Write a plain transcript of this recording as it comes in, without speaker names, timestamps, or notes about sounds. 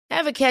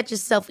Ever catch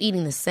yourself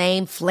eating the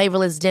same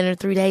flavorless dinner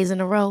 3 days in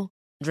a row?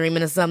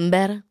 Dreaming of something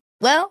better?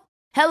 Well,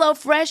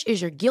 HelloFresh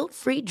is your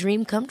guilt-free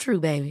dream come true,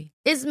 baby.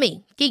 It's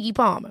me, Keke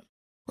Palmer.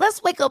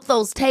 Let's wake up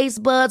those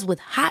taste buds with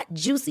hot,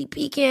 juicy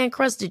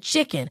pecan-crusted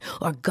chicken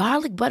or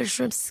garlic butter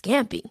shrimp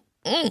scampi.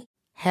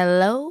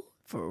 Hello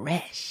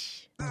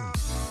Fresh.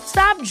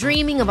 Stop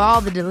dreaming of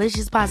all the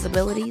delicious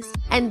possibilities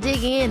and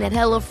dig in at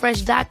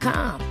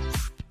HelloFresh.com.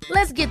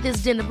 Let's get this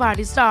dinner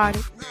party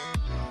started.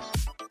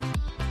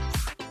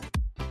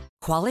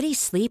 Quality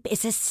sleep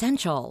is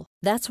essential.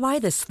 That's why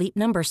the Sleep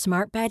Number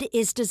Smart Bed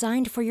is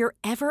designed for your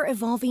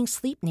ever-evolving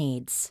sleep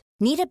needs.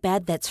 Need a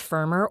bed that's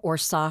firmer or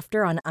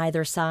softer on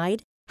either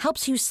side?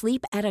 Helps you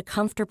sleep at a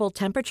comfortable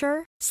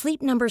temperature?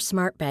 Sleep Number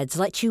Smart Beds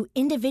let you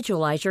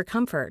individualize your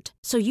comfort,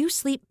 so you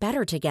sleep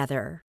better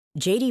together.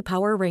 J.D.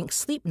 Power ranks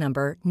Sleep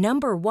Number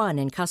number 1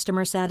 in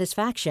customer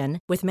satisfaction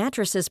with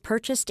mattresses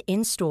purchased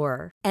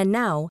in-store. And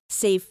now,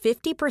 save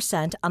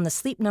 50% on the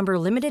Sleep Number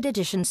Limited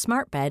Edition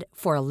Smart Bed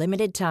for a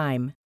limited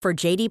time. For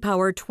J.D.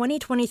 Power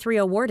 2023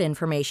 award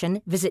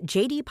information, visit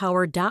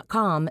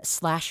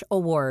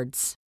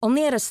jdpower.com/awards.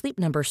 Only at a Sleep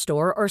Number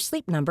store or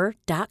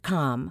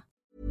sleepnumber.com.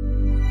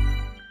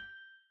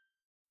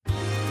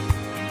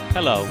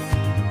 Hello,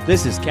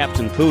 this is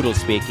Captain Poodle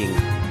speaking.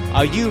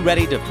 Are you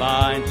ready to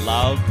find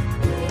love?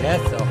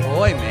 Yes,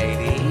 ahoy,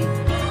 matey.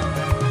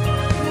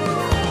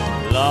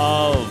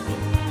 Love.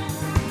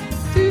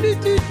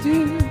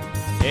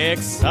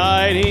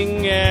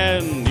 Exciting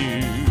and new.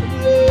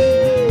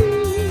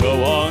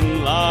 Go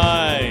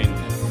online.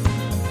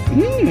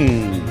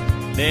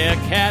 They're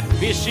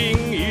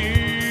catfishing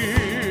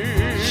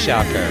you.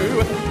 Shocker.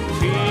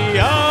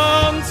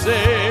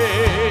 Fiancé.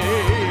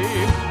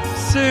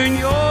 Soon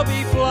you'll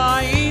be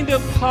flying to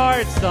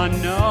parts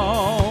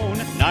unknown.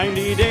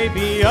 90-day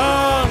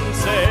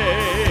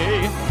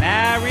Beyonce.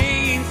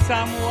 Marrying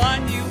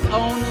someone you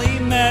only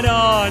met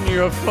on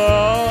your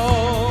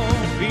phone.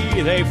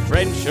 Be they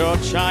French or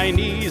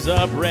Chinese,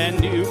 a brand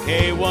new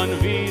K1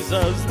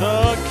 visa's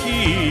the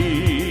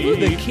key. Ooh,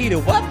 the key to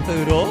what,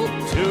 Poodle?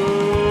 To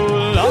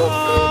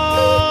love.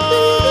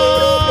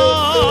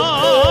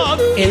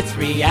 It's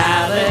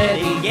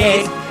reality,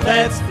 yes,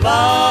 let's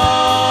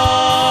love.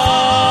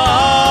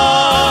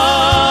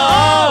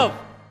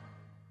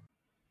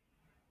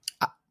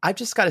 I've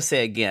just got to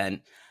say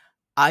again,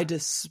 I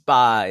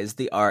despise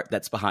the art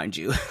that's behind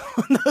you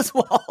on those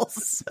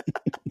walls.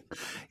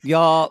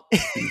 Y'all,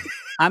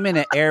 I'm in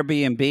an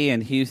Airbnb in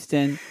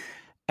Houston,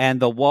 and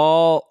the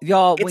wall,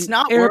 y'all... It's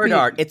not word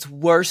art. It's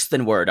worse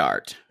than word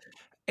art.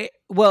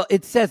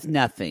 It says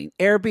nothing.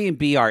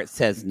 Airbnb art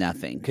says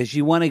nothing, because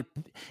you want to...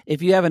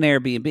 If you have an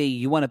Airbnb,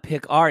 you want to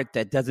pick art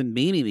that doesn't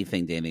mean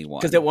anything to anyone.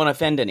 Because it won't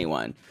offend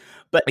anyone.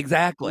 But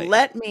exactly.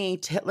 Let me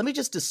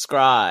just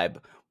describe...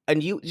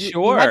 And you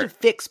had to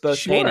fix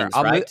both paintings,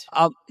 right?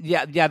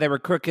 Yeah, they were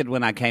crooked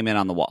when I came in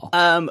on the wall.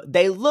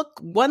 They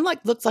one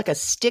looks like a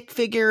stick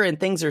figure and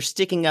things are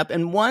sticking up,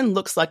 and one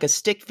looks like a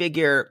stick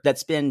figure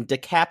that's been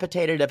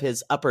decapitated of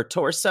his upper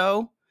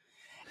torso.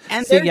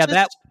 And so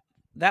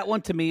that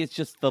one to me is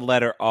just the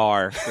letter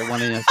R. They're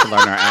wanting us to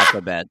learn our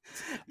alphabet.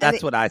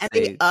 That's what I see.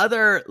 The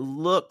other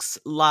looks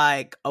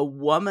like a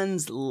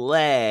woman's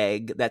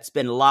leg that's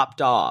been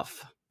lopped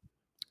off.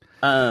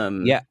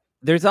 Yeah.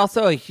 There's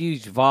also a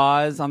huge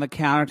vase on the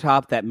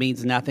countertop that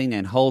means nothing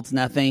and holds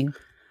nothing.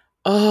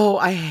 Oh,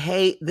 I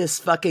hate this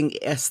fucking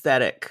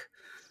aesthetic.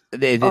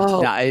 It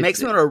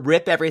makes me want to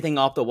rip everything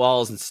off the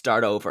walls and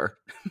start over.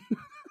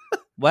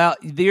 Well,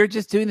 you're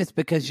just doing this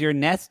because you're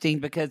nesting,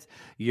 because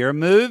you're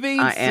moving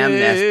I am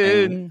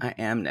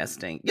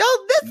nesting. Yo,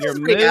 this is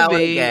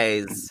reality,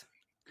 guys.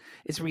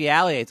 It's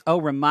reality.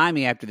 Remind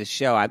me after the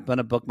show. I'm going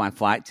to book my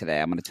flight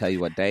today. I'm going to tell you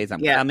what days I'm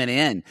coming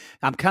in.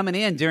 I'm coming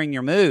in during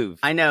your move.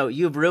 I know.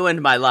 You've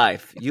ruined my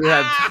life. You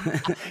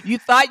have. You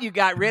thought you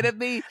got rid of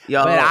me?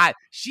 Yo, but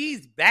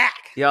she's back.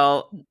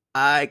 Y'all,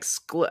 I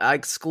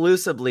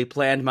exclusively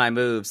planned my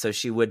move so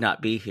she would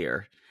not be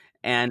here.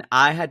 And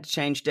I had to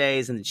change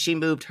days, and she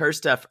moved her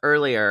stuff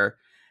earlier.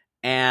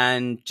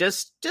 And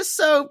just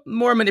so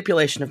more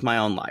manipulation of my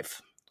own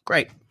life.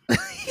 Great.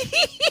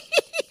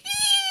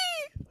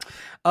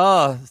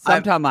 Oh,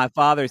 sometimes my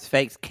father's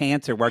fake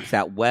cancer works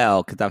out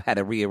well because I've had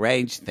to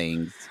rearrange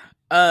things.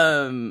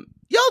 Let's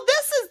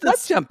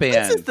jump in.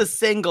 This is the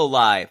single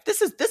life.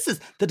 This is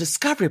the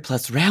Discovery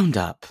Plus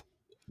roundup.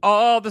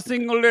 Oh, the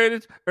single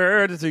ladies,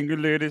 the single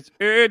ladies,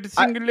 the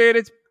single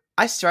ladies.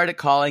 I started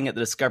calling it the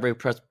Discovery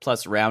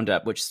Plus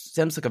roundup, which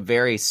seems like a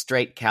very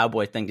straight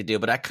cowboy thing to do,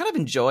 but I kind of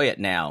enjoy it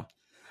now.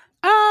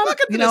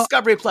 Look at the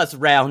Discovery Plus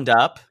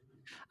roundup.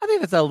 I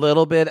think it's a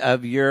little bit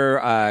of your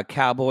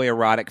cowboy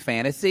erotic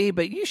fantasy,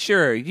 but you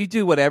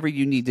do whatever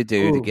you need to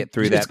do to get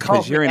through that.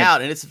 Because you're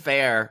out, and it's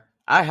fair.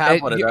 I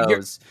have one of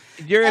those.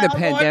 You're in a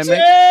pandemic.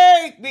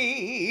 Take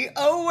me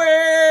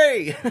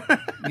away,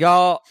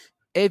 y'all.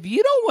 If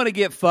you don't want to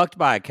get fucked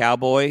by a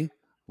cowboy,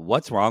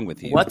 what's wrong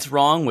with you? What's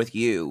wrong with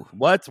you?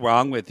 What's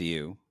wrong with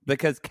you?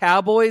 because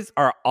cowboys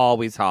are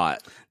always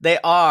hot. They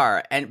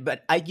are,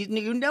 but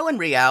in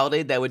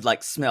reality, they would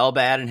like smell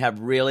bad and have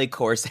really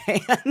coarse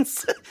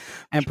hands,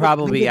 and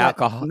probably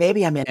alcohol.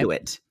 Maybe I'm into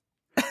it.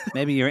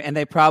 And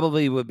they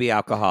probably would be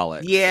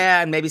alcoholics.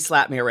 Yeah, and maybe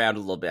slap me around a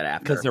little bit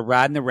after because they're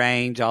riding the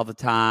range all the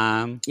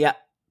time. Yep,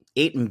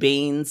 eating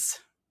beans,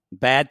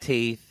 bad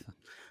teeth.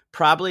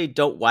 Probably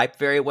don't wipe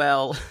very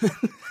well.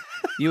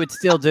 You would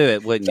still do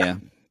it, wouldn't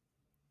you?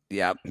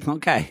 Yeah.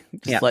 Okay.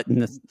 Just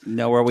letting us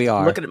know where we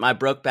are. Looking at my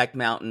Brokeback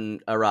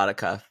Mountain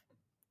erotica.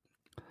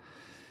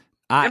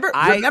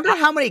 Remember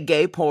how many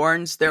gay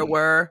porns there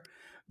were?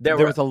 There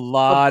was a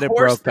lot of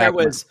Brokeback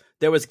Mountain.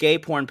 There was gay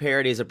porn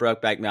parodies of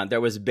Brokeback Mountain.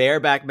 There was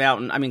Bareback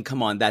Mountain. I mean,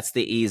 come on, that's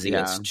the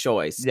easiest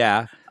choice.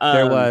 Yeah.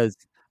 There was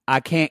I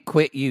Can't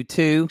Quit You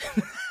Too.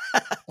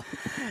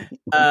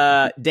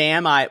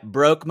 Damn, I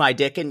broke my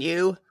dick in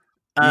you.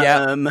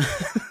 Nay,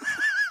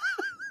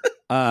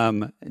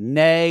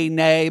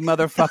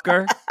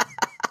 motherfucker.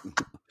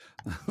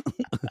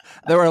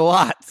 There were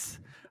lots.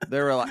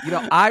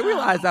 I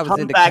realized I was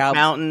into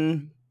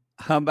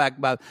Humpback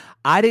Mountain.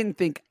 I didn't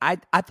think I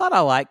thought I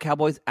liked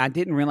cowboys. I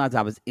didn't realize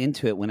I was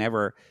into it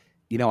whenever,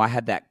 I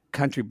had that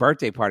country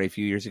birthday party a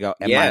few years ago.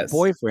 And my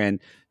boyfriend,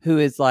 who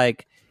is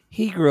like,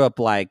 he grew up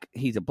like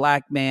he's a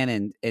black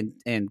man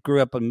and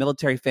grew up in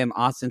military fam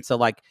Austin. So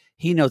like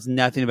he knows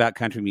nothing about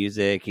country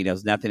music. He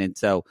knows nothing. And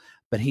so,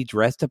 but he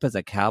dressed up as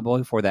a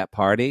cowboy for that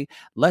party.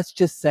 Let's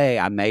just say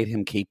I made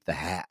him keep the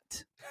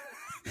hat.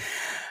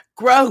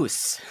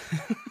 Gross.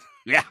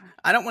 Yeah.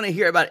 I don't want to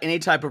hear about any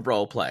type of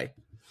role play.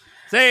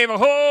 Save a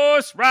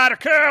horse, ride a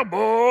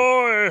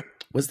cowboy.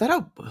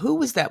 Who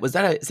was that? Is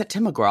that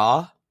Tim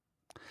McGraw?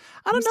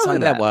 I don't know who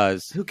that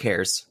was. Who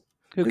cares?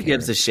 Who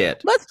gives a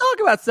shit? Let's talk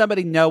about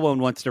somebody no one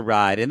wants to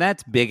ride, and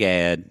that's Big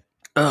Ed.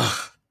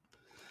 Ugh.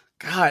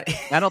 God.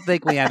 I don't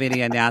think we have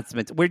any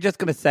announcements. We're just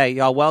going to say,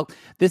 y'all, well,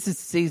 this is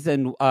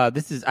season 1,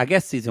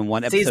 episode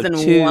season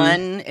 2.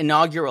 1,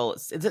 inaugural.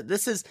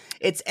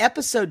 It's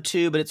episode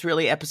 2, but it's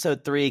really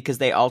episode 3 because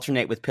they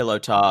alternate with Pillow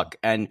Talk,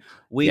 and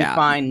we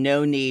find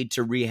no need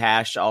to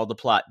rehash all the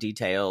plot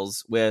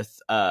details with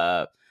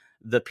the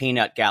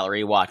peanut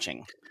gallery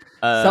watching.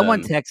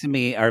 Someone texted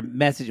me or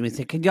messaged me and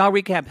said, can y'all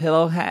recap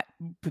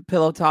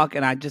Pillow Talk?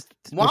 And I just...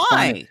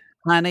 Why?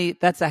 Honey,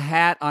 that's a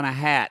hat on a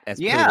hat. As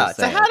it's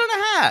a hat on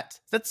a hat.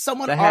 That's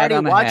someone already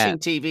watching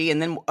TV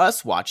and then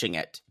us watching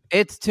it.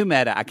 It's too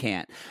meta. I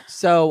can't.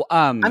 So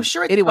I'm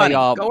sure it's anyway, funny.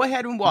 y'all. Go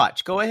ahead and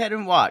watch,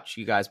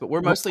 you guys. But we're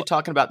mostly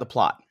talking about the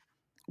plot.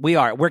 We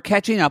are. We're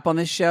catching up on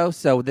this show.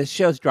 So this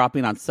show's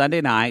dropping on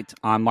Sunday night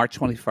on March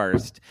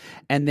 21st.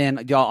 And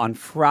then, y'all, on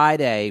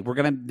Friday,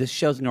 this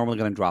show's normally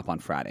going to drop on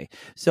Friday.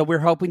 So we're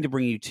hoping to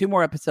bring you 2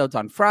 more episodes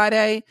on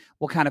Friday.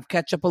 We'll kind of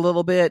catch up a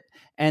little bit.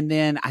 And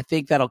then I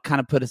think that'll kind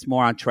of put us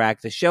more on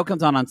track. The show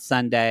comes on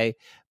Sunday,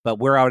 but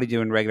we're already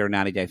doing regular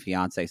 90 Day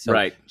Fiancé.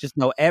 So just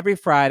know every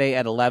Friday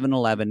at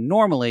 11:11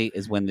 normally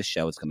is when the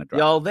show is going to drop.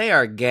 Y'all, they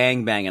are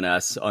gangbanging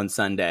us on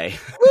Sunday.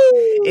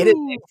 It is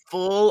a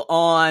full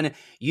on,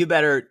 you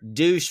better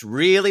douche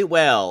really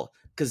well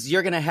because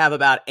you're going to have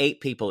about 8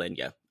 people in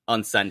you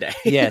on Sunday.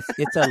 Yes,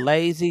 it's a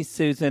lazy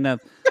Susan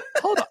of,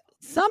 hold on,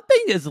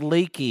 something is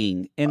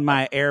leaking in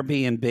my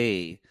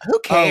Airbnb. Who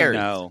cares? Oh,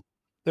 no.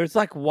 There's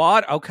like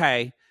water.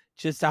 Okay.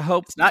 Just, I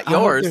hope it's not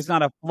yours. There's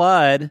not a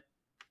flood.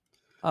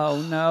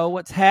 Oh, no.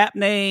 What's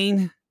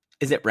happening?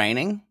 Is it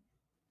raining?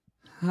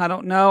 I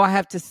don't know. I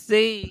have to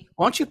see.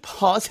 Why don't you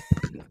pause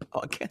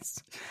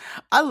podcast?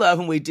 I love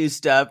when we do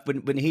stuff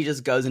when he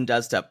just goes and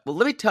does stuff. Well,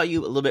 let me tell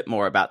you a little bit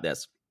more about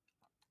this.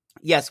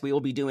 Yes, we will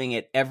be doing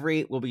it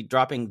we'll be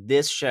dropping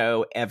this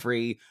show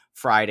every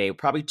Friday,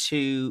 probably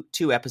two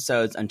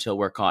episodes until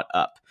we're caught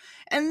up.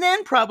 And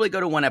then probably go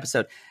to 1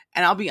 episode.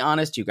 And I'll be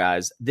honest, you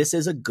guys, this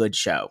is a good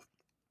show.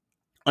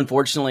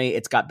 Unfortunately,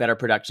 it's got better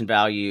production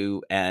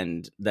value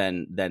than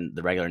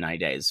the regular 90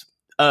 Days.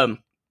 What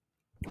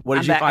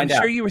did you find out?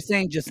 I'm sure you were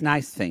saying just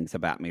nice things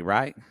about me,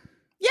 right?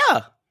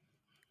 Yeah.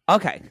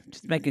 Okay,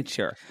 just making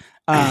sure.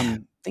 I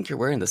think you're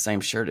wearing the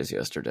same shirt as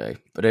yesterday,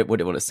 but I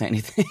wouldn't want to say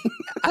anything.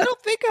 I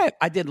don't think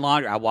I did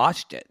laundry. I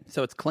washed it,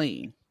 so it's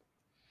clean.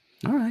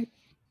 All right.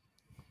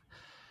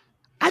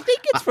 I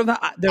think it's from the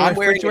I'm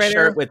wearing a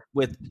shirt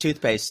with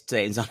toothpaste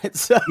stains on it.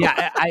 So.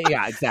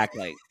 Yeah,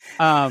 exactly.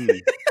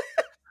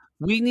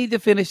 We need to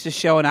finish the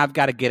show, and I've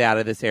got to get out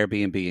of this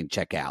Airbnb and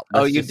check out.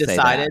 You've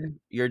decided?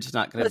 You're just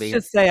not going to be?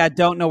 Let's just say I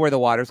don't know where the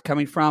water's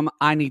coming from.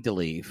 I need to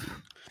leave.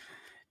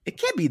 It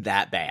can't be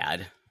that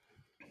bad.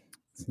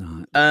 It's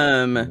not.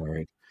 I'm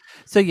worried.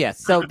 So,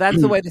 yes. So, that's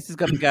the way this is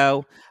going to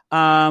go.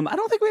 I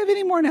don't think we have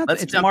any more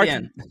announcements. Let's jump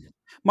in.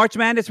 March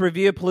Madness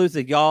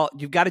Review-a-Palooza. Y'all,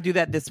 you've got to do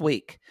that this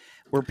week.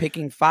 We're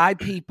picking 5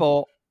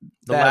 people.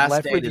 The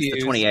last day is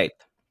the 28th.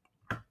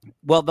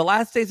 Well, the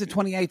last day is the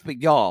 28th,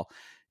 but y'all,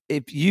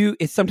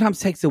 it sometimes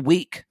takes a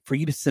week for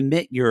you to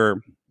submit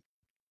your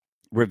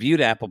review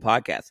to Apple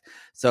Podcasts.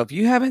 So if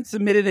you haven't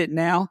submitted it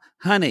now,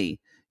 honey,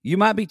 you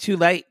might be too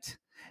late.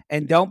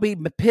 And don't be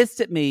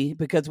pissed at me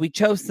because we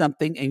chose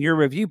something in your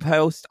review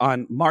post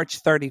on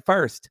March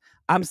 31st.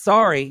 I'm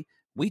sorry.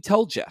 We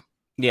told you.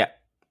 Yeah.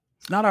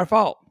 It's not our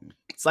fault.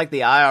 It's like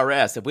the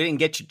IRS. If we didn't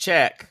get your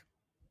check,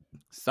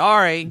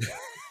 sorry.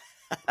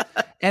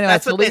 Anyway,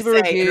 that's so what they leave a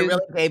say in review.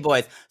 Really Gay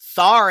Boys.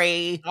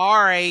 Sorry.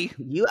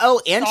 You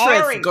owe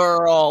interest,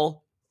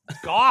 girl.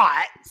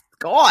 God.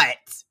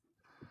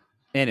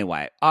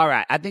 Anyway, all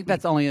right. I think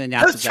that's only the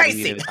announcement that we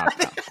needed to talk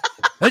about.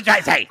 Who's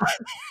Tracy?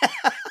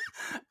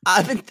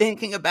 I've been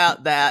thinking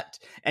about that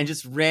and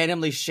just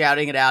randomly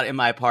shouting it out in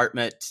my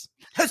apartment.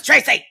 Who's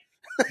Tracy?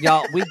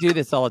 Y'all, we do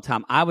this all the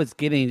time. I was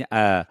getting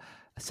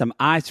some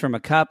ice from a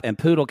cup, and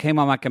Poodle came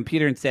on my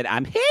computer and said,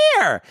 "I'm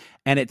here,"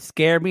 and it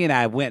scared me, and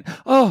I went,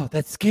 "Oh,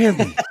 that scared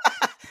me."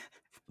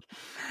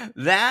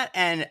 That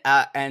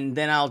and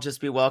then I'll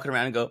just be walking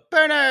around and go,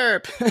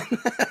 "Burner."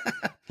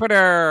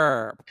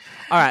 All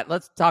right,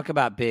 let's talk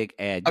about Big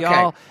Ed. Okay.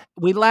 Y'all,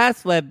 we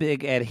last left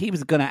Big Ed. He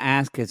was going to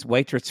ask his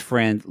waitress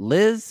friend,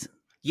 Liz.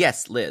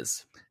 Yes,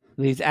 Liz.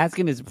 He's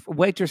asking his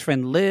waitress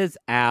friend, Liz,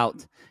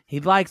 out. He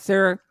likes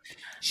her.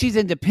 She's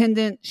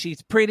independent.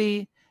 She's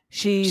pretty.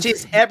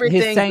 She's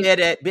everything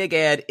Big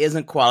Ed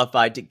isn't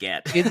qualified to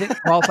get.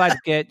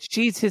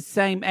 She's his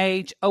same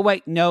age. Oh,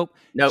 wait, nope.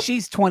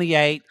 She's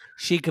 28.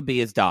 She could be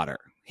his daughter.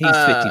 He's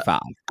 55.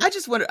 I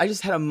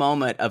just had a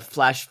moment of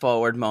flash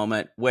forward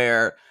moment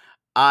where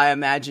I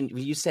imagined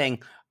you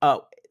saying,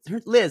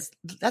 Liz,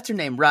 that's her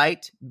name,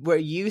 right? Were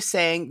you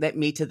saying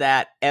me to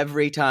that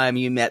every time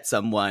you met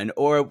someone?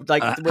 Or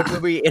like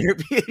when we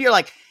interviewed, you're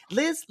like,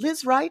 Liz,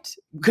 right?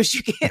 Because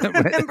you can't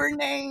remember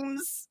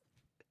names.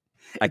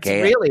 It's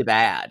really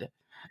bad.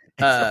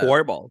 It's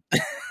horrible.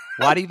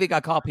 Why do you think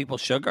I call people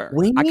sugar?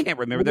 I can't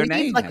remember their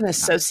name. Like an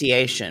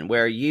association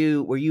where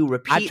you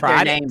repeat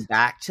their name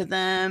back to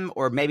them,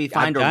 or maybe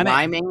find a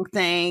rhyming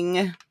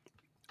thing.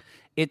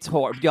 It's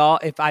horrible, y'all.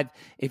 If I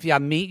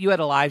meet you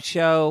at a live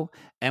show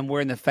and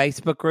we're in the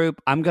Facebook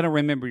group, I'm going to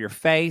remember your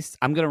face.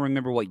 I'm going to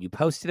remember what you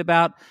posted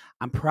about.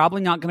 I'm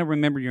probably not going to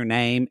remember your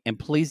name, and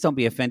please don't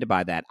be offended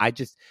by that.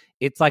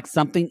 It's like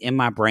something in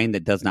my brain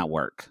that does not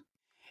work.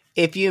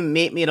 If you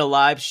meet me at a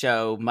live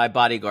show, my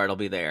bodyguard will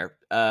be there,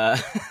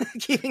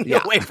 keeping you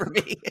away from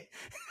me.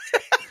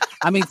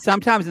 I mean,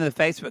 sometimes in the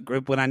Facebook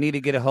group, when I need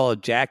to get a hold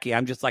of Jackie,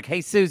 I'm just like, "Hey,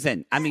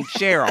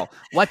 Cheryl,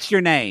 what's your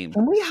name?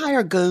 Can we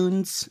hire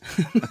goons?"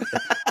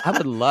 I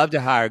would love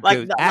to hire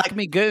goons.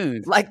 Acme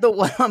goons. Like the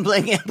one on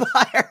Bling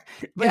Empire.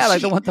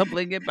 Like the one on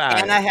Bling Empire.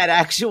 And I had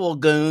actual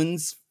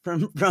goons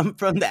from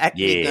the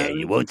Acme goons.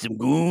 You want some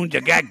goons? I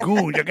got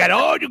goons. I got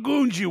all the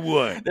goons you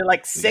want. They're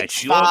like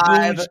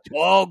 6'5", goons,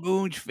 tall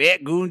goons,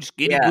 fat goons,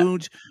 skinny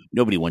goons.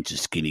 Nobody wants a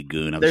skinny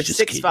goon. They're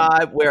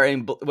 6'5",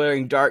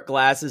 wearing dark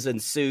glasses and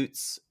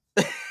suits.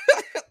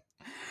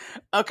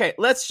 Okay,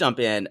 let's jump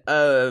in.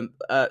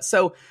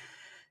 So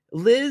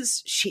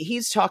Liz,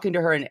 he's talking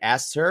to her and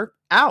asks her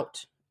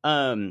out.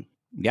 And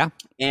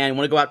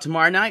want to go out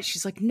tomorrow night.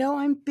 She's like, "No,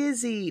 I'm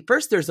busy."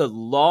 First, there's a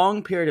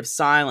long period of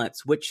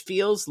silence, which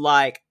feels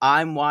like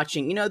I'm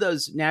watching,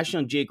 those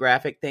National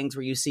Geographic things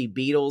where you see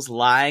beetles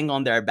lying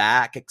on their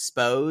back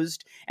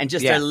exposed and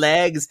just their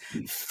legs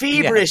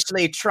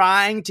feverishly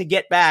trying to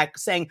get back,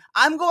 saying,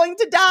 "I'm going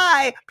to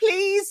die.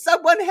 Please,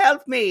 someone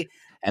help me."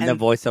 And the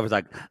voiceover's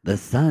like, "The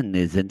sun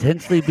is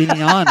intensely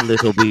beating on,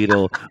 little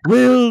beetle.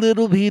 Will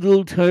little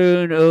beetle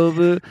turn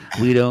over?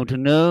 We don't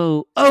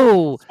know."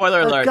 Oh,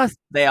 spoiler alert!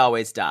 They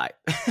always die.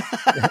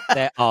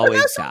 They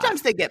always die.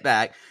 Sometimes they get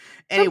back.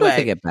 Anyway,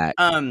 they get back.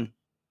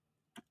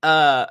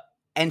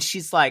 And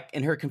she's like,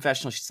 in her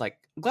confessional, she's like,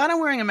 "I'm glad I'm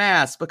wearing a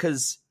mask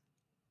because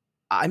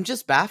I'm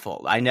just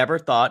baffled. I never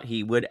thought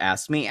he would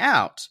ask me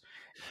out."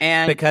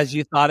 And because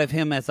you thought of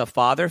him as a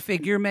father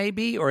figure,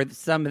 maybe, or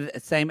some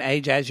same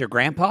age as your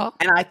grandpa?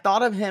 And I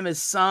thought of him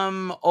as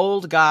some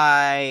old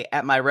guy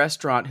at my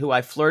restaurant who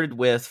I flirted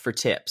with for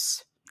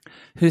tips.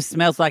 Who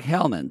smells like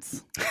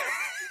Hellmann's.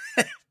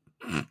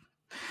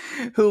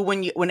 Who,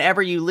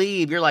 whenever you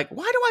leave, you're like,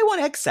 "Why do I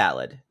want egg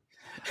salad?"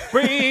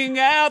 Bring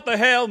out the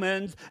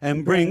Hellmann's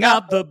and bring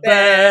out the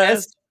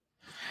best.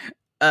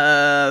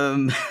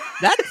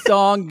 That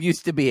song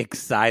used to be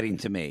exciting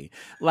to me.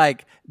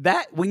 Like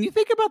that, when you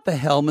think about the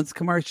Hellmann's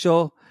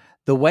commercial,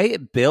 the way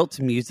it built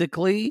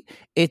musically,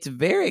 it's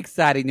very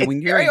exciting. And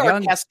when you're a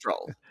young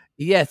orchestral.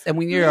 Yes, and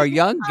when you're a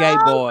young gay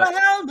boy, the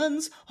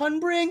Hellmann's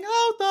and bring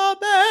out the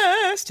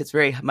best. It's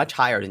very much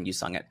higher than you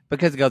sung it.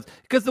 Because it goes,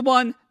 "Because the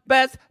one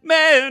best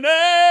mayonnaise."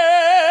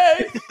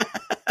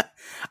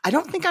 I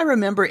don't think I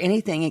remember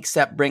anything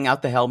except "Bring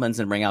out the Hellmann's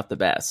and bring out the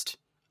best."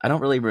 I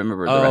don't really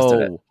remember the rest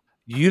of it.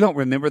 You don't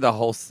remember the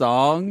whole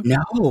song?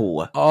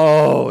 No.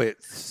 Oh,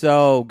 it's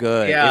so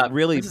good. Yeah, it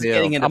really is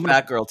getting into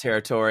fat girl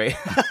territory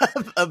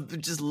of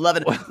just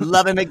loving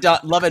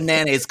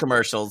mayonnaise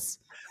commercials.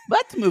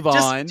 Let's move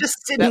on.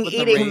 Just sitting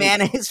eating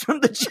mayonnaise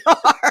from the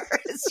jar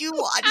as you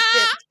watched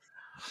it.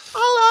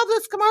 I love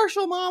this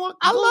commercial, Mama.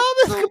 I love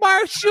this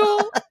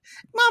commercial.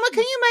 Mama,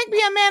 can you make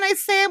me a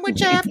mayonnaise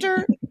sandwich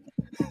after?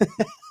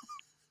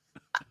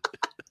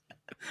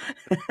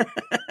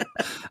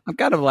 I'm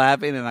kind of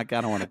laughing and I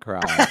kind of want to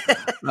cry.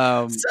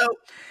 So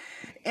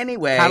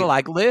anyway, kind of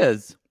like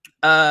Liz.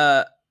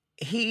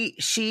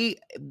 She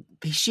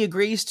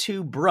agrees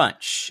to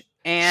brunch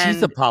And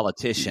she's a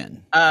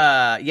politician.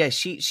 Yeah,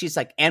 she's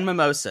like, and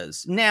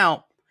mimosas.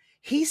 Now,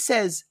 he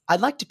says,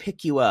 I'd like to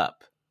pick you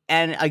up.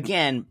 And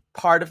again,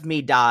 part of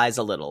me dies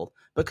a little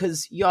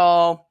because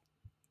y'all,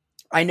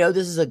 I know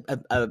this is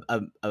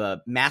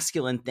a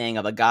masculine thing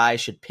of a guy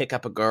should pick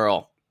up a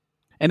girl.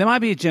 And it might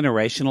be a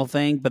generational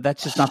thing, but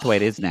that's just not the way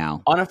it is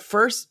now. On a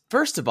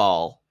first of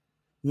all,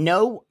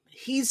 no,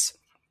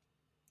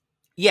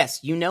 yes,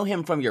 you know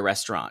him from your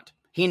restaurant.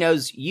 He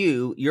knows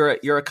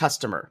you're a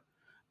customer.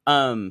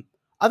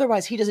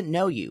 Otherwise, he doesn't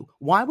know you.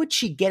 Why would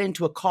she get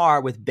into a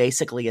car with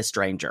basically a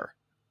stranger?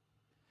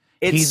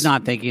 He's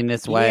not thinking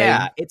this way.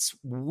 Yeah, it's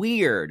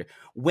weird.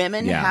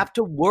 Women have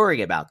to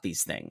worry about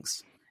these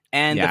things.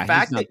 And the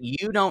fact that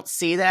you don't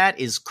see that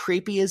is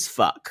creepy as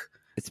fuck.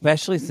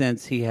 Especially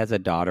since he has a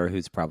daughter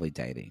who's probably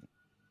dating.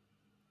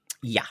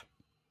 Yeah.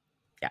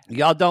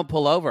 Y'all don't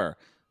pull over.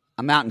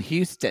 I'm out in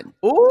Houston.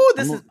 Oh,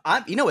 it's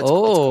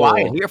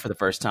quiet here for the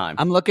first time.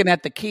 I'm looking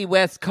at the Key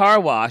West car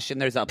wash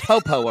and there's a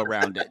popo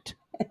around it.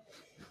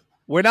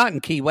 We're not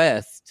in Key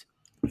West.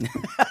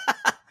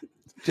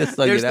 Just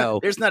so you know.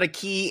 There's not a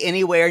key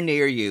anywhere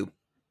near you.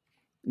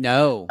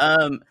 No.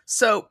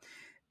 So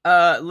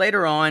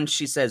later on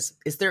she says,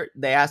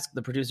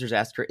 the producers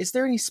ask her, is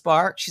there any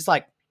spark? She's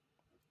like,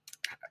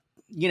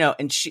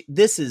 and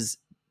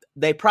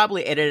they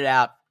probably edited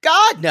out,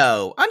 God,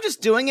 no, I'm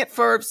just doing it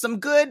for some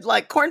good,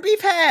 like, corned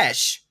beef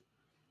hash.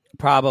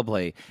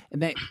 Probably.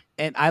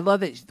 And I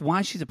love that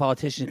why she's a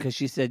politician, because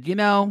she said,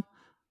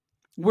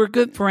 we're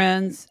good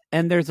friends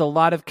and there's a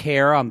lot of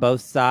care on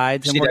both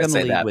sides and we're going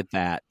to lead with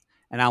that.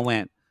 And I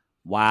went,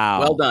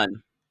 wow. Well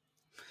done.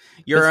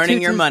 You're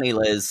earning your money,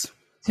 Liz.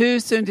 Too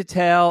soon to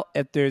tell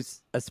if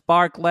there's a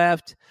spark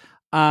left.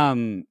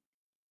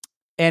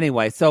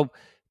 Anyway, so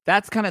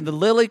that's kind of, the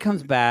Lily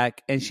comes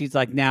back and she's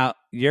like, now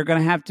you're going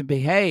to have to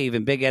behave.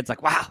 And Big Ed's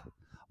like, wow,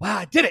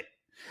 I did it.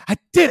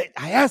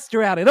 I asked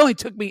her out. It only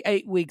took me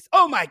 8 weeks.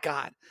 Oh my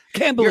God.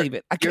 Can't believe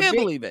it. I can't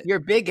believe it. Your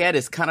Big Ed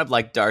is kind of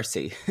like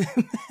Darcy.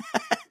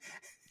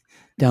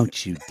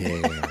 Don't you dare.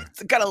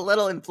 It's got a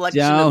little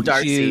inflection of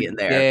Darcy in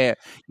there. Dare.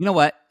 You know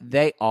what?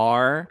 They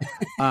are,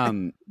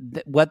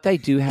 what they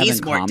do have in common.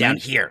 He's more down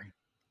here.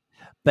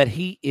 But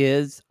he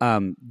is,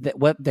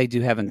 what they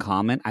do have in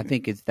common, I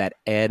think, is that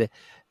Ed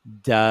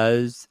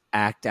does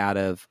act out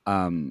of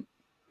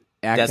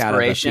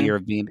desperation. Fear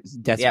of being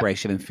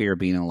desperation and fear of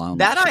being alone.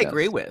 That I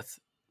agree with.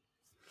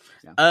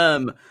 Yeah.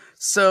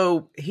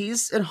 So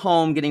he's at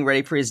home getting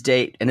ready for his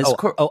date, and his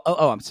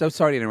I'm so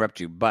sorry to interrupt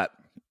you, but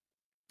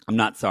I'm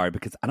not sorry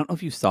because I don't know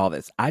if you saw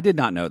this. I did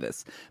not know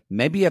this.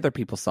 Maybe other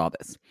people saw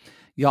this.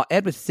 Y'all,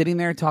 Ed was sitting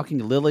there talking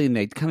to Lily, and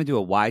they kind of do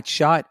a wide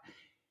shot.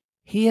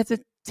 He has a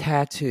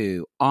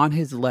tattoo on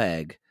his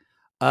leg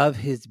of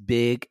his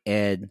Big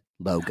Ed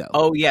logo.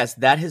 Oh yes,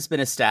 that has been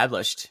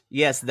established.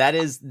 Yes, that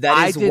is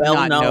I did well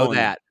not known. Know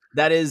that.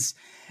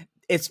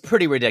 It's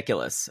pretty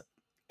ridiculous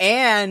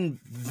and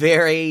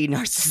very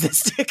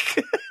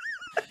narcissistic.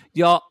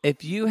 Y'all,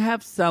 if you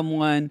have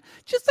someone,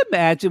 just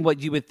imagine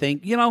what you would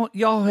think.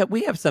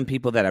 We have some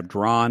people that have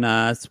drawn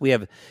us. We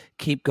have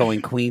Keep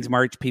Going Queens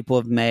merch people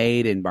have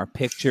made and our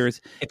pictures.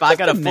 If I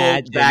got a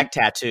full back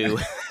tattoo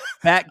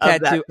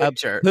of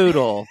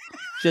Poodle,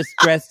 just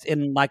dressed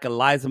in like a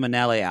Liza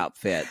Minnelli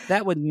outfit,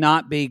 that would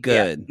not be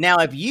good. Yeah. Now,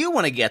 if you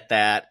want to get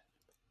that,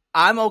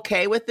 I'm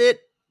okay with it.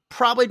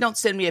 Probably don't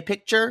send me a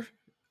picture,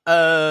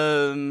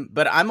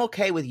 but I'm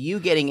okay with you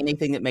getting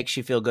anything that makes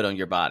you feel good on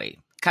your body.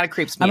 Kind of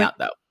creeps me out,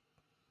 though.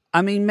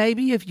 I mean,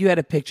 maybe if you had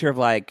a picture of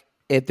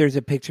if there's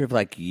a picture of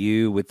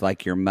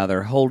your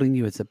mother holding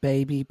you as a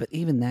baby, but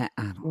even that,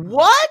 I don't know.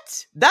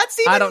 What? That's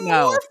even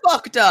more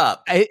fucked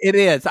up. It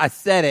is. I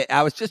said it.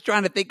 I was just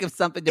trying to think of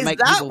something to make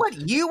people... Is that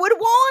what you would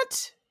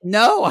want?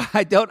 No,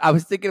 I don't. I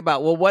was thinking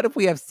about, what if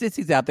we have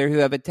sissies out there who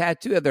have a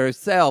tattoo of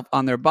themselves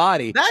on their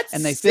body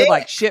and they feel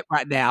like shit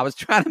right now? I was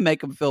trying to make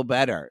them feel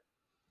better.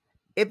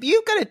 If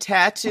you've got a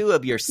tattoo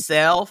of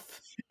yourself...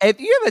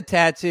 If you have a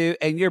tattoo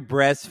and you're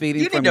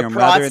breastfeeding from your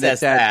mother in the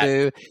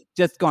tattoo,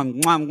 just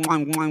going, mwah,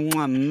 mwah, mwah,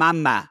 mwah,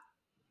 mama.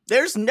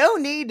 There's no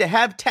need to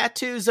have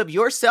tattoos of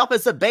yourself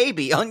as a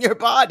baby on your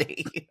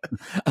body.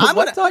 I'm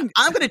going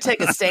to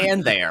take a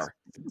stand there.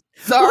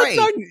 Sorry.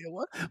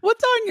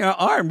 What's on your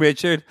arm,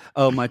 Richard?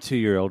 Oh, my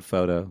 2-year-old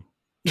photo.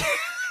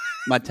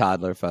 My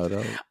toddler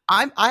photo.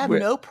 I have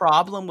no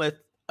problem with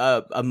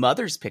a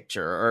mother's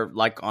picture or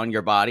on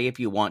your body if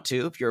you want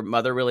to, if your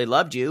mother really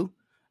loved you.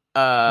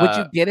 Would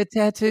you get a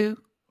tattoo?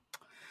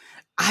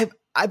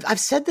 I've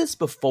said this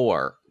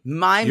before.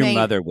 Your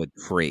mother would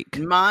freak.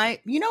 You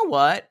know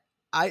what?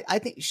 I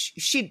think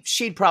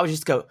she'd probably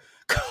just go,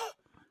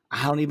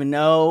 I don't even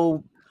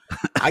know.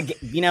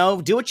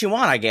 Do what you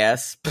want, I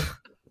guess.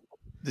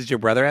 Does your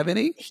brother have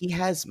any?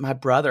 My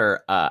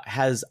brother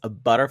has a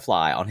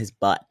butterfly on his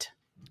butt.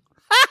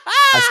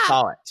 I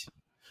saw it.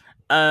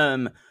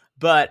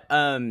 But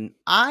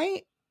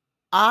I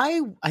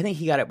think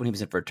he got it when he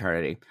was in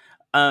fraternity.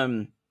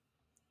 I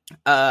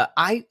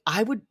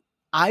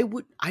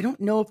don't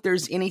know if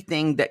there's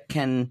anything that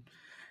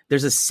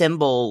there's a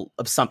symbol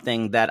of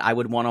something that I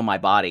would want on my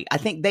body. I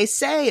think they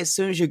say as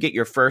soon as you get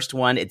your first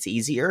one, it's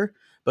easier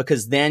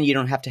because then you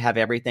don't have to have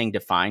everything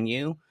define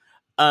you.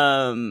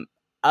 I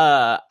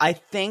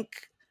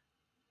think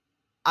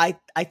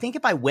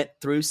if I went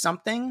through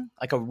something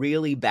like a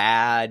really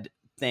bad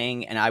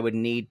thing and I would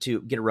need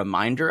to get a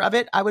reminder of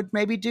it, I would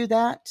maybe do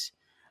that.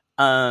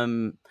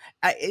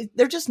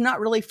 They're just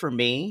not really for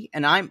me.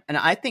 And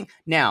I think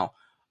now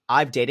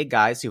I've dated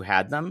guys who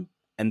had them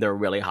and they're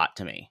really hot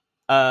to me.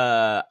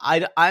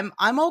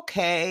 I'm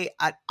okay.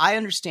 I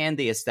understand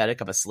the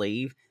aesthetic of a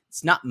sleeve.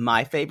 It's not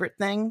my favorite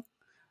thing.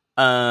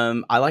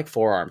 I like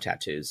forearm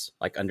tattoos,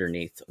 like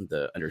underneath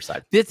the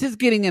underside. This is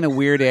getting in a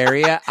weird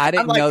area. I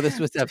didn't know this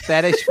was a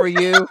fetish for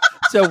you.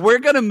 So we're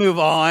going to move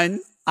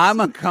on. I'm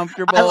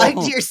uncomfortable. I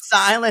liked your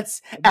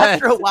silence.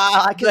 After a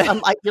while,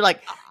 you're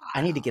like,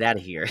 I need to get out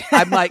of here.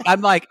 I'm like,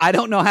 I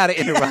don't know how to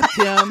interrupt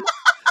him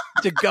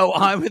to go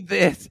on with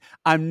this.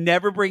 I'm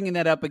never bringing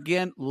that up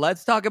again.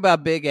 Let's talk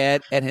about Big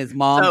Ed and his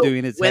mom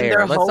doing his when hair.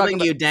 When they're Let's holding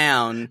you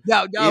down.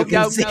 No.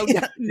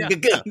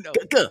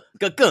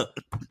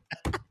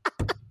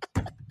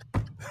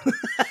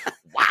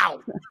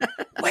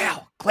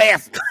 Wow.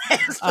 Class.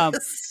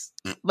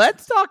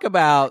 Let's talk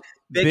about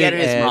Big Ed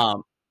and his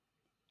mom.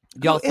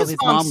 Y'all, so his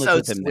mom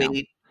lives with him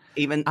sweet,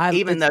 now.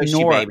 Even though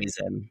she babies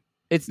him.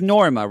 It's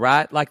Norma,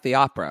 right? Like the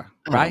opera,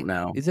 right?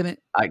 No, isn't it?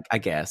 I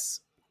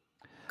guess.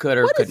 Could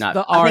or could not.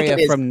 The aria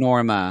from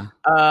Norma.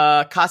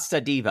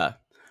 Costa Diva.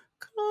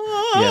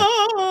 Yeah.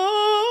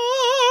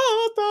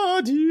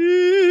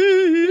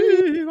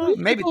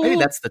 Maybe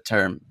that's the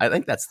term. I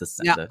think that's the.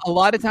 Yeah, a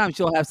lot of times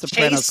you'll have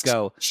sopranos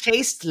go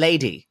chaste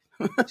lady.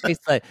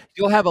 Chaste lady.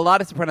 You'll have a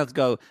lot of sopranos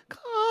go.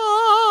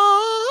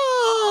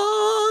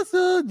 They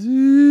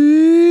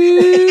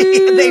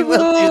will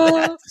do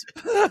that.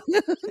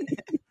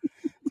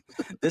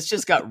 This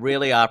just got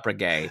really opera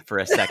gay for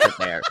a second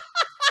there.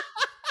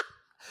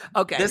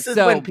 Okay, this is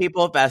when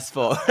people fast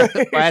forward.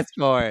 Fast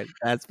forward.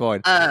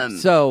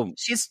 So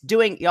she's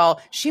doing,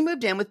 y'all. She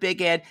moved in with Big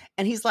Ed,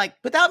 and he's like,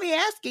 without me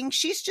asking,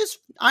 she's just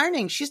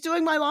ironing. She's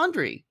doing my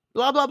laundry.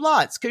 Blah blah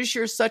blah. It's because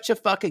you're such a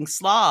fucking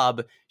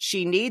slob.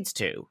 She needs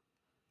to.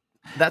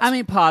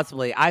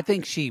 Possibly. I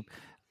think she.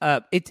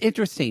 It's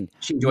interesting.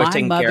 She enjoys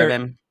taking care of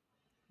him.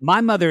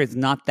 My mother is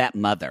not that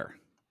mother.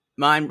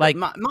 Mine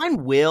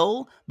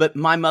will, but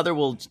my mother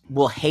will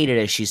hate it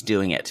as she's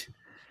doing it.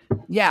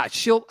 Yeah,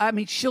 she'll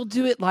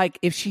do it like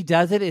if she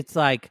does it, it's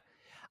like,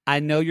 I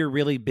know you're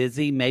really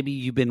busy. Maybe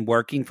you've been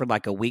working for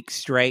like a week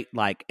straight,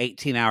 like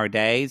 18-hour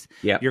days.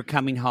 Yeah. You're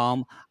coming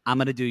home. I'm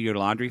going to do your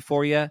laundry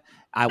for you.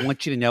 I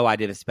want you to know I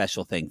did a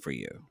special thing for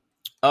you.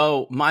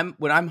 Oh,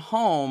 when I'm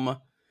home,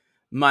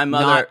 my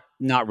mother...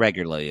 Not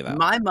regularly, though.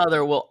 My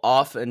mother will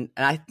often,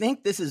 and I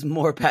think this is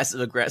more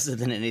passive aggressive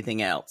than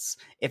anything else.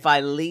 If I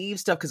leave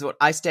stuff, because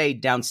I stay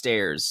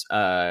downstairs,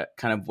 kind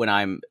of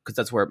because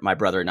that's where my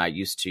brother and I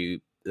used to.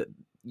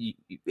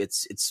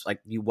 It's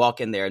like you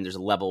walk in there and there's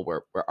a level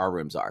where our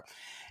rooms are.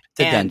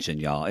 It's a dungeon,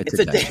 y'all. It's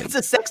a dungeon. It's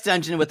a sex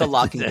dungeon with a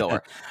locking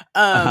door.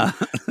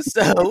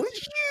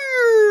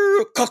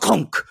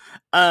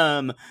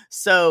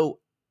 So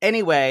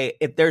anyway,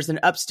 if there's an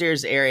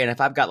upstairs area and if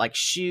I've got like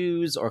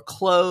shoes or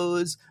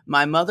clothes,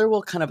 my mother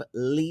will kind of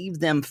leave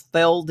them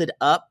folded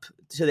up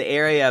to the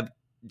area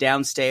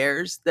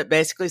downstairs that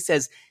basically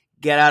says,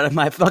 get out of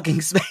my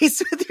fucking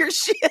space with your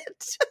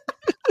shit.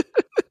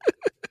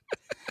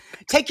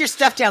 Take your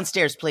stuff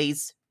downstairs,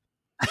 please.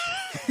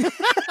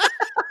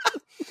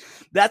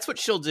 That's what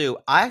she'll do.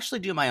 I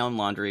actually do my own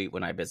laundry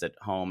when I visit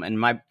home. And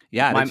my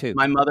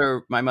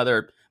mother,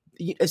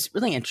 it's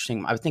really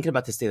interesting. I was thinking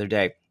about this the other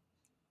day.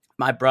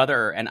 My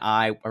brother and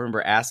I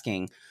remember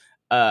asking,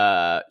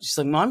 she's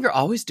like, Mom, you're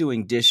always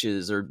doing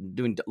dishes or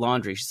doing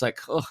laundry. She's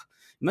like, oh,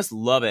 you must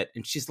love it.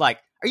 And she's like,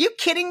 are you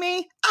kidding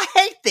me? I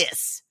hate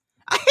this.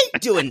 I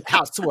hate doing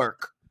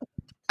housework.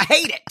 I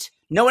hate it.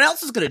 No one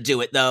else is going to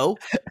do it, though.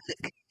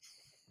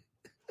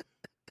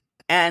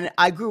 And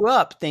I grew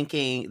up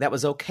thinking that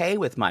was okay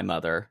with my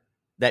mother,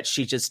 that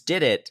she just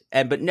did it.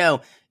 But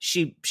no,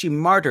 she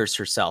martyrs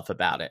herself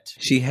about it.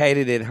 She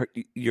hated it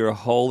your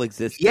whole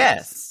existence.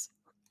 Yes.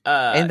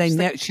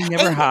 And she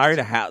never hired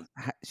a house.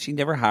 She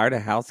never hired a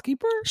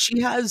housekeeper.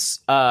 She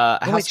has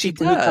a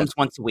housekeeper who comes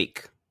once a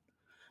week.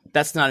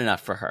 That's not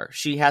enough for her.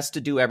 She has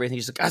to do everything.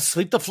 She's like, I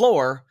sweep the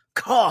floor.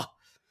 God,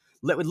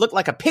 it would look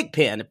like a pig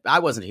pen if I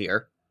wasn't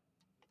here.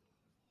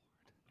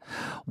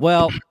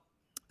 Well,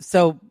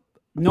 so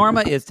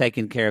Norma is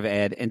taking care of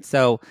Ed, and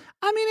so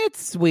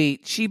it's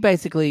sweet. She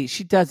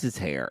does his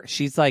hair.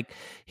 She's like,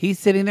 he's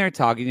sitting there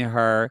talking to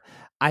her.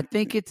 I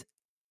think it's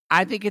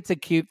a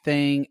cute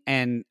thing,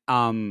 and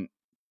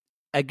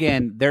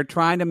again, they're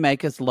trying to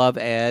make us love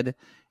Ed.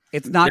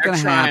 It's not going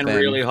to happen. They're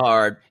trying really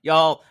hard,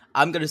 y'all.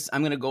 I'm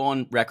gonna go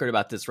on record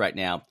about this right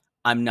now.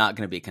 I'm not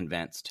going to be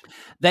convinced.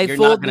 You're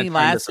fooled me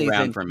last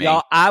season, for me.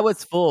 Y'all. I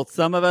was fooled.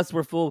 Some of us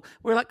were fooled.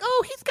 We're like,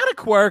 oh, he's kind of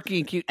quirky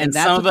and cute, and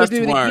that's some of us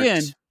weren't.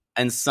 Again.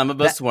 And some of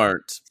us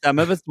weren't. Some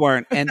of us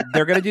weren't. And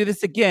they're going to do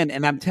this again.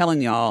 And I'm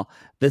telling y'all,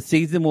 the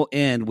season will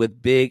end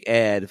with Big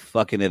Ed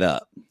fucking it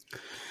up.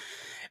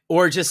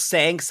 or just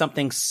saying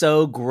something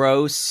so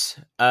gross,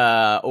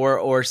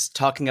 or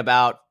talking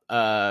about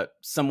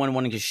someone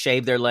wanting to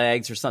shave their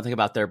legs, or something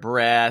about their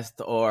breath,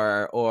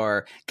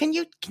 or can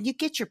you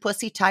get your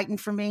pussy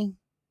tightened for me?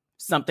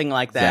 Something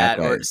like that,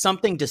 exactly. Or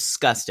something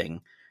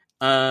disgusting.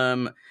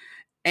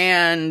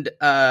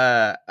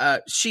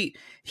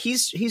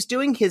 He's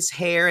doing his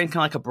hair in kind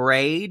of like a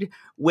braid,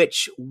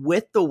 which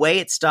with the way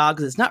it's styled,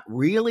 because it's not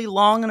really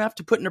long enough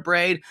to put in a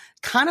braid,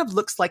 kind of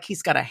looks like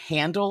he's got a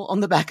handle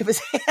on the back of his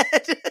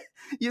head.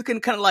 You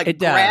can kind of like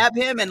grab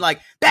him and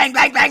like bang,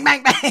 bang, bang,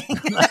 bang, bang.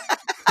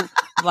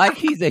 Like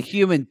he's a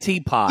human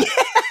teapot.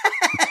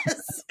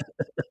 Yes.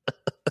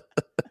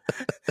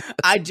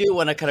 I do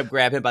want to kind of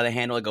grab him by the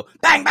handle and go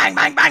bang, bang,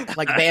 bang, bang,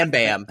 like Bam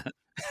Bam.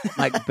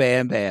 Like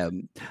Bam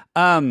Bam.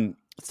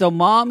 So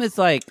Mom is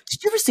like,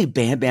 did you ever see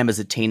Bam Bam as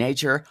a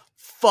teenager?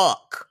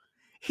 Fuck.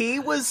 He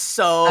was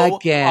so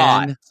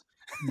hot.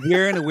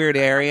 You're in a weird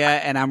area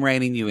and I'm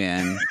reining you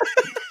in.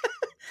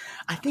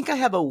 I think I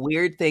have a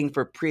weird thing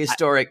for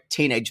prehistoric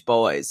teenage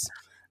boys.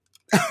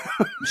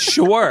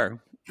 Sure.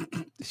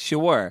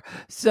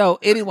 So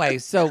anyway,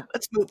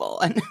 let's move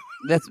on.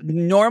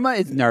 Norma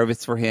is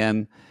nervous for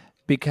him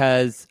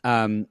because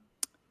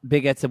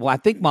Big Ed said, well, I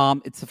think,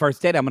 Mom, it's the first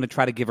date. I'm going to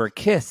try to give her a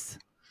kiss.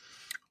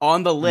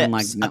 On the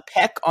lips. Like, a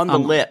peck on the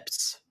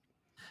lips.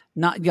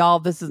 Not, y'all,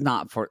 this is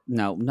not for,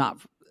 don't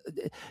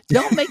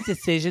make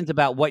decisions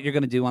about what you're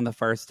going to do on the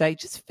first date.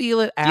 Just feel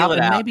it out.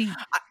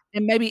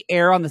 Maybe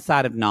err on the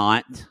side of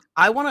not.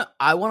 I want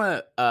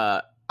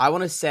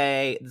to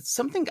say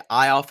something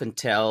I often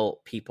tell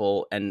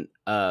people, and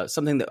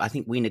something that I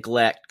think we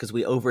neglect because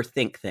we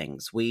overthink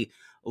things. A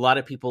lot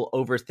of people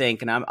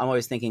overthink, and I'm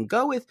always thinking,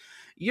 go with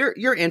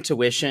your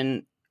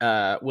intuition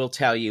will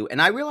tell you.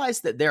 And I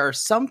realize that there are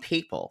some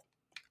people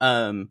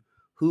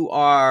who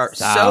are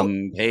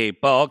some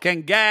people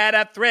can get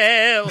a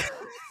thrill.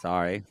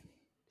 Sorry.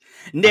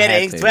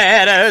 Knitting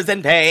sweaters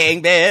and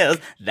paying bills.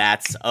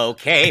 That's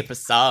okay for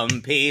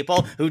some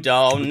people who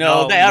don't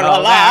know they're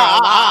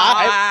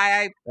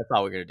alive. That's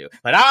all we're going to do.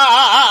 But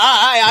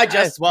I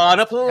just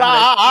want to fly.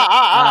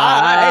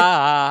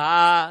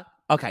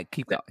 Okay,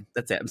 keep going.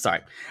 That's it. I'm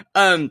sorry.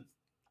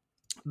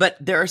 But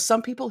there are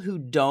some people who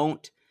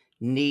don't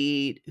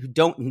need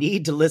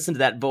to listen to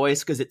that voice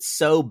because it's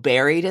so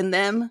buried in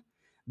them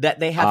that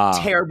they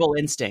have terrible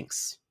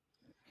instincts.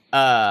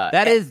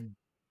 That is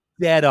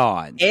dead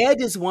on.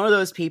 Ed is one of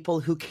those people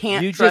who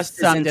can't trust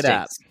his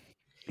instincts.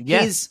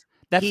 Yes,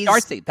 that's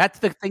Darcy. That's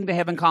the thing they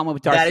have in common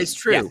with Darcy. That is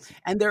true. Yes.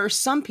 And there are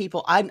some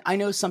people, I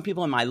know some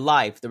people in my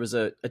life. There was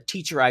a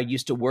teacher I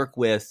used to work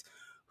with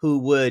who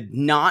would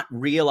not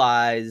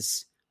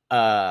realize,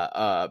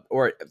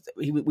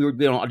 we would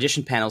be on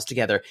audition panels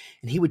together,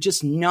 and he would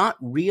just not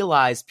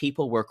realize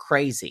people were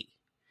crazy.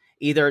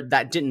 Either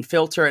that didn't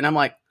filter, and I'm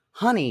like,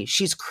 honey,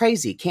 she's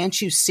crazy.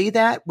 Can't you see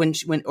that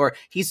or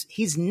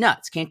he's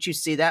nuts. Can't you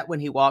see that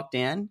when he walked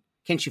in?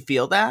 Can't you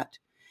feel that?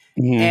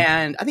 Mm-hmm.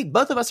 And I think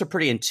both of us are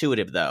pretty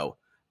intuitive, though.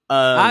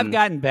 I've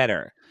gotten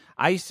better.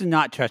 I used to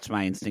not trust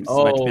my instincts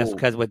so much just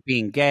because with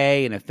being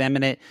gay and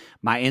effeminate,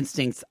 my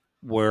instincts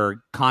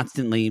were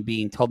constantly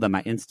being told that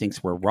my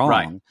instincts were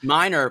wrong.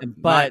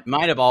 Right.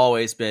 Mine have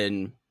always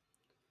been.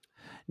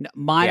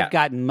 Mine have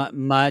gotten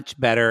much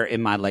better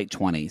in my late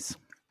 20s.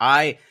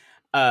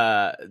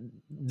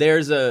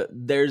 There's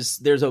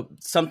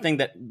something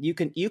that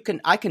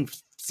I can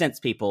sense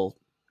people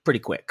pretty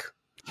quick.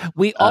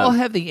 We all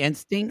have the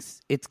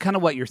instincts. It's kind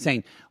of what you're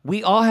saying.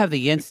 We all have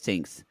the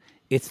instincts.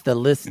 It's the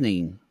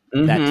listening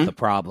that's the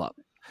problem.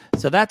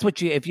 So that's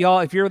what if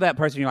you're that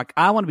person, you're like,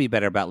 I want to be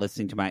better about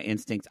listening to my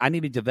instincts. I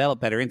need to develop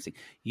better instinct.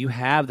 You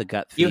have the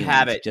gut feelings. You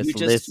have it. Just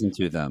listen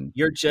to them.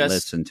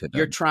 Listen to them.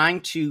 You're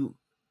trying to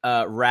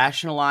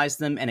rationalize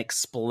them and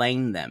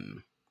explain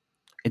them.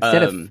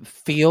 Instead of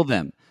feel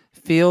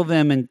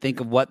them and think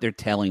of what they're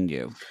telling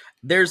you.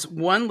 There's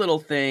one little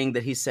thing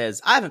that he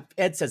says.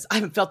 Ed says, I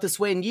haven't felt this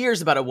way in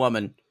years about a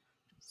woman.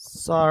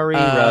 Sorry,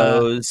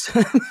 Rose.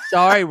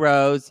 Sorry,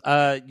 Rose.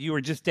 You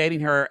were just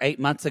dating her 8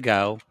 months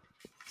ago.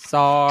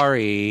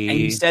 Sorry. And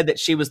you said that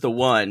she was the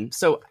one.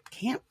 So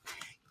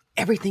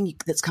everything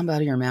that's come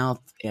out of your mouth,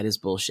 Ed, is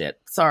bullshit.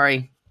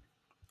 Sorry.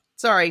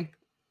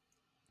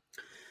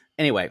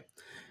 Anyway,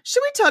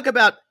 should we talk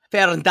about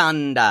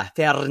Fernanda.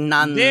 There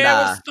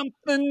was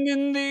something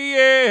in the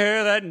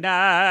air that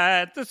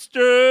night. The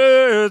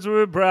stars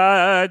were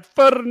bright.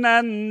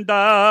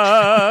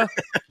 Fernanda.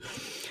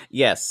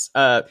 Yes.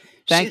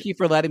 Thank you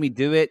for letting me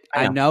do it.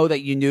 I know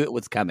that you knew it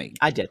was coming.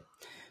 I did.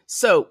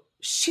 So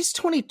she's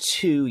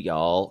 22,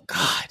 y'all.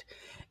 God.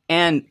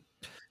 And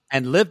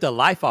lived a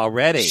life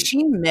already.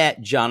 She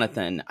met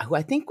Jonathan, who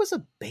I think was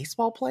a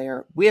baseball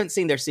player. We haven't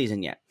seen their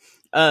season yet.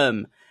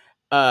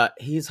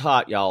 He's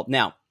hot, y'all.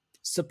 Now,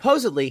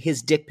 supposedly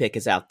his dick pic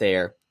is out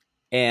there,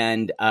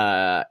 and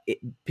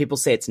people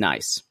say it's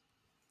nice.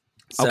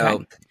 So,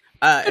 okay.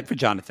 Good for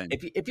Jonathan.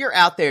 If you're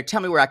out there, tell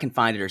me where I can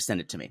find it or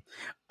send it to me.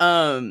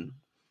 Now,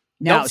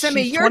 don't send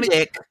me your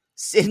dick.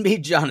 Send me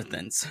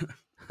Jonathan's.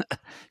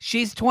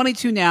 She's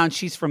 22 now, and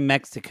she's from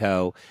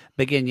Mexico.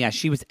 But again, yeah,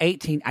 she was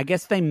 18. I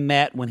guess they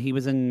met when he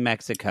was in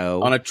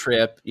Mexico. On a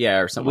trip,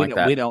 or something like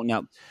that. We don't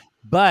know.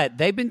 But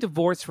they've been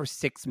divorced for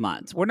 6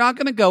 months. We're not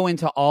going to go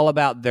into all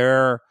about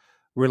their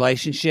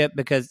relationship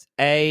because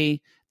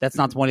A, that's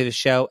not the point of the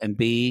show, and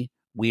B,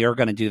 we are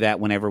going to do that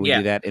whenever we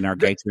do that in our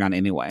Patreon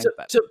anyway.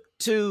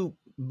 To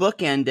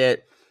bookend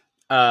it,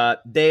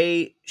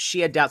 she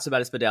had doubts about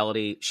his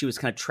fidelity. She was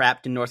kind of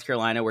trapped in North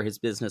Carolina where his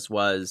business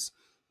was.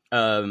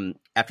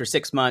 After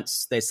 6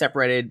 months, they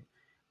separated.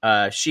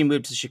 She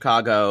moved to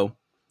Chicago.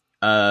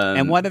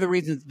 And one of the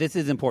reasons, this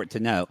is important to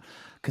note,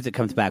 because it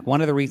comes back,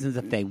 one of the reasons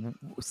that they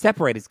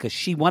separated is because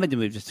she wanted to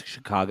move to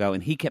Chicago,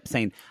 and he kept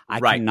saying, I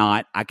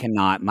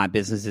cannot, my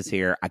business is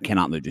here, I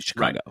cannot move to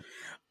Chicago.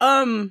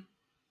 Right.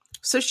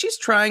 So she's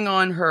trying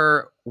on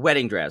her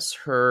wedding dress.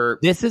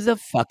 This is a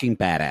fucking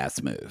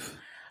badass move.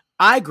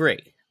 I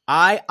agree.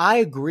 I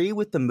agree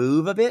with the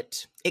move of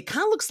it. It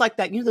kind of looks like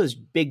that, those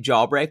big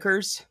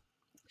jawbreakers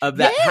of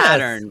that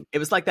pattern. It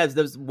was like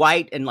those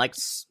white and like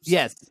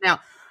yes.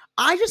 Now,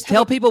 I just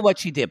tell people what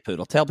she did,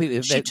 Poodle. Tell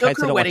people she took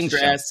her wedding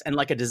dress and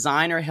like a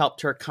designer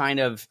helped her kind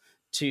of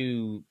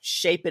to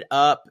shape it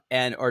up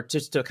or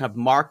just to kind of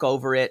mark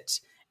over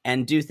it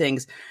and do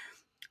things.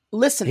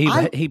 Listen,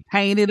 he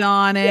painted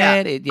on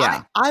it.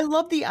 I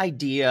love the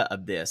idea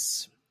of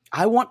this.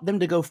 I want them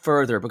to go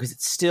further because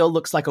it still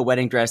looks like a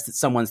wedding dress that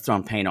someone's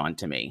thrown paint on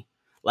to me.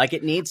 Like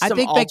it needs some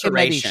alterations. They can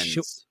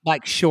maybe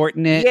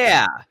shorten it.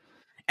 Yeah.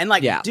 And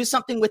do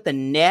something with the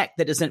neck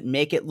that doesn't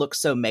make it look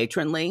so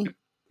matronly.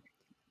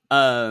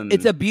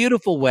 It's a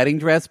beautiful wedding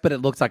dress, but it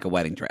looks like a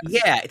wedding dress.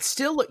 Yeah, it's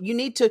still, you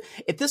need to,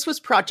 if this was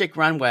Project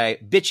Runway,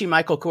 bitchy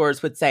Michael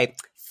Kors would say,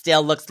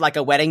 still looks like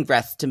a wedding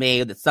dress to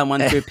me that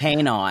someone threw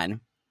paint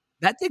on.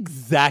 That's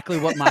exactly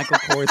what Michael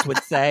Kors would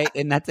say,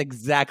 and that's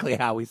exactly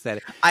how we said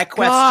it. I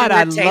question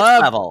their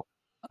taste level.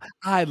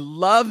 I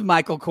love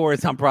Michael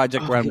Kors on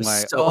Project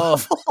Runway. So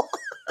awful.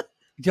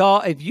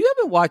 Y'all, if you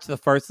haven't watched the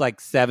first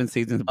 7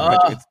 seasons of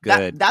Project, it's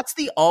good. That's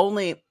the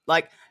only,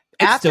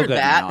 after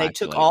that, they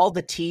took all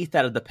the teeth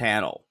out of the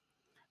panel.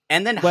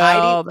 And then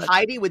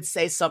Heidi would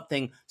say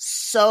something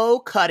so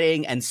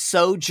cutting and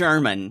so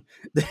German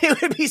that it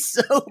would be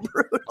so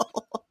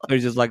brutal. They're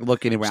just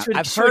looking around.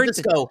 I've heard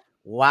this go,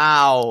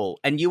 wow.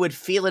 And you would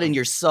feel it in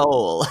your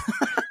soul.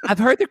 I've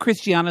heard the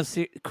Christian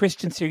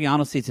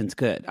Siriano season's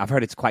good. I've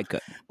heard it's quite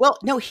good. Well,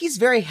 no, he's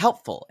very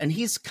helpful. And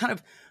he's kind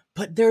of,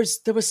 but there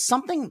was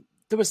something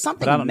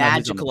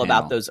magical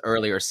about those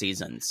earlier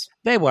seasons.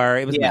 They were.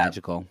 It was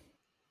magical.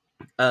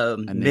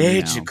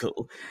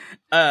 Magical.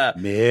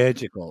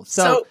 Magical.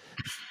 So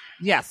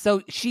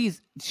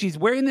she's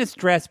wearing this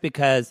dress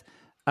because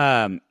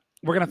we're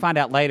gonna find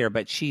out later,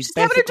 but she's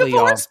basically having a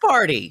divorce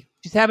party.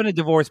 She's having a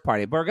divorce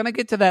party, but we're gonna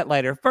get to that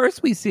later.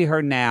 First, we see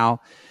her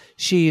now.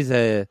 She's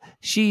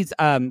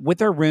with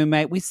her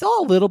roommate. We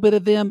saw a little bit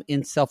of them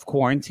in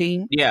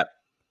self-quarantine. Yeah.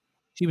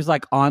 She was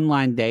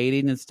online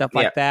dating and stuff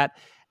like that.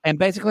 And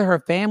basically her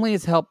family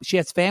she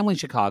has family in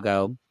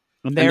Chicago.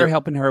 And they're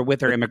helping her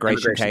with her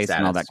immigration case status,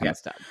 and all that kind of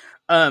stuff.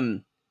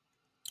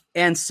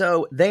 And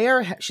so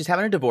she's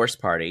having a divorce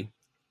party,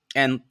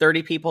 and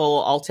 30 people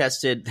all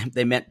tested.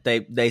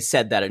 They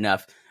said that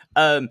enough.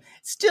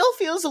 Still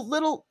feels a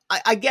little.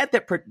 I get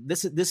that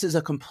this is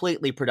a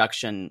completely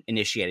production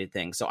initiated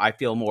thing, so I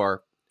feel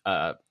more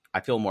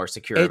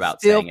secure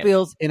about saying it. Still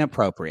feels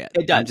inappropriate.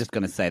 It does. I'm just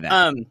going to say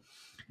that.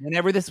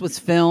 Whenever this was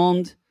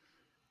filmed,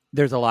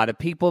 there's a lot of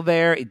people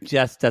there. It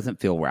just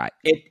doesn't feel right.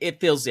 It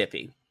feels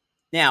iffy.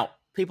 Now,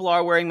 people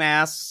are wearing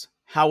masks.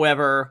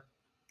 However,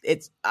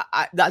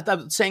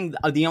 I'm saying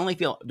the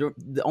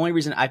only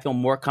reason I feel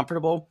more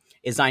comfortable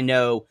is I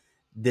know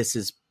this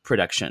is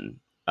production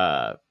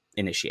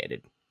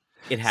initiated.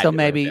 It had so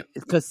maybe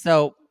because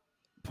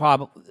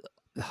probably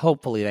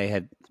hopefully they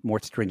had more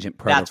stringent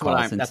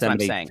protocols. That's what I'm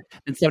saying.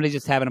 And somebody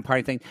just having a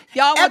party thing.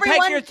 Y'all will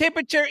take your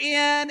temperature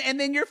in, and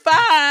then you're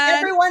fine.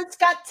 Everyone's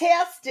got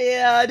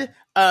tested.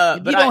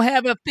 If you don't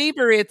have a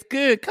fever, it's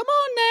good. Come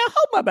on now,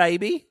 hold my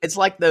baby. It's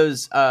like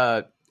those.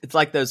 Y'all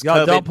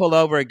COVID. Don't pull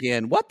over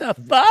again. What the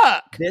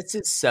fuck? This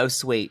is so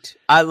sweet.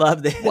 I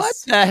love this. What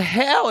the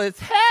hell is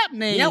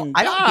happening?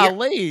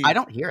 I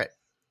don't hear it.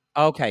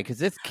 Okay, because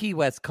this Key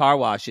West car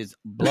wash is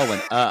blowing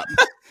up.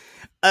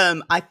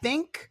 I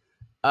think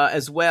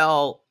as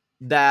well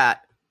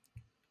that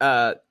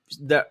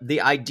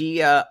the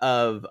idea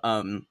of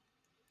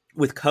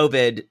with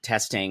COVID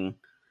testing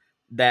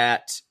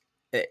that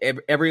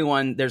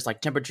everyone there's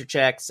temperature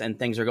checks and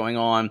things are going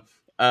on.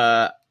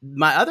 My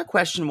other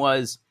question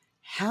was,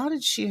 how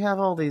did she have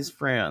all these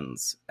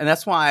friends? And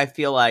that's why I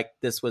feel like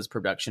this was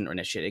production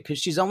initiated, because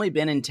she's only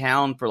been in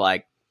town for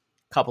a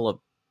couple of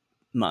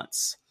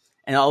months,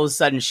 and all of a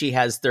sudden she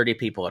has 30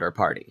 people at her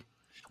party.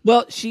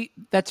 Well,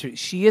 that's true.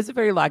 She is a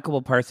very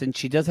likable person.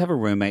 She does have a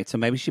roommate, so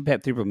maybe she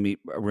met through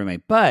a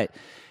roommate. But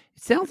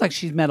it sounds like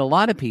she's met a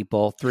lot of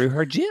people through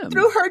her gym.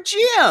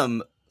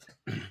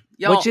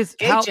 Y'all, which is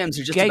gay gyms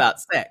are just about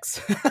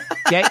sex.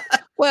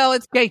 Well,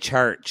 it's gay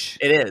church.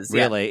 It is,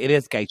 really. Yeah. It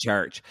is gay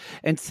church,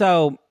 and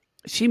so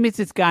she meets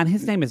this guy, and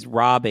his name is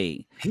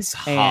Robbie. He's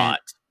hot.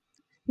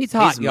 He's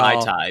hot, he's y'all.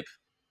 my type.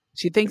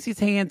 She thinks he's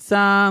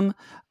handsome.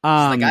 She's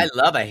like, I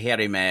love a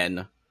hairy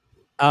man.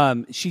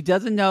 She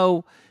doesn't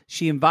know.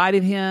 She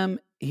invited him.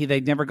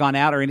 They'd never gone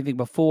out or anything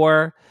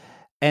before.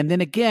 And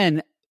then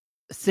again,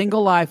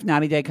 Single Life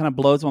 90 Day kind of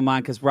blows my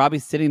mind because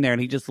Robbie's sitting there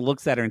and he just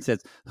looks at her and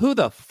says, "Who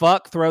the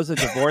fuck throws a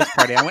divorce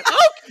party?" I went,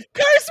 "Oh,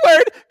 curse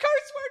word.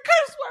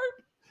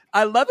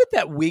 I love it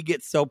that we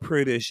get so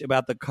prudish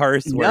about the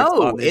curse words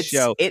on this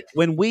show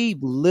when we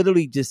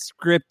literally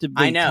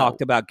descriptively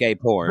talked about gay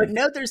porn. But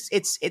no,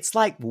 it's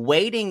like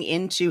wading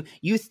into,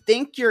 you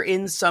think you're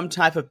in some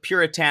type of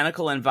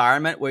puritanical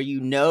environment where you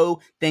know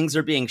things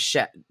are being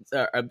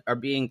are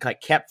being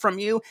like kept from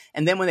you,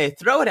 and then when they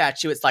throw it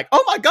at you, it's like,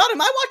 oh my God,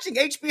 am I watching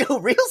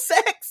HBO Real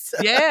Sex?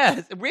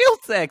 Yes, Real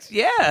Sex,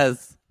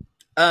 yes.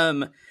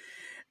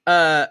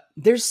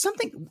 There's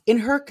something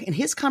in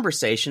his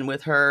conversation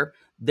with her.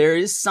 There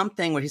is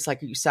something where he's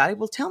like, "Are you excited?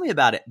 Well, tell me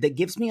about it." That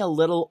gives me a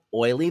little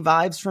oily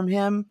vibes from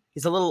him.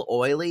 He's a little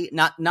oily,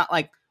 not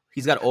like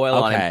he's got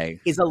oil on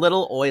him. He's a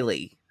little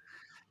oily.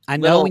 I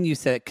know when you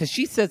said it because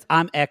she says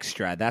I'm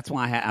extra. That's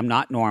why I'm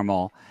not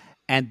normal.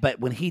 But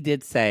when he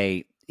did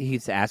say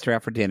he's asked her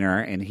out for dinner,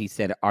 and he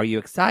said, "Are you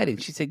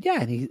excited?" She said, "Yeah."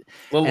 And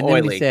then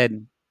when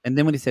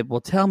he said, "Well,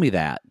 tell me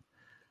that."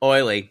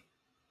 Oily.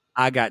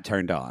 I got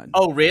turned on.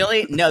 Oh,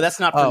 really? No,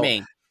 that's not for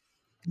me.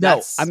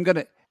 No,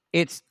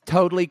 it's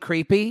totally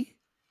creepy,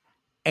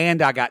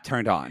 and I got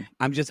turned on.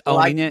 I'm just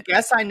owning it. I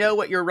guess I know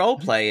what your role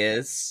play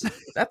is.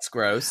 That's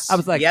gross. I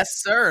was like,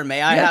 "Yes, sir.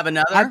 May I have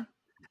another?" I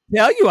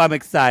tell you I'm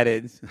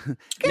excited.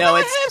 Can I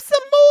have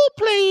some more,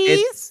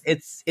 please?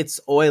 It's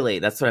oily.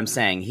 That's what I'm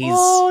saying.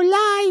 All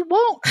I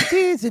want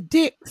is a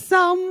dick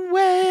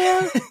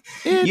somewhere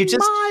in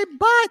my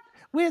butt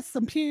with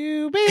some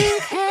pubic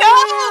hair.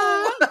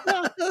 No!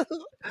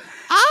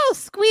 I'll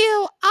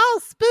squeal, I'll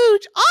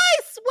spooch, I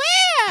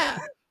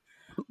swear.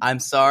 I'm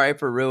sorry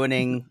for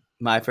ruining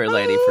My Fair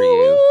Lady for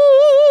you.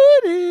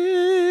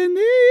 Wouldn't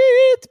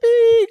it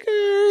be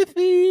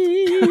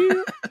girthy?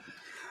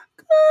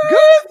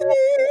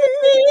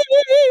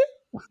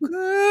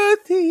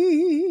 Girthy.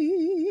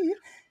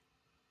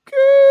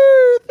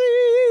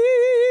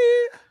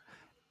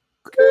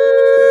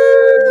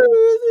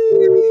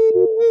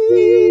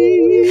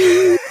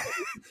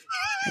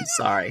 I'm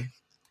sorry.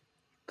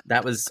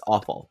 That was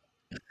awful.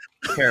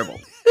 Terrible.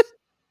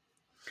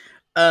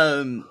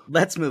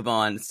 Let's move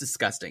on. It's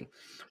disgusting.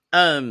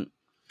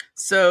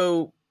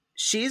 So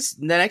the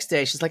next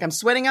day, she's like, I'm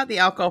sweating out the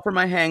alcohol for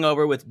my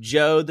hangover with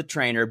Joe, the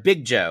trainer,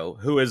 Big Joe,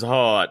 who is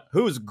hot,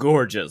 who's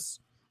gorgeous.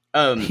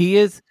 He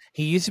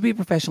used to be a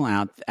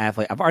professional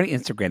athlete. I've already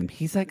Instagrammed him.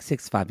 He's like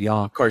 6'5",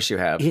 y'all. Of course you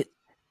have.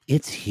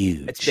 It's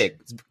huge. It's big.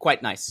 It's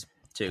quite nice,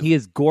 too. He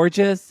is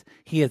gorgeous.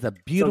 He has a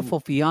beautiful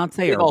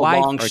fiance or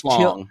wife or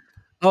children.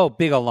 Oh,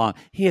 big old long.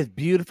 He has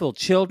beautiful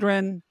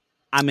children.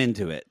 I'm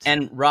into it.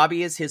 And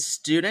Robbie is his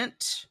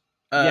student.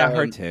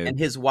 Her too. And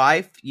his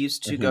wife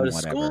used to go to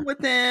school with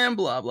him,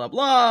 blah, blah,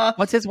 blah.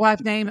 What's his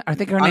wife's name? I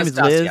think her name is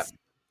Liz.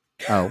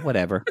 Oh,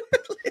 whatever.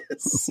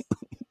 Liz.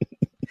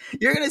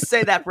 You're going to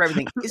say that for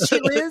everything. Is she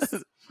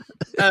Liz?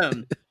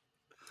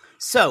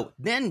 So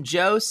then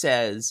Joe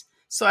says,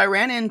 so I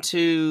ran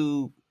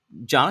into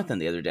Jonathan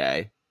the other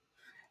day.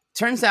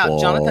 Turns out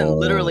Jonathan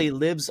literally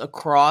lives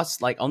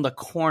across, like on the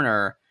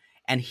corner,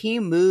 and he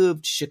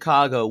moved to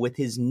Chicago with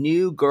his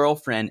new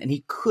girlfriend, and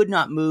he could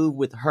not move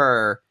with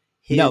her.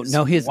 His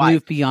new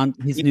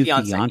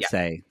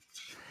fiance.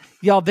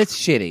 Y'all, this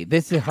shitty.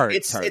 This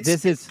hurts her. And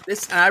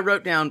I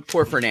wrote down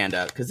poor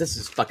Fernanda because this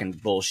is fucking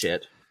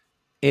bullshit.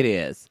 It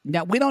is.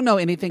 Now, we don't know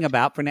anything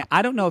about Fernanda.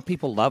 I don't know if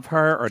people love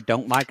her or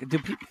don't like her. Do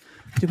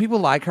people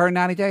like her in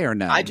 90 Day or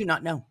no? I do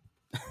not know.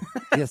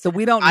 Yeah, so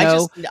we don't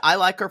know. I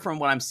like her from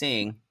what I'm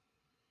seeing.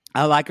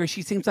 I like her.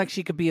 She seems like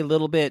she could be a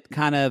little bit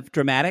kind of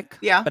dramatic.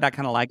 Yeah. But I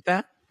kind of like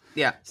that.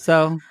 Yeah.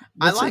 So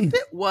I liked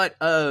it what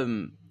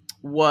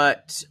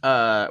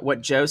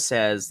Joe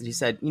says. He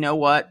said, you know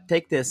what?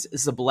 Take this.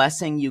 It's a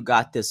blessing you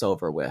got this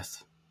over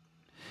with.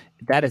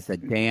 That is he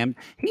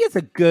is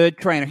a good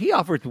trainer. He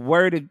offers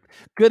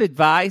good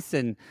advice.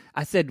 And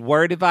I said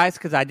word advice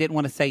because I didn't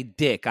want to say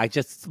dick. I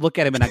just look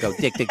at him and I go,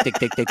 dick, dick, dick,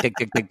 dick, dick, dick,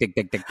 dick, dick, dick,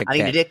 dick, dick, dick. I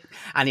need a dick.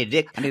 I need a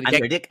dick. I need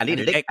a dick. I need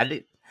a dick.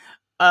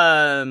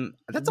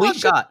 That's all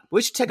I've got.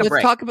 We should take a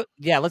break.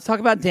 Let's talk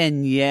about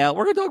Danielle.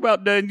 We're going to talk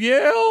about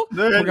Danielle.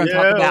 We're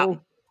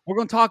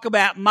going to talk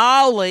about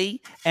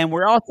Molly, and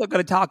we're also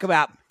going to talk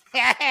about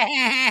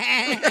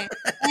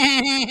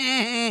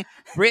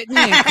Brittany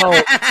and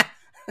Cole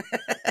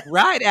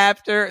right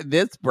after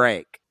this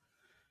break.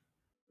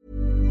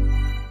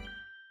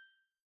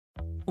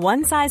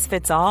 One size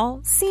fits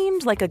all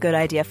seemed like a good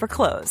idea for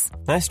clothes.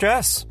 Nice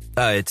dress.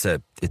 It's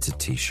a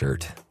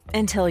t-shirt.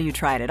 Until you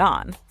tried it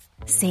on.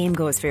 Same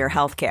goes for your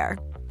healthcare.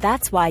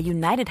 That's why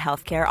United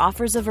Healthcare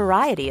offers a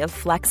variety of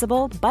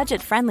flexible,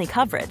 budget-friendly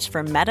coverage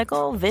for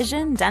medical,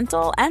 vision,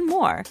 dental, and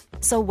more.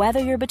 So whether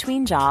you're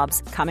between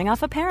jobs, coming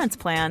off a parent's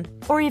plan,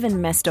 or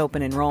even missed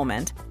open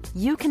enrollment,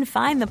 you can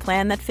find the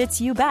plan that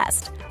fits you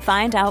best.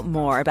 Find out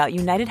more about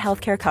United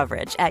Healthcare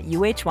coverage at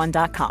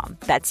uh1.com.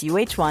 That's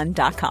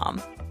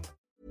uh1.com.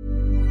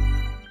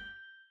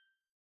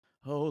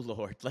 Oh,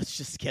 Lord, let's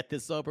just get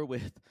this over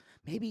with.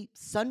 Maybe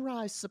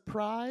sunrise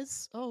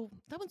surprise? Oh,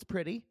 that one's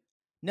pretty.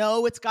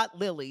 No, it's got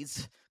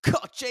lilies.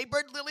 God,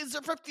 Jaybird lilies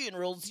are for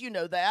funerals, you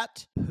know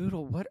that.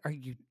 Poodle, what are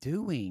you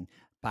doing?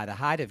 By the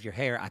height of your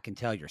hair, I can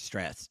tell you're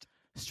stressed.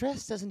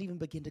 Stress doesn't even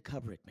begin to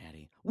cover it,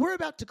 Maddie. We're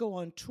about to go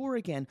on tour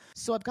again,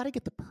 so I've got to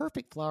get the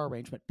perfect flower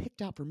arrangement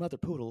picked out for Mother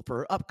Poodle for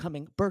her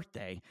upcoming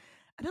birthday.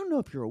 I don't know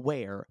if you're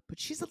aware, but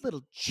she's a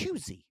little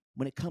choosy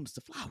when it comes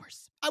to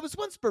flowers. I was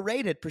once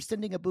berated for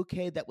sending a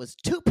bouquet that was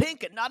too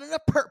pink and not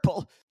enough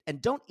purple.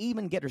 And don't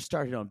even get her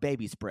started on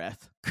baby's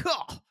breath.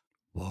 God.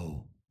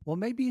 Whoa. Well,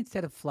 maybe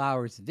instead of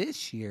flowers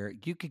this year,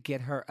 you could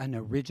get her an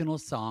original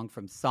song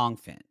from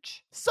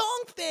Songfinch.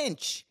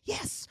 Songfinch!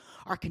 Yes!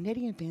 Our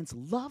Canadian fans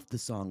loved the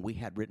song we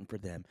had written for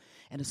them.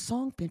 And a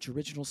Songfinch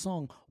original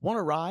song won't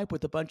arrive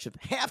with a bunch of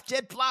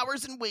half-dead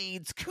flowers and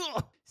weeds.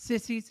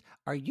 Sissies,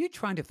 are you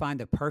trying to find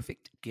the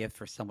perfect gift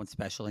for someone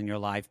special in your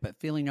life but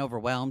feeling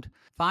overwhelmed?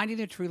 Finding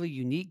a truly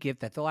unique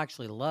gift that they'll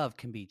actually love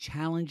can be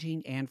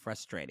challenging and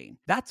frustrating.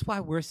 That's why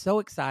we're so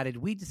excited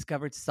we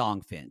discovered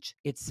Songfinch.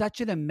 It's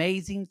such an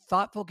amazing,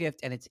 thoughtful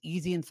gift, and it's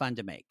easy and fun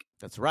to make.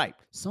 That's right.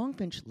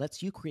 Songfinch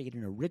lets you create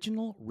an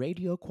original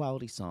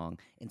radio-quality song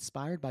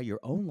inspired by your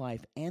own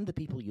life and the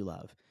people you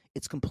love.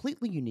 It's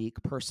completely unique,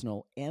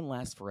 personal, and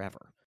lasts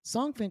forever.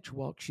 Songfinch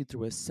walks you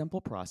through a simple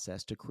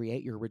process to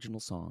create your original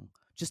song.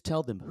 Just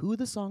tell them who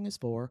the song is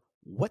for,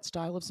 what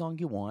style of song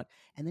you want,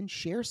 and then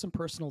share some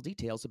personal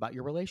details about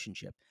your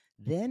relationship.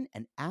 Then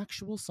an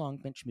actual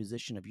Songfinch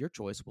musician of your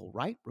choice will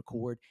write,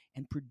 record,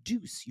 and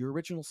produce your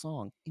original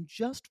song in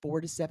just 4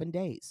 to 7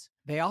 days.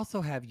 They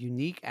also have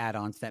unique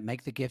add-ons that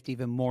make the gift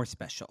even more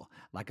special,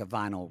 like a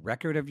vinyl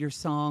record of your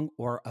song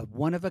or a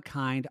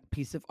one-of-a-kind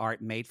piece of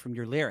art made from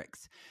your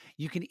lyrics.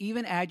 You can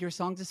even add your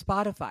song to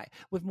Spotify.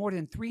 With more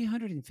than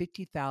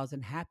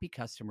 350,000 happy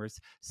customers,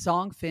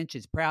 Songfinch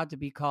is proud to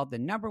be called the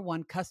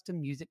 #1 custom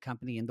music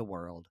company in the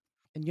world.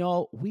 And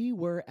y'all, we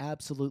were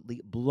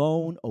absolutely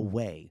blown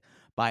away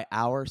by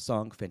our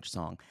Songfinch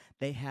song.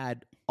 They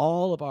had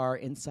all of our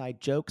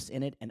inside jokes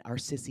in it, and our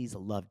sissies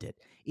loved it.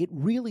 It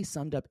really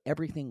summed up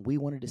everything we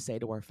wanted to say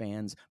to our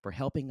fans for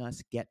helping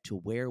us get to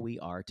where we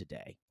are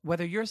today.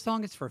 Whether your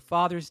song is for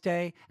Father's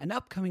Day, an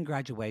upcoming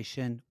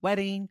graduation,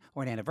 wedding,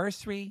 or an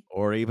anniversary,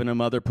 or even a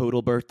Mother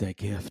Poodle birthday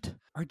gift,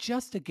 or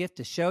just a gift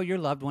to show your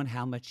loved one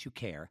how much you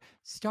care,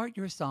 start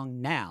your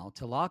song now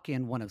to lock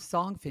in one of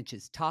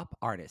Songfinch's top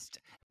artists.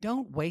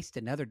 Don't waste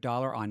another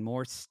dollar on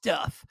more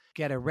stuff.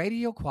 Get a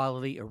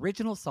radio-quality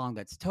original song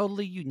that's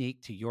totally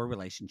unique to your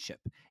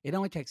relationship. It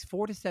only takes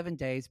 4 to 7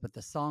 days, but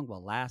the song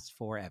will last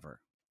forever.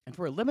 And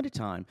for a limited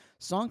time,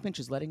 Songfinch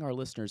is letting our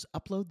listeners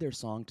upload their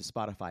song to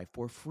Spotify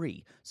for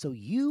free, so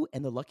you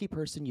and the lucky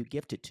person you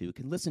gift it to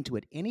can listen to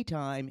it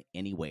anytime,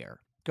 anywhere.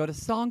 Go to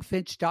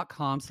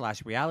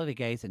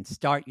songfinch.com/realitygaze and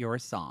start your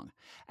song.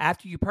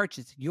 After you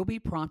purchase, you'll be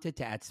prompted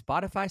to add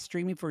Spotify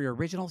streaming for your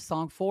original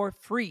song for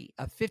free,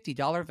 a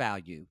 $50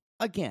 value.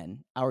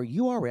 Again, our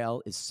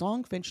URL is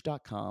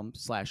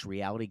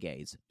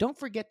songfinch.com/realitygaze. Don't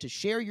forget to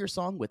share your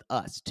song with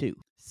us,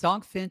 too.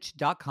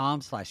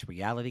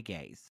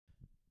 Songfinch.com/realitygaze.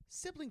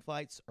 Sibling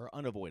fights are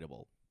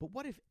unavoidable, but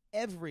what if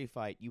every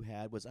fight you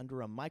had was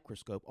under a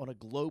microscope on a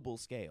global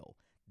scale?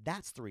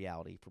 That's the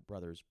reality for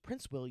brothers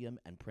Prince William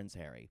and Prince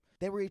Harry.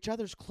 They were each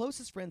other's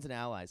closest friends and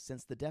allies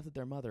since the death of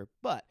their mother,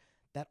 but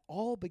that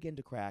all began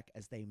to crack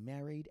as they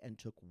married and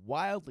took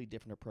wildly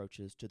different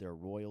approaches to their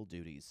royal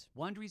duties.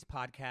 Wondery's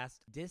podcast,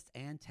 Dis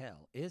and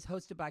Tell, is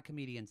hosted by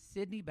comedians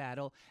Sydney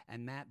Battle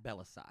and Matt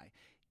Belisai.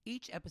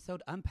 Each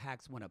episode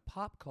unpacks one of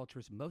pop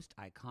culture's most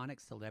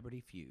iconic celebrity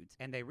feuds,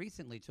 and they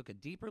recently took a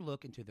deeper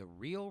look into the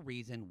real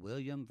reason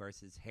William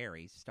versus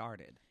Harry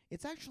started.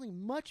 It's actually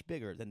much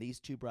bigger than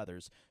these two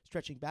brothers,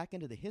 stretching back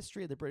into the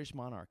history of the British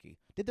monarchy.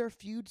 Did their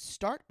feud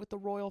start with the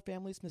royal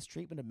family's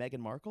mistreatment of Meghan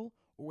Markle,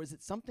 or was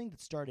it something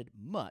that started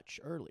much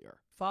earlier?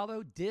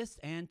 Follow Dis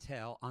and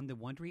Tell on the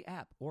Wondery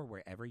app or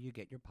wherever you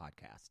get your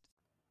podcasts.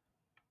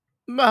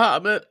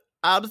 Muhammad,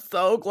 I'm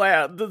so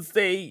glad to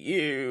see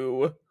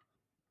you.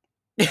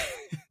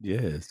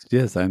 Yes,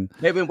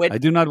 I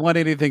do not want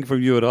anything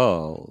from you at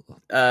all.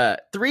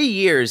 3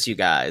 years, you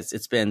guys,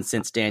 it's been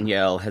since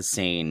Danielle has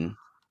seen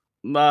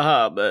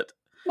Muhammad.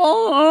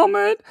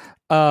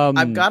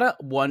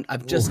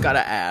 I've just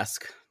gotta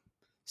ask.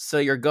 So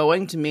you're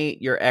going to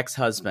meet your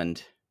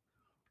ex-husband.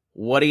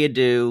 What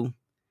do?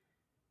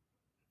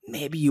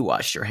 Maybe you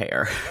wash your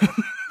hair.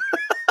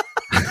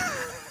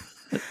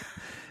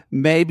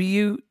 Maybe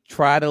you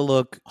try to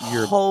look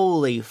your...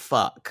 Holy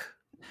fuck.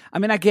 I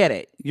mean, I get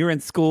it. You're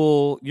in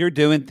school. You're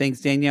doing things,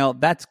 Danielle.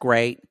 That's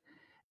great.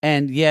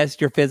 And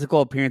yes, your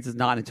physical appearance is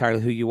not entirely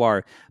who you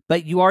are.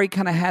 But you already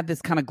kind of had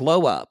this kind of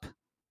glow up.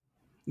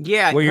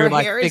 Yeah, where her you're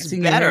like hair fixing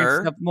is better. Your hair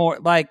and stuff more.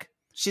 Like,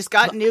 she's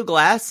got new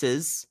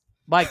glasses.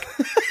 Like,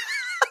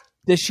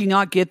 Does she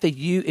not get that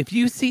if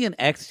you see an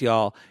ex,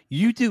 y'all,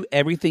 you do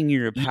everything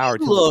in your power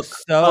to look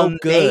so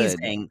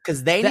amazing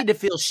because they need to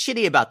feel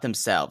shitty about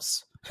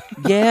themselves.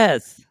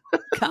 Yes.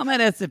 Come at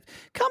us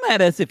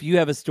if you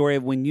have a story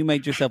of when you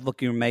made yourself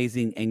look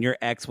amazing and your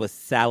ex was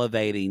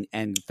salivating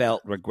and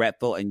felt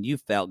regretful and you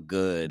felt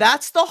good.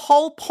 That's the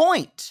whole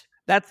point.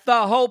 That's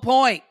the whole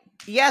point.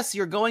 Yes,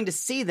 you're going to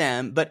see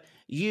them, but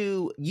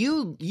you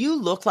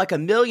look like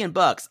 $1 million.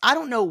 I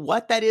don't know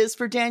what that is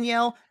for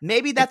Danielle.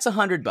 Maybe that's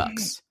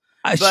 $100.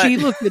 She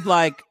looked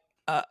like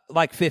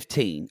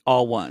 15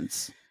 all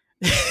once.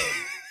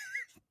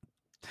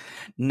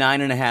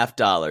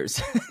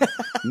 $9.50.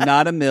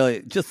 Not $1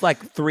 million, just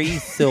like $3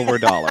 silver.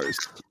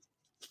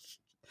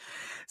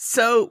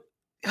 So,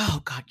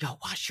 oh God, yo,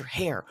 wash your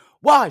hair.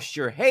 Wash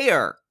your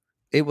hair.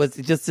 It was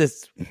just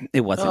this.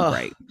 It wasn't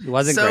great. It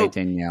wasn't great,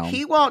 Danielle.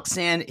 He walks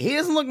in. He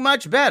doesn't look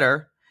much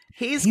better.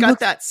 He got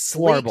that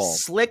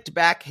slicked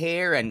back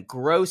hair and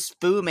gross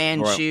Fu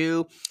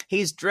Manchu.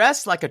 He's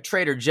dressed like a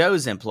Trader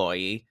Joe's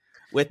employee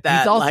with that.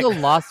 He's also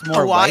lost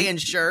more Hawaiian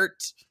weight.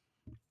 Shirt.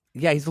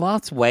 Yeah, he's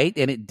lost weight,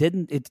 and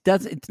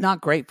it's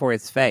not great for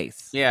his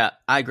face. Yeah,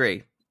 I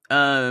agree.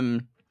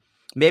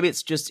 Maybe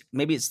it's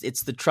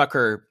the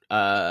trucker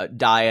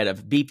diet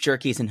of beef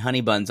jerkies and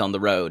honey buns on the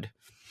road.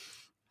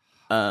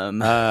 You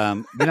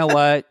know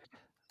what?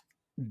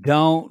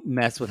 Don't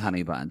mess with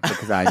honey buns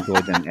because I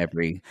enjoy them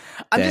every day.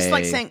 I'm just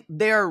saying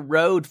they're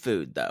road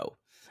food, though.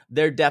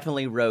 They're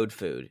definitely road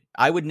food.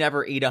 I would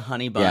never eat a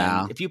honey bun.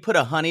 Yeah. If you put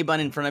a honey bun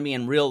in front of me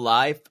in real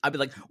life, I'd be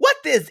like, "What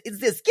is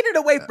this? Get it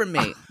away from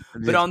me!"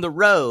 But on the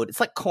road, it's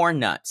like corn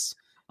nuts.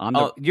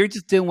 You're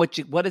just doing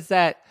what is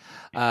that?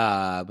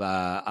 Well,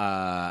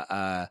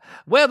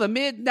 the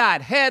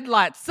midnight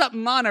headlights,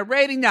 something on a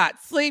rainy night,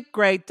 sleep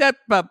great.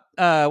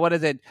 What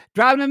is it?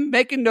 Driving and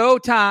making no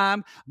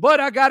time, but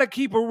I gotta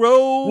keep a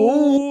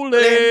rolling.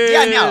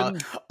 Yeah, no.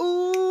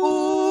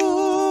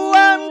 Ooh,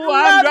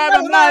 I'm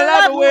driving my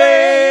life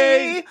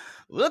away,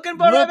 looking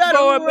for a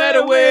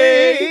better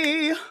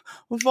way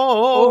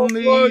for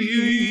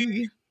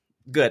me.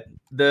 Good.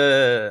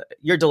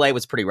 Your delay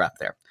was pretty rough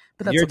there.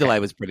 Your delay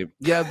was pretty.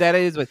 Yeah, that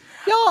is.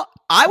 Y'all,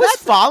 I was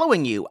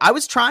following you. I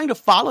was trying to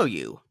follow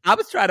you. I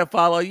was trying to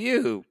follow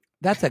you.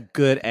 That's a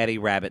good Eddie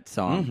Rabbit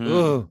song.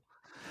 Mm-hmm.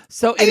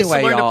 So I used anyway,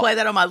 to learn y'all, to play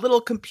that on my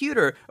little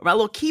computer or my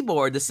little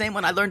keyboard. The same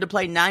one I learned to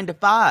play 9 to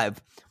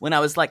 5 when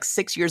I was like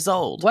 6 years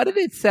old. What did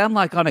it sound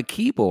like on a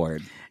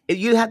keyboard?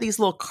 You had these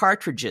little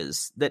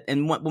cartridges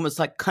and one was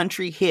like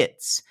country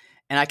hits,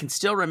 and I can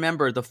still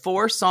remember the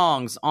 4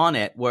 songs on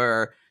it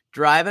were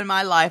 "Driving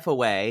My Life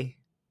Away."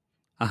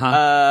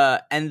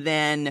 And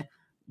then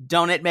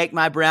 "Don't It Make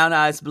My Brown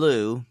Eyes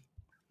Blue."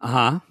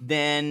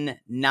 Then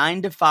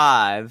 9 to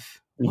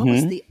 5. What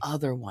was the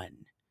other one?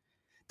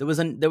 There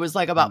was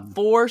like about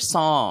 4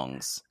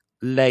 songs.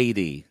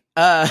 Lady.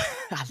 I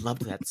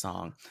loved that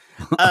song.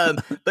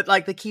 But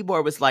like the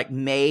keyboard was like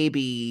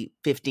maybe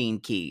 15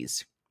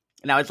 keys.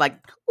 And I was like,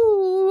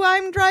 "Ooh,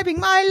 I'm driving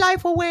my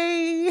life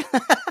away."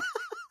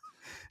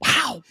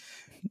 Wow.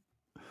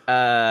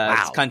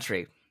 It's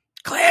country.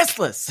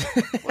 Classless.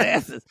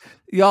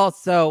 Y'all,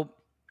 so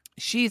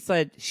she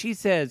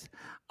says,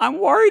 "I'm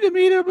worried to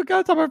meet him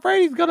because I'm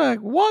afraid he's going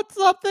to want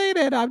something,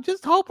 and I'm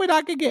just hoping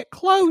I can get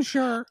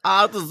closure.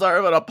 I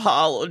deserve an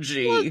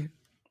apology."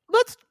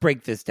 Let's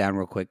break this down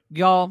real quick.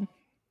 Y'all,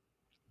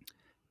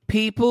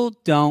 people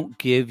don't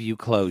give you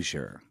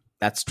closure.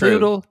 That's true.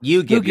 Poodle,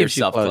 you give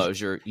yourself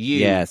closure. You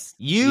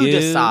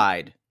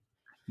decide.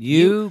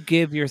 You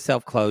give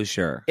yourself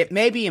closure. It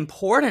may be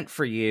important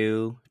for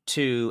you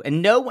to,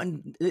 and no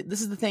one, this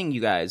is the thing,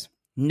 you guys,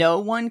 no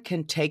one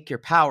can take your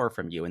power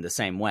from you in the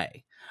same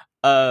way.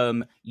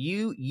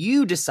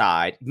 You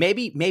decide,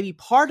 maybe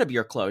part of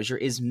your closure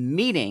is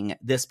meeting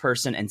this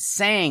person and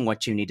saying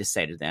what you need to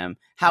say to them.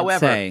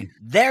 However,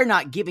 they're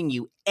not giving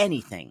you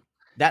anything.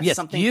 That's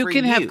something you for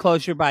can have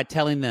closure by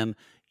telling them,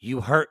 "You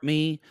hurt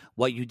me.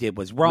 What you did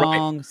was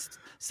wrong." Right.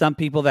 Some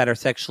people that are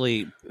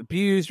sexually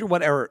abused or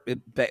whatever,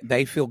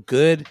 they feel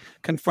good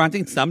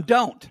confronting. Some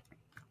don't.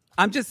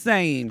 I'm just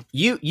saying.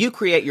 You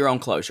create your own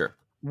closure.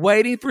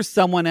 Waiting for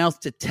someone else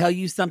to tell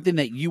you something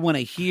that you want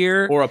to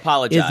hear or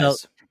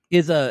apologize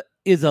is a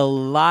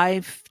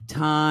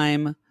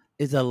lifetime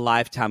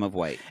of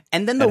wait.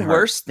 And then the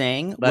worst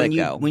thing when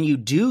you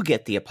do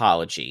get the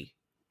apology,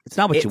 it's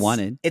not what you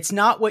wanted. It's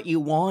not what you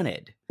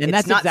wanted. And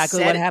that's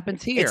exactly what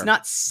happens here. It's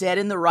not said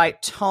in the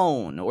right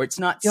tone, or it's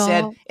not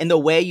said in the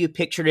way you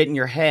pictured it in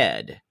your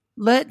head.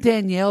 Let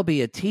Danielle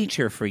be a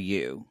teacher for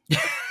you.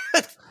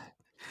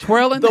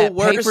 Twirling the that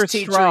worst paper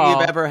teacher straw,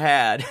 you've ever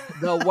had.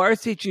 The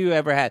worst teacher you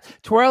ever had.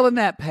 Twirling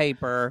that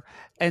paper.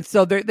 And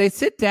so they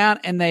sit down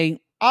and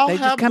I'll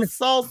have the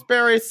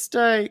Salisbury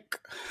steak.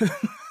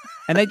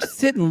 And they just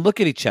sit and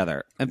look at each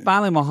other. And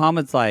finally,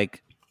 Muhammad's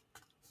like,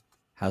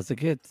 "How's the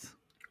kids?"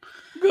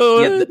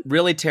 Good. Yeah,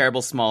 really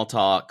terrible small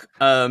talk.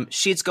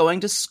 She's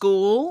going to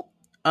school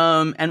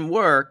and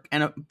work.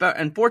 And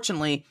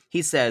unfortunately,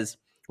 he says,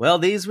 "Well,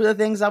 these were the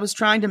things I was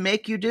trying to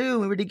make you do.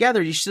 We were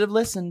together. You should have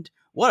listened."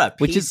 What a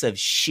piece of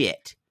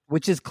shit.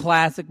 Which is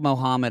classic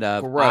Mohammed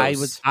of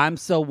I'm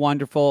so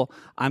wonderful,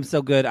 I'm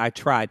so good, I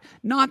tried.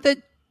 Not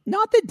that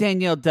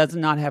Danielle does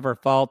not have her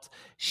faults.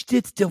 She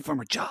did steal from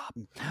her job.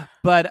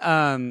 But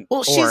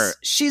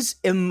she's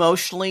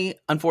emotionally,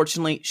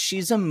 unfortunately,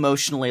 she's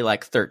emotionally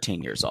like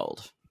 13 years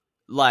old.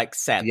 Like,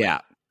 sadly.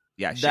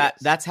 Yeah,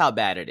 that's how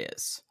bad it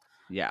is.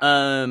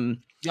 Yeah.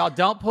 Y'all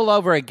don't pull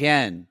over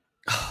again.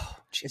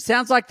 It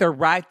sounds like they're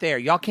right there.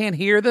 Y'all can't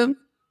hear them?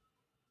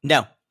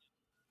 No.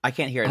 I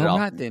can't hear it at all. All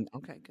right then.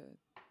 Okay, good.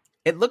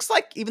 It looks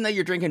like, even though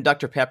you're drinking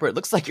Dr. Pepper, it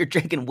looks like you're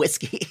drinking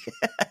whiskey.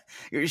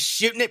 You're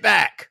shooting it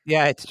back.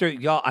 Yeah, it's true.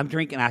 Y'all, I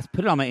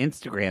put it on my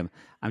Instagram.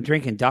 I'm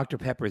drinking Dr.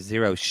 Pepper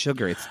Zero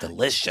Sugar. It's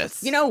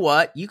delicious. You know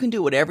what? You can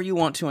do whatever you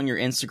want to on your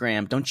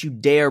Instagram. Don't you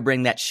dare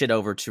bring that shit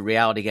over to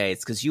Reality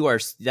Gates,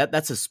 because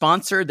that's a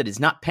sponsor that is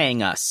not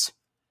paying us.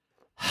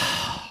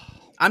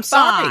 I'm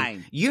sorry.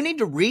 Fine. You need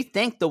to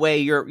rethink the way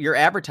you're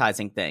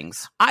advertising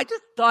things. I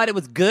just thought it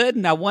was good,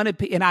 and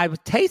I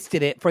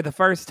tasted it for the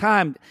first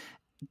time.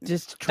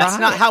 Just try. That's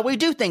not how we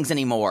do things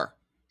anymore.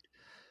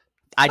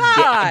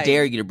 I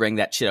dare you to bring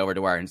that shit over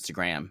to our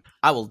Instagram.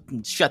 I will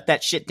shut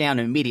that shit down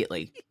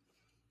immediately.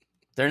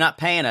 They're not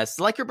paying us. It's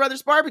like your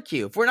brother's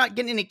barbecue. If we're not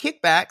getting any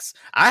kickbacks,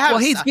 I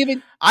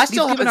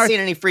still haven't seen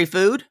any free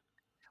food.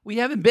 We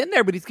haven't been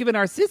there, but he's giving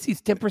our sissies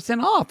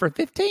 10% off for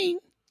 15.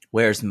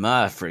 Where's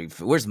my free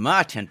food? Where's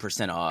my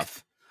 10%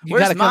 off? You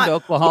gotta come to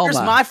Oklahoma. Where's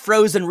my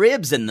frozen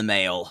ribs in the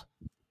mail?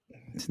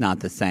 It's not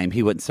the same.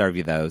 He wouldn't serve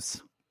you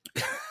those.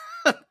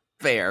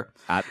 Fair.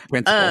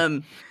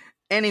 Principle.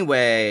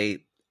 Anyway,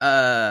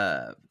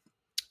 I'm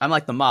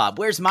like the mob.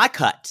 Where's my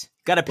cut?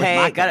 Gotta pay.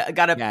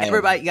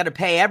 Everybody. You gotta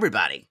pay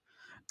everybody.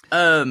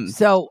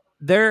 So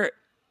they're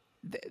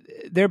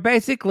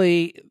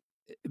basically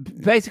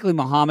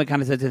Muhammad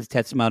kind of says his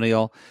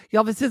testimonial.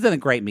 Y'all, this isn't a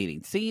great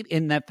meeting. See,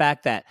 in that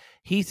fact that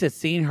he says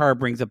seeing her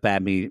brings up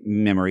bad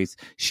memories.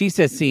 She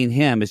says seeing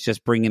him is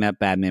just bringing up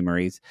bad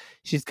memories.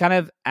 She's kind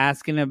of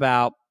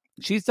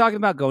she's talking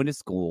about going to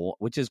school,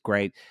 which is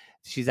great.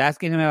 She's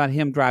asking him about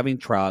him driving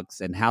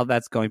trucks and how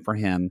that's going for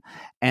him.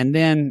 And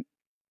then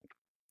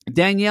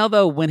Danielle,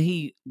 though, when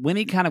he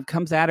kind of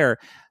comes at her,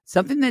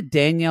 something that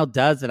Danielle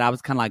does that I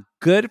was kind of like,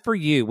 good for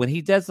you. When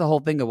he does the whole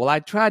thing of, well, I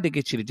tried to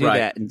get you to do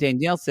that. And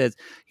Danielle says,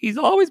 he's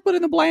always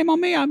putting the blame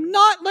on me. I'm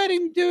not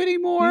letting him do it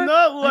anymore.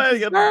 Not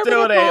letting him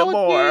do it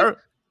anymore.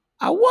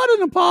 I want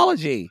an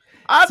apology.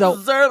 I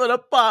deserve an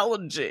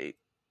apology.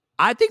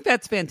 I think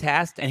that's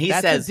fantastic. And he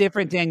that's says, a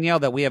different Danielle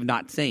that we have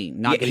not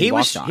seen. He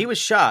was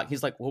shocked.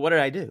 He's like, well, what did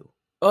I do?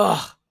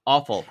 Ugh.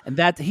 Awful. And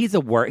he's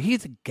a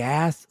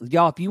gas.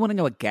 Y'all, if you want to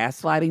know what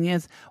gaslighting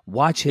is,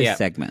 watch his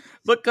segment.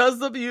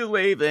 Because of you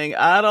leaving,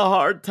 I had a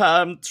hard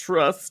time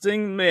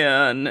trusting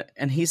men.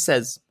 And he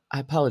says, I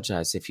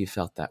apologize if you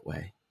felt that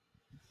way.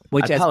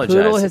 Which, as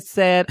Poodle has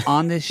said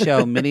on this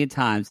show many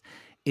times,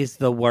 is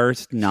the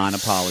worst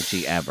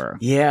non-apology ever.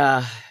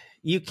 Yeah.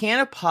 You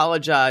can't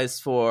apologize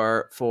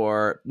for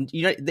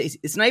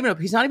he's not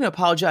even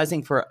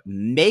apologizing for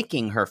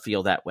making her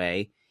feel that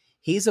way.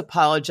 He's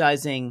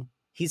apologizing.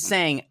 He's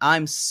saying,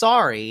 I'm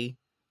sorry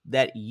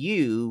that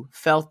you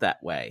felt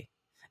that way.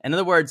 In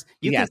other words,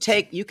 you can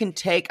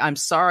take I'm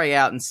sorry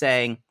out and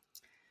saying,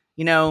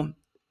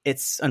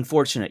 it's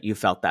unfortunate you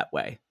felt that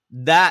way.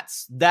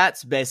 That's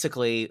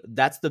basically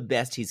the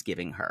best he's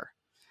giving her.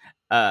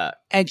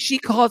 And she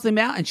calls him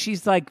out and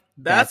she's like,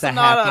 that's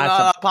not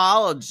an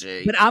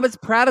apology. But I was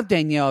proud of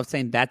Danielle of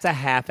saying that's a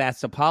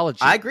half-assed apology.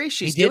 I agree.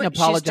 He didn't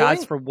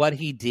apologize for what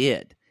he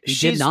did. He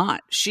did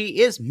not.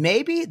 She is.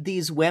 Maybe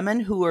these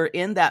women who are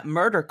in that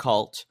murder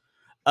cult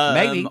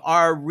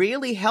are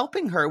really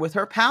helping her with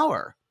her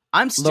power.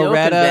 I'm still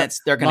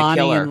convinced they're going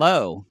to kill her. And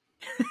Lo.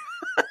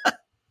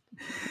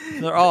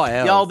 They're all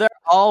L's. Y'all, they're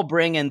all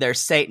bringing their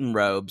Satan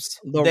robes.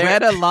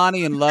 Loretta,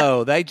 Lonnie, and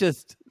Lo.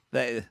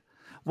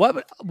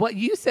 What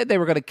you said they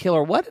were going to kill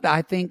her. What did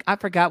I think? I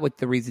forgot what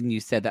the reason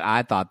you said that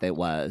I thought that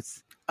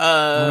was.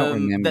 I don't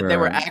remember. That they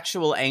were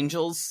actual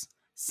angels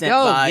sent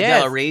by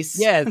Della Reese.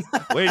 Yes.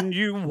 When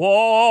you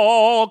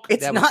walk.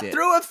 It's not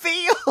through a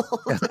field.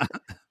 You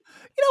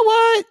know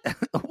what?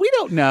 We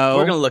don't know.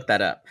 We're going to look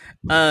that up.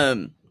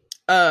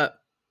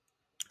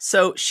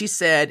 So she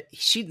said,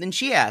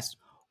 she asked,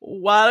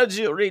 why did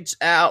you reach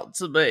out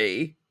to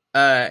me?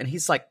 And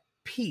he's like,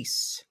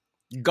 peace.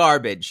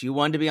 Garbage. You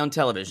wanted to be on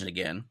television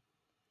again.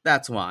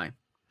 That's why.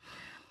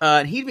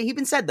 He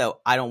even said,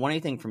 though, I don't want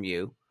anything from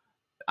you.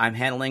 I'm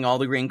handling all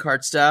the green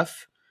card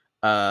stuff.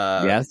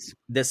 Yes.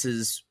 This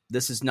is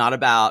not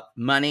about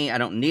money. I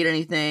don't need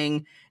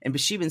anything. But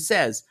she even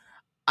says,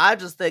 I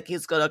just think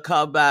he's going to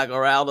come back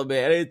around to me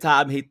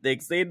anytime he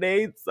thinks he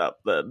needs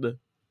something.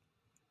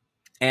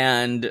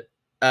 But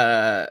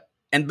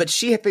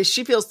she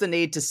feels the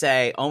need to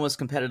say almost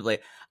competitively,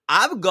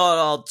 I'm going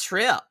on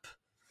trip.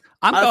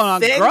 I'm going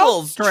on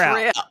girls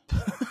trip.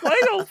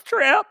 Singles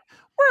trip.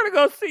 We're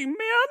gonna go see men,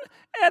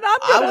 and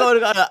I'm going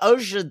to go to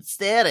Ocean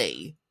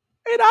City,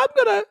 and I'm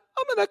gonna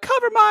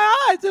cover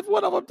my eyes if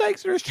one of them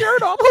takes their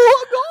shirt off.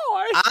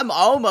 Oh God! I'm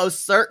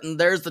almost certain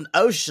there's an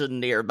ocean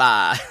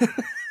nearby.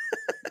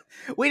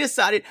 We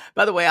decided,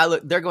 by the way,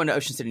 they're going to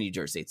Ocean City, New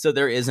Jersey. So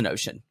there is an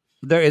ocean.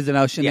 There is an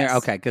ocean Yes. there?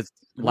 Okay, because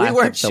We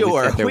weren't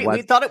sure.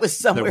 We thought it was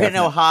somewhere in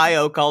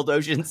Ohio called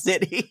Ocean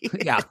City.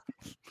 Yeah.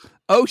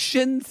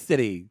 Ocean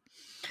City.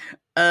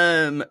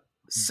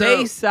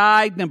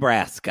 Bayside,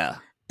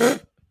 Nebraska.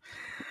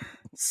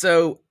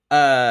 So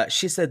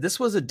she said this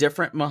was a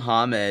different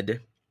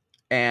Muhammad,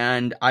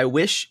 and I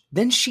wish.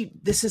 Then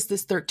this is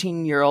this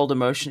 13-year-old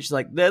emotion. She's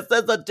like, this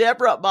is a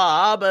different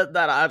Muhammad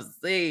that I've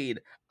seen.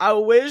 I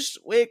wish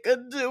we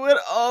could do it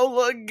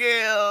all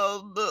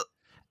again.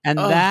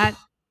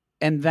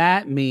 And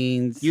that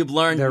means you've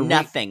learned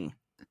nothing.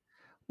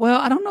 Well,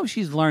 I don't know if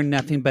she's learned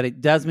nothing, but it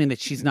does mean that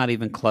she's not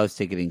even close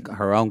to getting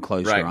her own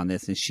closure on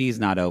this, and she's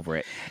not over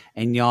it.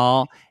 And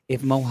y'all,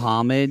 if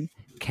Muhammad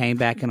came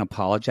back and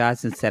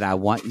apologized and said, I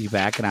want you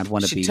back and I'd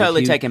want to be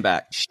totally with you, take him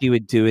back. She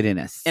would do it in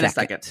a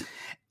second.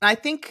 And I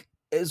think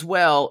as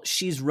well,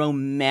 she's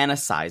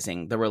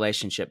romanticizing the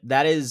relationship.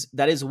 That is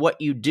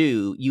what you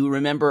do. You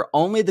remember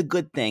only the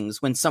good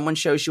things when someone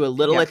shows you a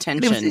little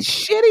attention. It was a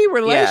shitty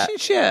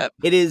relationship.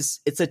 Yeah,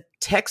 it's a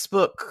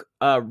textbook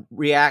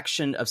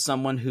reaction of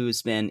someone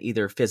who's been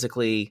either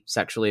physically,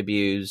 sexually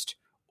abused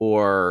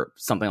or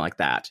something like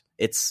that.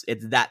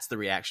 That's the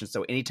reaction.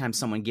 So anytime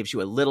someone gives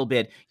you a little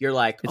bit, you're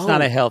like, it's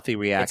not a healthy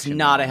reaction. It's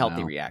not a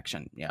healthy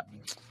reaction. Yeah.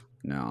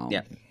 No.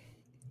 Yeah.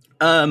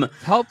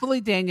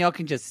 Hopefully Danielle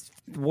can just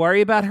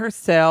worry about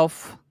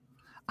herself.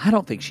 I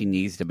don't think she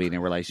needs to be in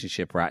a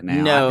relationship right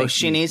now. No,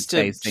 she needs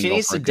to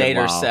date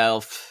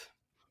herself.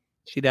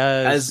 She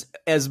does.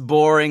 As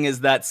boring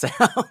as that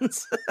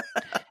sounds.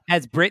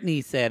 As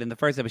Brittany said in the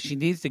first episode, she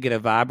needs to get a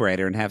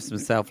vibrator and have some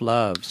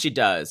self-love. She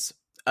does.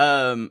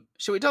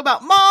 Should we talk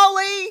about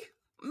Molly?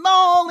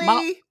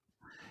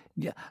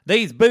 Yeah,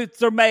 these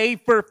boots are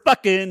made for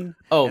fucking.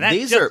 Oh, and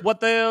that's just what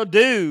they'll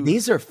do.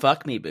 These are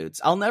fuck me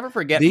boots. I'll never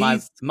forget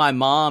my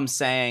mom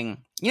saying,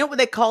 you know what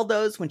they called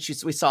those when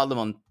we saw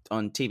them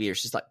on TV? Or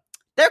she's like,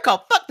 they're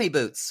called fuck me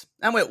boots.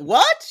 I went,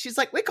 what? She's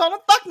like, we call them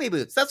fuck me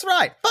boots. That's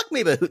right, fuck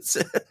me boots.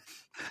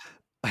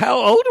 How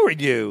old were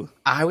you?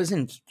 I was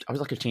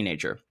like a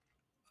teenager.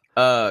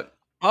 Oh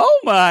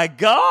my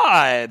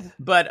God!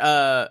 But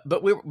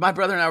my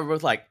brother and I were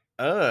both like,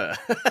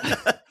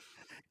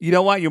 You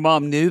know why your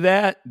mom knew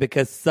that?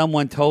 Because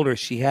someone told her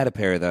she had a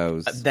pair of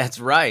those. That's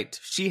right.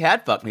 She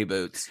had fuck me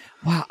boots.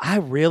 Wow, I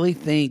really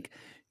think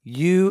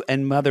you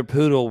and Mother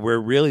Poodle were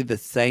really the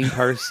same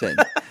person.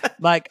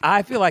 Like,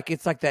 I feel like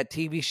it's like that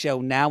TV show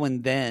Now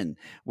and Then,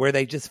 where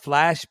they just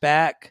flash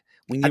back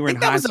when you were in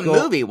high school. That was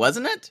a movie,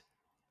 wasn't it?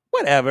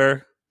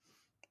 Whatever.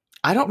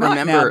 I don't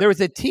remember. Now. There was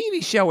a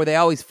TV show where they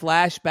always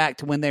flash back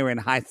to when they were in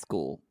high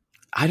school.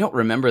 I don't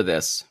remember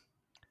this.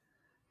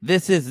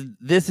 This is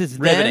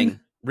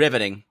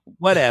Riveting.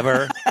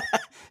 Whatever.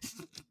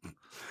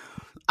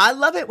 I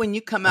love it when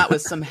you come out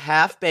with some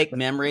half-baked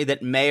memory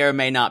that may or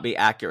may not be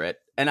accurate.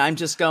 And I'm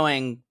just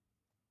going,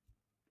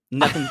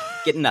 nothing,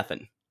 getting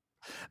nothing.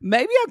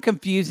 Maybe I'm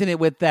confusing it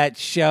with that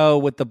show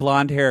with the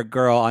blonde-haired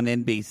girl on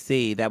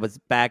NBC that was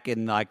back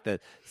in like the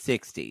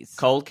 60s.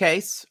 Cold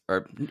Case?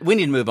 Or we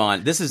need to move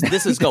on. This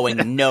is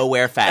going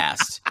nowhere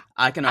fast.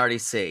 I can already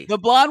see. The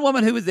blonde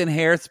woman who was in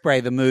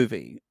Hairspray, the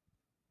movie.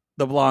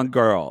 The blonde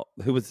girl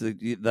who was the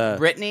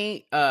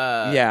Brittany.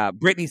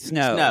 Brittany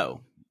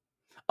Snow.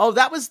 Oh,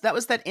 that was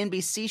that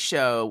NBC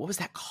show. What was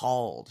that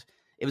called?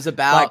 It was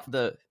about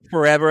the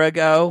forever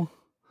ago.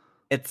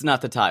 It's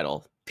not the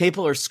title.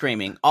 People are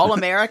screaming. All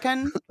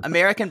American,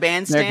 American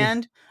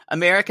Bandstand,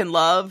 American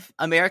Love,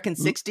 American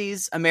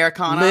 60s,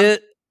 Americana.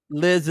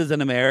 Liz is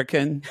an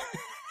American.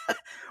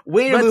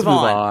 We need to move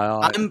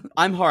on.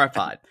 I'm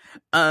horrified.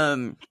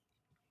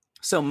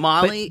 So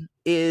Molly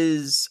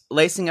is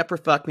lacing up her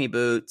fuck me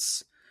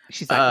boots.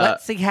 She's like,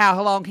 let's see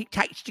how long he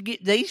takes to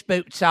get these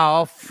boots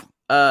off.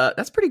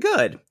 That's pretty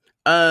good.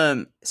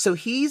 So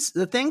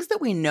the things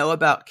that we know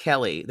about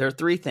Kelly, there are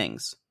three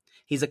things.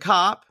 He's a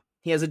cop,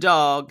 he has a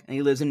dog, and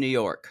he lives in New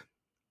York.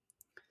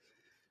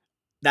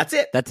 That's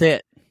it.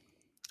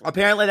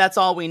 Apparently that's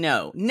all we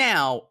know.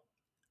 Now,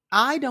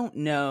 I don't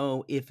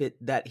know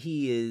that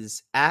he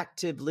is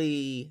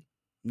actively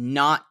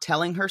not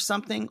telling her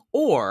something,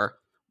 or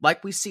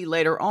like we see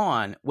later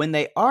on, when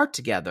they are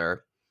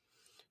together,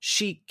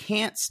 she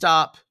can't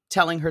stop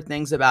telling her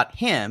things about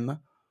him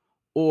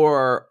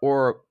or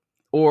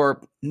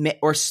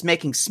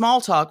making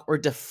small talk or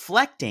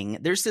deflecting.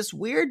 There's this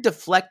weird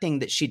deflecting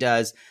that she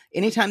does.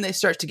 Anytime they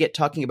start to get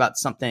talking about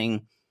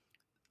something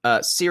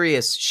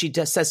serious, she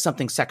just says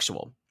something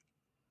sexual.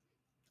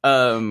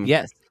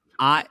 Yes.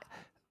 I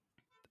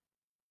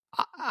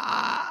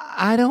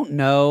don't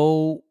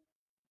know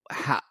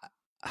how.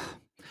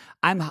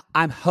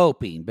 I'm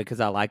hoping, because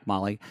I like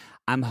Molly,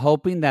 I'm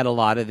hoping that a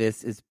lot of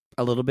this is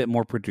a little bit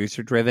more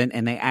producer driven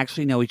and they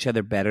actually know each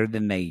other better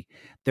than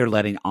they're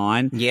letting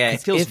on. Yeah,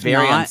 it feels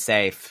very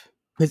unsafe.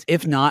 Because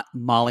if not,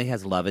 Molly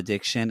has love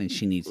addiction and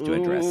she needs to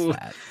address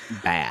that.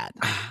 Bad.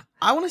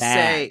 I want to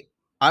say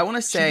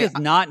she does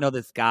not know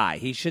this guy.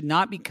 He should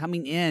not be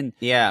coming in,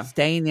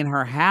 staying in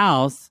her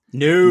house,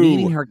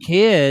 meeting her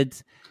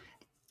kids.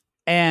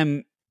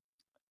 And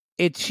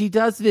she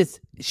does this.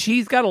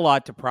 She's got a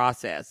lot to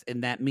process,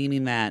 and that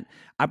meaning that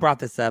I brought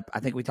this up. I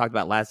think we talked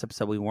about last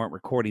episode. We weren't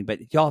recording,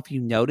 but y'all, if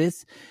you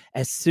notice,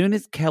 as soon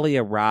as Kelly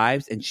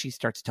arrives and she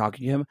starts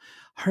talking to him,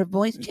 her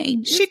voice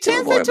changes. She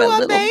turns into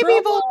a baby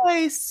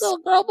voice, little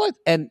girl voice,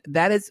 and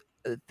that is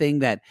a thing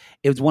that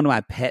it was one of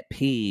my pet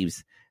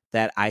peeves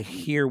that I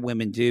hear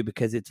women do,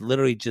 because it's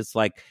literally just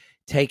like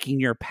taking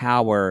your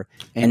power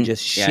and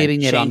just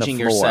shitting it on the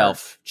floor.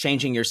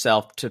 Changing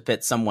yourself to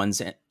fit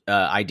someone's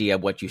idea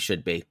of what you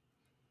should be.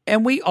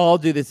 And we all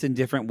do this in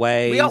different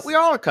ways. We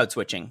all are code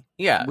switching.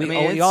 Yeah.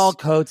 We all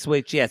code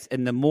switch, yes.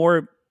 And the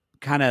more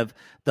kind of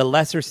the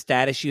lesser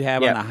status you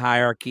have on the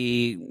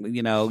hierarchy,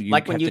 you know.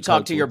 Like when you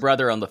talk to your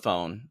brother on the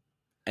phone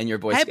and your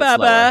voice gets Bubba.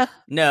 Lower.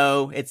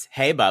 No, it's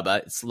hey,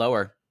 Bubba. It's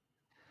slower.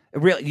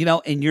 Really, you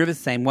know, and you're the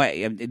same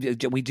way.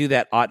 We do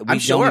that. I'm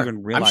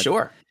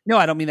sure. No,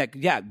 I don't mean that.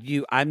 Yeah,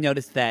 I've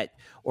noticed that.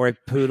 Or a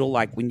poodle,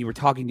 like when you were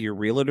talking to your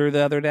realtor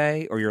the other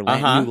day, or your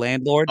new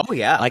landlord. Oh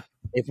yeah. Like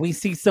if we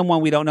see someone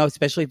we don't know,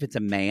 especially if it's a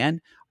man,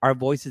 our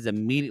voice is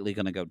immediately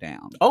going to go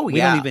down. Oh we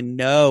don't even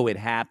know it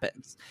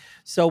happens.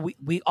 So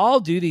we all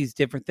do these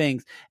different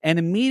things, and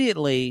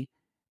immediately,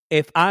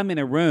 if I'm in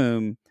a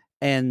room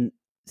and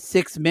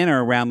 6 men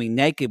are around me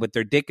naked with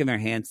their dick in their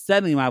hands,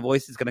 suddenly my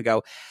voice is going to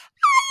go.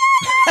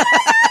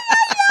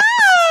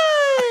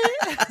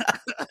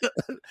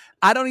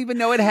 I don't even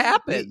know it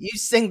happened. You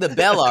sing the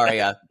bell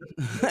aria.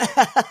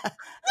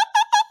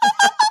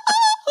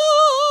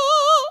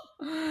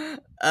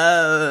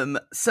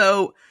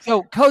 So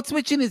code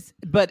switching is,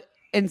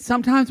 and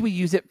sometimes we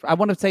use it. I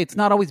want to say it's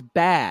not always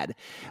bad.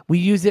 We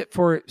use it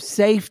for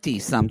safety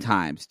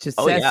sometimes to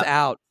suss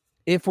out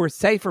if we're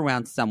safe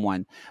around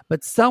someone.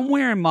 But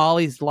somewhere in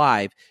Molly's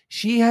life,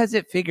 she has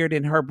it figured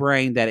in her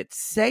brain that it's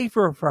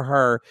safer for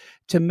her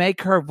to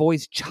make her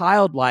voice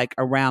childlike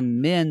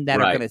around men that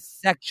are going to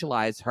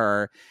sexualize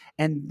her.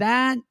 And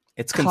that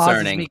it's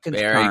concerning,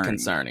 very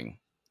concerning.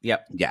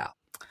 Yep. Yeah.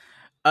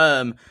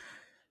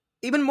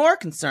 Even more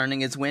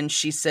concerning is when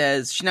she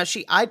says,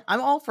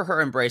 I'm all for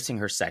her embracing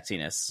her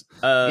sexiness.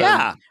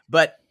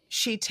 But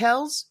she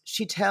tells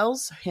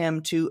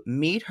him to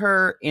meet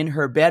her in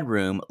her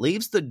bedroom,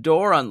 leaves the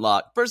door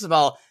unlocked. First of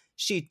all,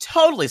 she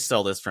totally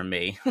stole this from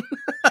me.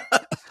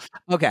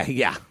 Okay,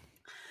 yeah.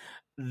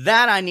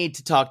 That I need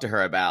to talk to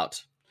her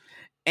about.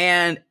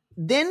 And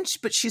then,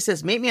 but she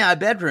says, meet me in my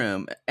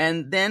bedroom.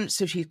 And then,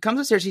 so she comes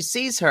upstairs, she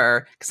sees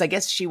her, because I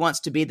guess she wants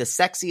to be the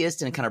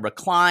sexiest and kind of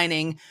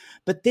reclining.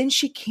 But then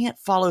she can't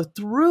follow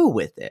through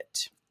with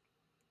it.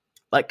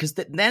 Like, because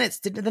then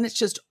it's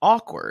just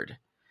awkward.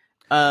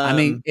 I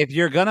mean, if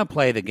you're going to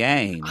play the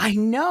game. I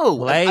know.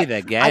 Play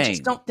the game. I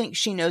just don't think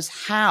she knows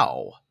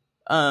how.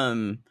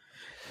 And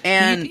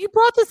you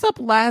brought this up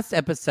last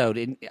episode,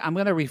 and I'm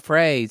going to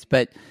rephrase,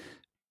 but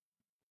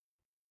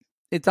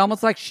it's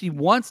almost like she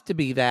wants to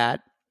be that,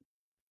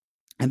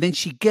 and then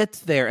she gets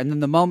there, and then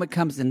the moment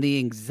comes, and the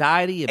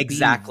anxiety of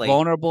being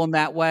vulnerable in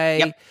that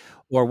way,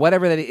 or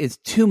whatever that is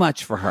too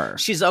much for her.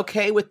 She's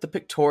okay with the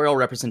pictorial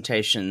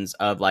representations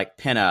of like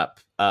pinup,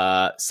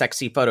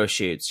 sexy photo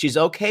shoots. She's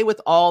okay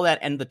with all that,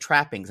 and the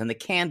trappings, and the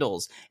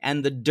candles,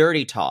 and the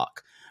dirty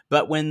talk.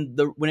 But when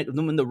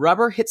the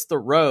rubber hits the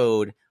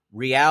road,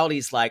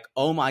 reality's like,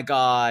 oh my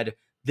God,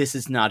 this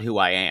is not who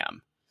I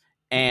am.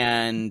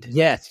 And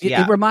yes,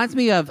 it reminds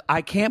me of,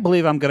 I can't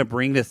believe I'm going to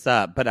bring this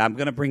up, but I'm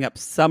going to bring up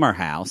Summer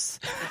House,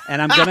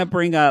 and I'm going to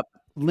bring up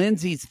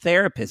Lindsay's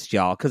therapist,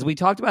 y'all, because we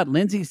talked about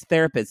Lindsay's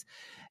therapist.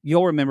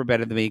 You'll remember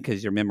better than me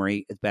because your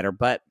memory is better.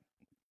 But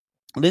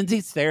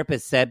Lindsay's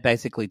therapist said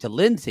basically to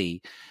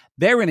Lindsay,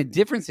 they're in a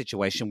different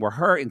situation where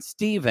her and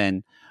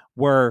Steven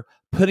were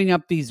putting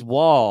up these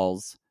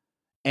walls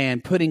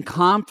and putting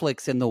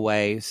conflicts in the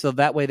way so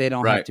that way they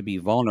don't have to be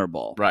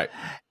vulnerable. Right.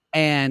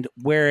 And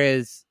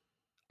whereas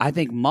I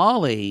think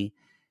Molly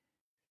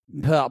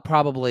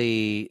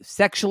probably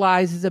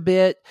sexualizes a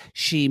bit.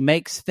 She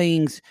makes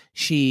things,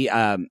 she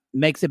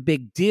makes a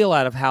big deal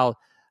out of how,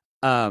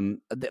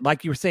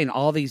 like you were saying,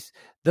 all these,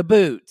 the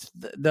boots,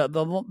 the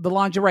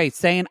lingerie,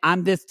 saying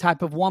I'm this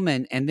type of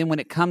woman. And then when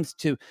it comes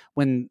to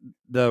when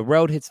the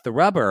road hits the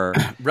rubber,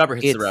 rubber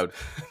hits the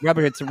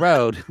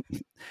road.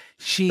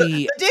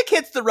 The dick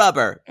hits the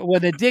rubber.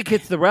 When the dick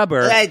hits the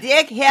rubber. The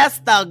dick hits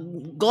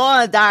the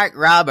glow-in-the-dark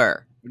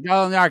rubber.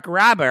 Glow-in-the-dark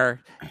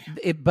rubber.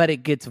 But it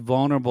gets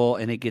vulnerable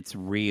and it gets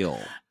real.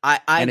 I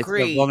and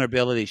agree. It's the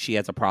vulnerability she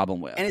has a problem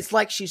with. And it's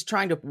like she's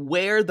trying to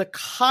wear the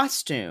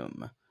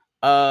costume.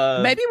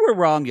 Maybe we're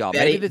wrong, y'all.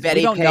 Betty we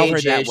don't know her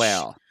that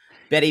well.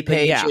 Betty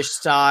Page-ish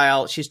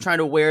style. She's trying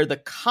to wear the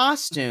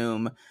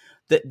costume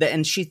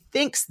and she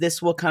thinks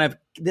this will kind of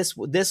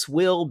this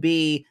will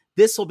be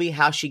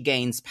how she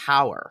gains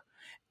power.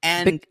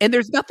 And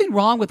there's nothing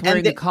wrong with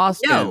wearing the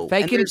costume. No,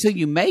 fake it until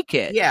you make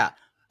it. Yeah.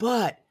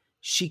 But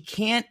she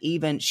can't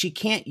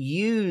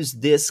use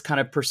this kind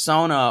of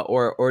persona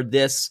or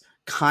this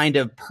kind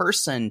of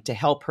person to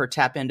help her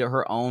tap into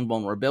her own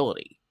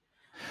vulnerability.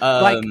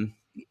 Like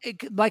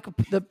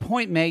the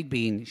point made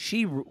being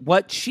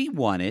what she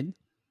wanted,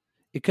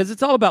 because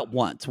it's all about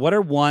wants. What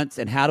are wants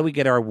and how do we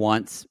get our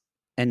wants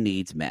and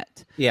needs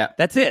met. Yeah.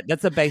 That's it.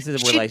 That's the basis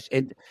of a relationship.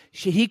 And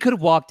he could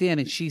have walked in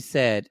and he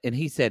said,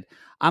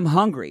 I'm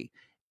hungry.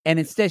 And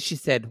instead she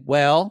said,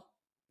 well,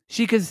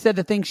 she could have said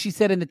the thing she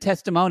said in the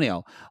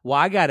testimonial. Well,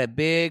 I got a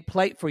big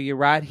plate for you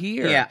right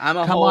here. Yeah,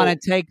 Come on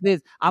and take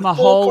this. I'm a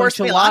whole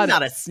enchilada. I'm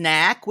not a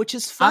snack, which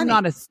is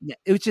funny.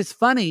 Which is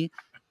funny.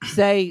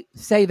 Say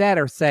that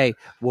or say,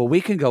 well,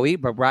 we can go eat,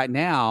 but right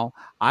now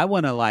I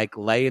want to like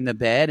lay in the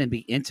bed and be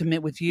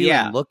intimate with you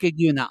and look at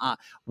you in the eye,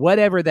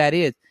 whatever that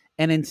is.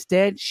 And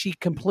instead he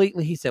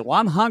said, well,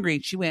 I'm hungry.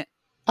 And she went,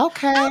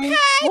 okay,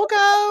 we'll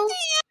go.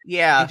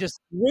 Yeah. And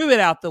just threw it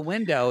out the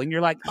window. And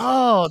you're like,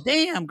 oh,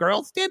 damn,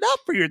 girl, stand up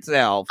for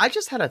yourself. I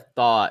just had a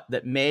thought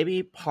that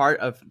maybe part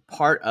of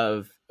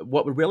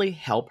what would really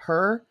help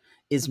her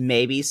is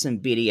maybe some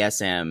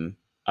BDSM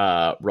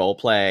role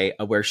play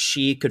where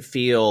she could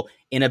feel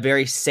in a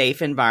very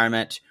safe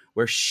environment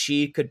where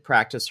she could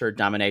practice her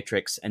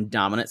dominatrix and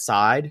dominant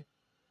side.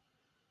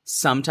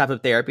 Some type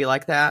of therapy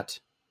like that.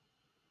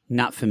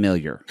 Not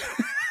familiar.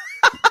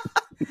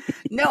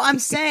 No, I'm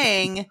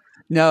saying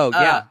no.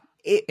 Yeah,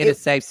 in a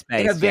safe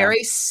space, in a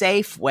very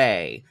safe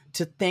way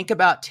to think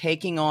about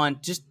taking on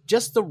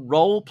just the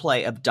role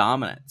play of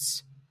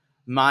dominance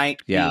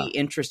might be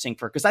interesting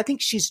for her because I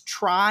think she's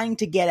trying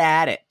to get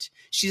at it.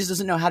 She just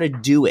doesn't know how to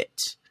do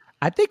it.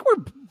 I think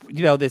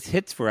this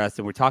hits for us,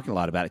 and we're talking a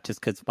lot about it just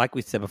because, like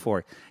we said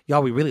before,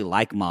 y'all, we really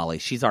like Molly.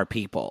 She's our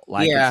people.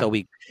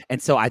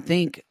 And so I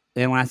think,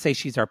 and when I say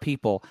she's our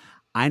people,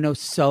 I know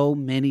so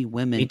many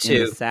women in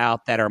the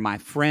South that are my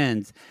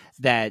friends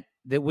that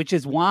which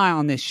is why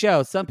on this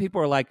show, some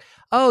people are like,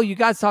 oh, you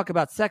guys talk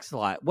about sex a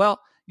lot. Well,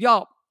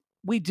 y'all,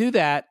 we do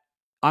that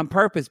on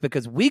purpose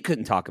because we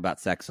couldn't talk about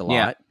sex a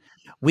lot.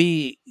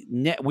 We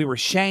were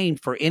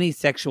shamed for any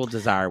sexual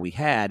desire we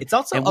had. It's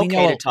also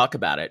okay to talk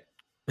about it.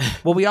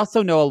 Well, we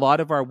also know a lot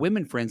of our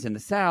women friends in the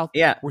South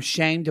were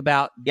shamed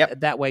about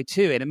that way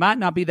too. And it might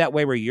not be that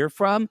way where you're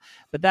from,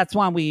 but that's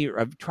why we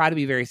try to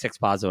be very sex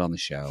positive on the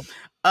show.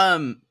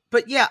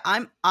 But yeah,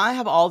 I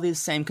have all these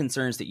same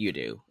concerns that you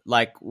do.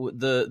 Like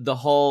the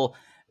whole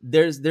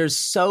there's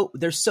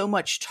so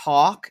much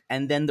talk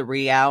and then the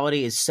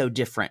reality is so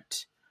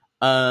different.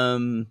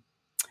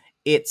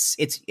 It's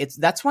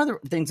that's one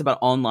of the things about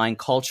online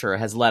culture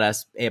has let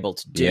us able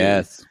to do.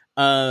 Yes.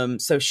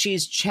 So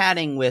she's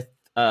chatting with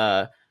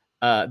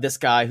this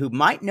guy who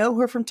might know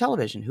her from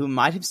television, who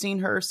might have seen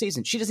her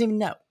season. She doesn't even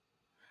know.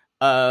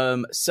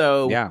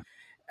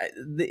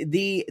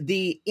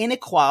 The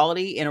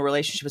inequality in a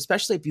relationship,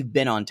 especially if you've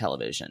been on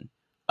television,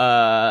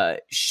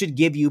 should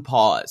give you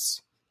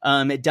pause.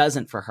 It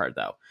doesn't for her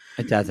though.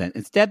 It doesn't.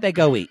 Instead, they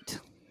go eat.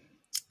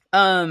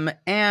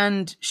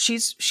 And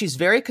she's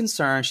very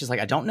concerned. She's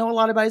like, I don't know a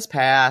lot about his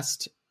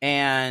past,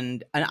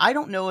 and I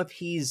don't know if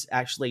he's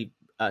actually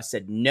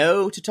said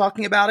no to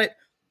talking about it.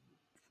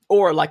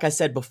 Or, like I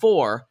said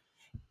before,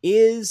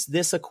 is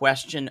this a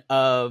question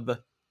of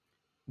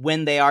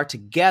when they are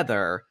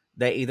together,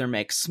 they either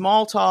make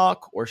small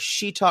talk or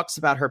she talks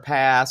about her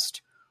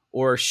past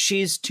or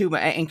she's too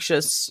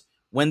anxious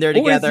when they're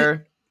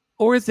together?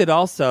 Or is it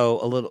also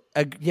a little,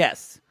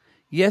 yes.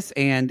 Yes,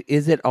 and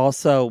is it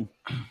also,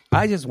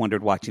 I just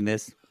wondered watching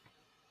this,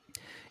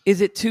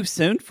 is it too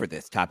soon for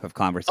this type of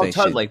conversation?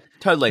 Oh,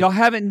 totally. Y'all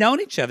haven't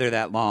known each other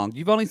that long.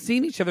 You've only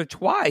seen each other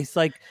twice.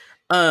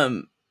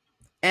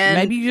 And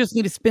maybe you just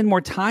need to spend more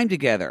time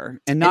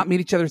together and not meet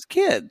each other's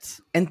kids.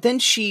 And then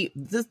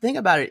the thing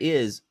about it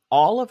is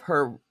all of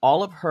her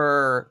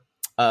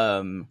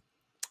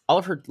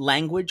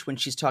language when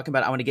she's talking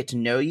about, I want to get to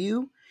know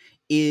you,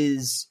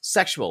 is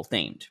sexual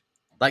themed.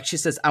 Like she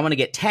says, I want to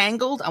get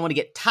tangled. I want to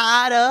get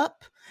tied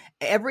up.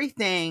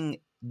 Everything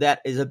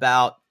that is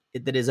about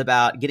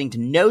getting to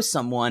know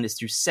someone is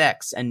through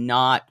sex and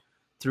not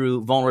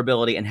through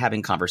vulnerability and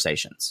having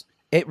conversations.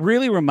 It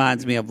really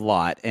reminds me of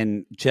Lot,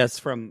 and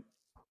just from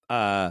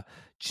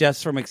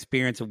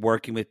experience of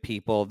working with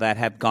people that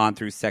have gone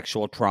through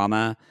sexual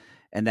trauma,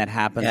 and that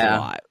happens a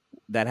lot.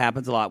 That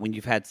happens a lot when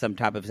you've had some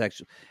type of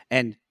sexual.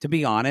 And to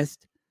be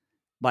honest,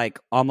 like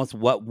almost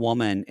what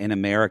woman in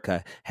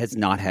America has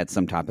not had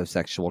some type of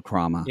sexual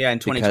trauma? Yeah, in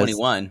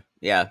 2021.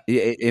 Yeah,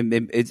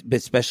 it's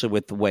especially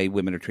with the way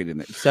women are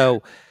treated.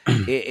 So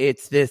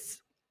it's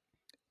this.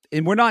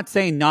 And we're not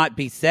saying not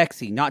be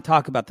sexy, not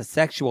talk about the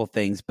sexual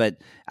things, but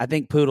I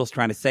think Poodle's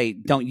trying to say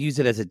don't use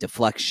it as a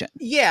deflection.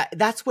 Yeah,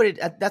 that's what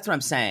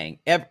I'm saying.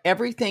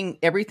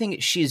 Everything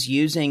she's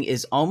using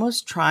is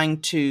almost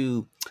trying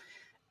to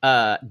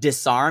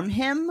disarm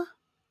him,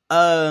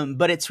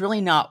 but it's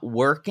really not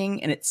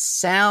working, and it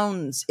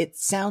sounds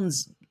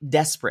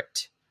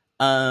desperate.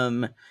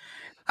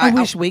 I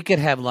wish we could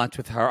have lunch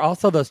with her.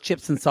 Also, those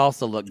chips and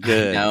salsa look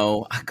good.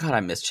 No, God, I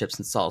miss chips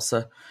and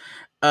salsa.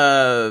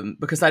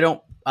 Because I'm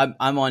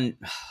on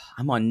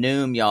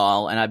Noom,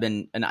 y'all,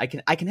 and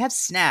I can have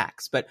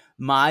snacks, but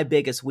my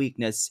biggest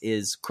weakness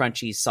is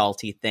crunchy,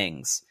 salty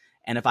things.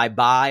 And if I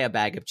buy a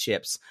bag of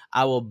chips,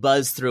 I will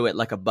buzz through it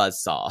like a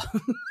buzzsaw.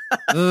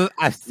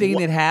 I've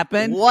seen it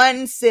happen.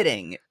 One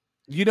sitting.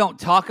 You don't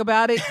talk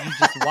about it. You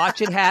just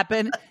watch it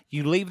happen.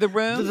 You leave the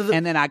room,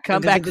 and then I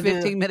come back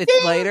 15 minutes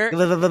later,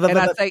 and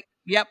I say,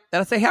 yep.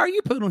 And I say, how are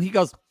you, Poodle? And he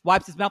goes,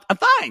 wipes his mouth. I'm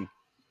fine.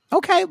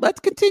 Okay, let's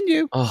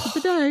continue with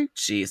the day.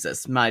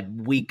 Jesus, my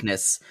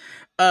weakness.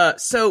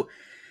 So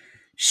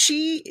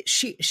she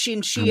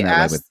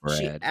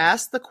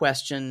asked the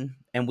question,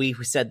 and we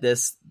said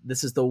this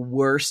is the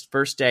worst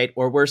first date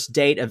or worst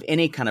date of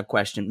any kind of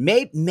question.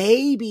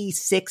 Maybe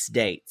 6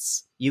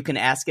 dates. You can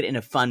ask it in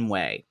a fun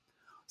way.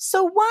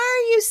 So why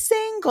are you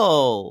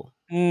single?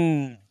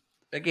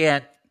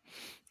 Again,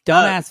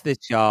 don't ask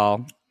this,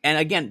 y'all. And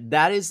again,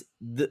 that is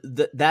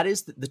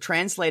the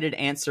translated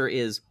answer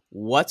is,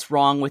 what's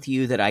wrong with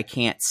you that I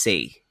can't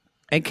see?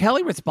 And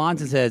Kelly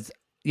responds and says,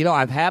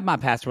 I've had my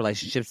past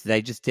relationships.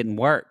 They just didn't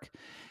work.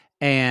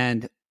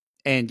 And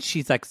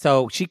she's like,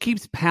 so she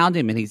keeps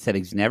pounding him. And he said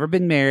he's never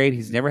been married.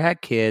 He's never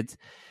had kids.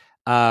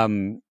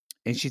 And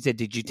she said,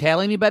 did you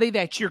tell anybody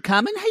that you're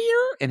coming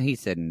here? And he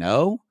said,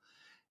 no.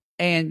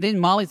 And then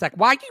Molly's like,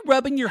 why are you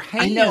rubbing your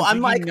hands? I know. I'm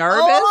like, nervous.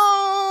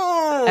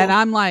 Oh! And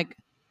I'm like,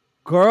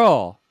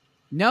 girl,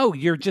 no,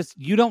 you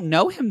don't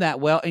know him that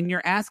well. And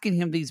you're asking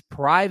him these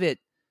private,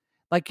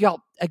 like,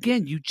 y'all,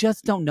 again, you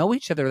just don't know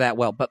each other that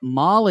well. But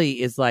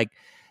Molly is like,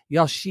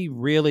 y'all,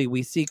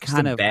 we see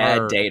kind of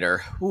bad dater.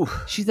 Ooh.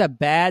 She's a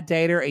bad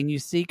dater. And you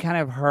see kind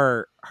of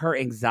her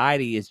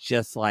anxiety is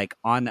just like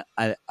on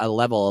a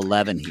level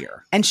 11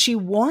 here. And she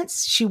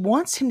wants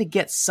him to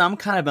get some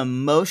kind of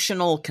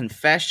emotional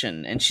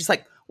confession. And she's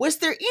like, was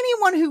there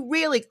anyone who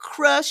really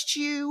crushed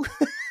you?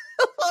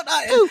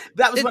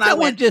 That was when I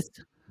went,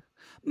 just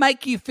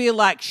make you feel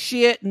like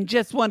shit and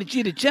just wanted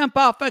you to jump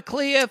off a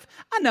cliff.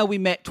 I know we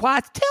met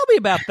twice. Tell me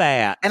about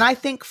that. And I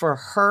think for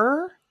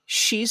her,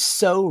 she's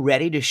so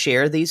ready to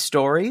share these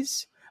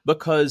stories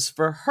because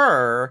for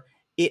her,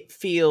 it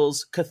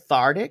feels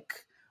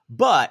cathartic.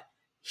 But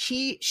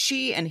she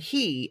and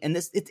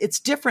this, it's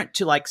different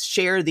to like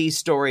share these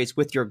stories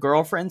with your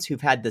girlfriends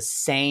who've had the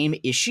same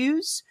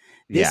issues.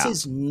 This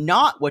is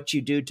not what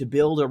you do to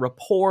build a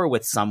rapport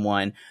with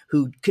someone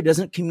who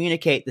doesn't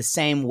communicate the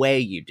same way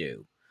you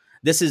do.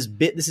 This is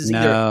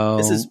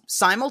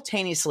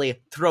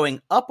simultaneously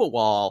throwing up a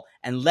wall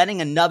and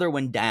letting another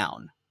one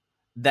down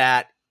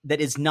that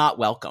is not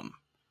welcome.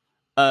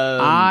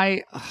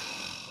 What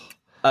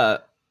was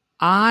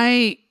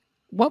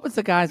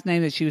the guy's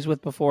name that she was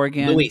with before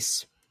again?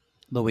 Luis.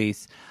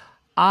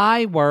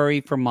 I worry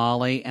for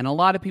Molly, and a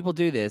lot of people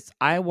do this.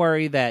 I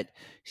worry that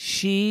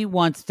she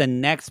wants the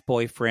next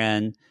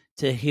boyfriend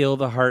to heal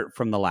the hurt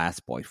from the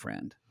last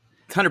boyfriend.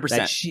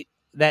 100%.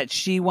 That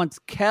she wants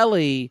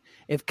Kelly.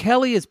 If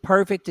Kelly is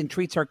perfect and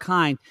treats her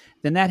kind,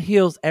 then that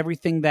heals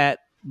everything that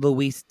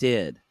Luis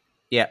did.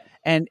 Yeah.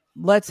 And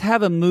let's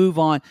have a move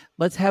on.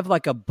 Let's have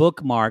like a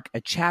bookmark,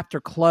 a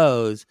chapter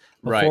close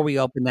before we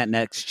open that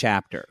next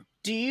chapter.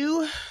 Do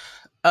you,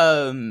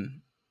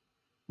 when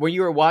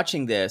you were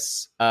watching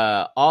this,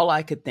 all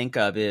I could think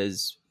of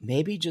is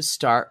maybe just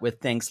start with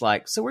things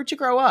like, so where'd you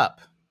grow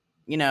up?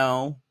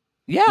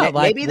 Yeah,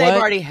 maybe they've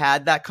already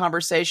had that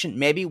conversation.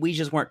 Maybe we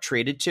just weren't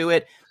treated to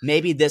it.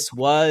 Maybe this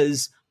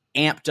was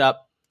amped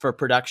up for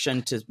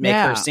production to make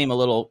her seem a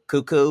little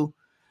cuckoo.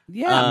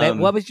 Yeah.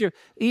 What was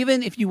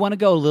even if you want to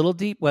go a little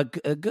deep, a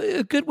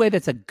good way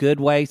that's a good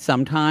way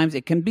sometimes.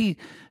 It can be,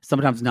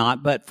 sometimes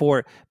not, but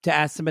to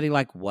ask somebody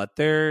like what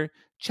their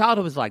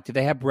childhood was like. Do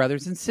they have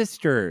brothers and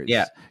sisters?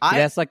 Yeah.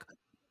 That's like,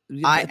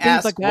 I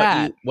ask like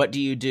that. What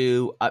do you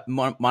do?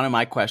 One of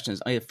my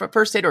questions,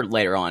 first date or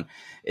later on,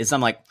 is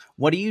I'm like,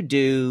 what do you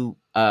do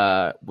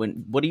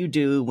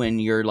when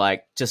you're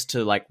like just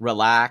to like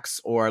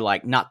relax or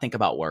like not think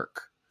about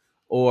work?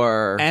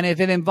 And if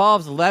it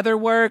involves leather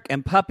work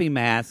and puppy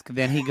mask,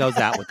 then he goes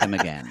out with them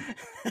again.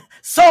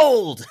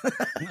 Sold.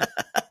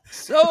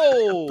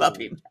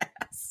 Puppy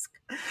mask.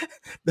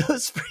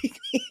 Those freak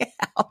me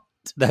out.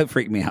 That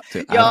freaked me out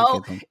too.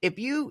 Y'all, if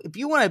you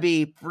want to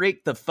be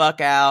freaked the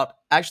fuck out,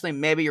 actually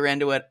maybe you're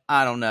into it.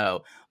 I don't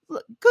know.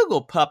 Look,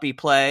 Google puppy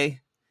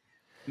play.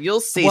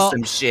 You'll see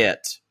some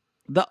shit.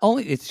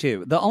 It's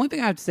true. The only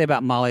thing I have to say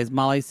about Molly is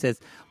Molly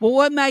says, well,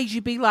 what made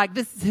you be like,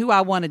 this is who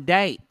I want to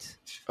date?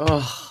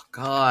 Oh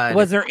God.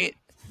 Was there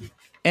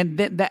and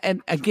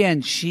again,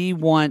 this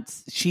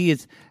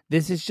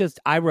is just,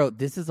 I wrote,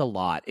 this is a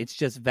lot. It's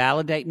just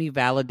validate me.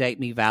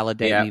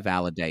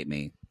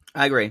 Me.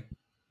 I agree.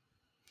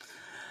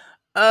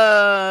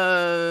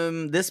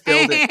 This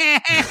building.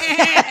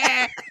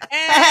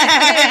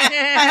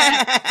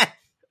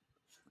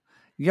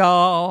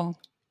 Y'all.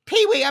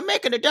 Pee-wee, I'm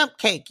making a dump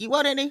cake. You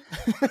want any? I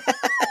love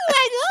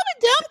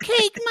a dump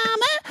cake,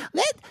 Mama.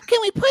 Can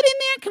we put in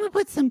there? Can we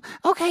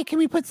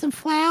put some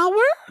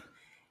flour?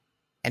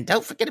 And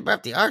don't forget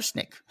about the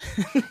arsenic.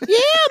 Yeah, Mama,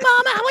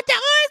 I want the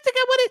arsenic.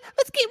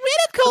 Let's get rid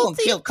of Colty.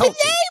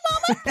 Today,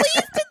 Mama,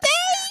 please,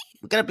 today.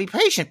 We gotta be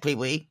patient,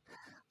 Pee-wee.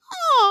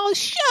 Oh,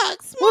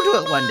 shucks, Mama.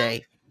 We'll do it one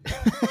day.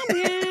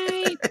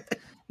 Okay.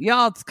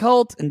 Y'all, it's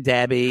Colt and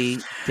Debbie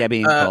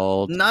and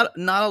Colt. Not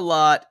a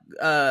lot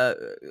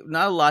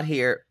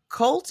here.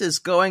 Colt is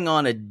going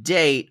on a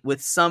date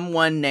with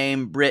someone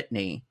named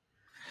Brittany.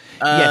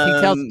 Yes,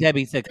 he tells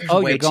Debbie, he says,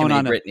 "Oh, you're going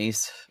on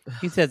Britneys."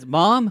 He says,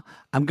 "Mom,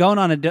 I'm going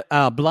on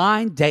a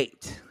blind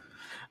date."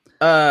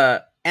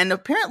 And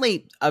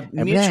apparently a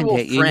mutual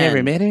friend. You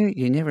never met her.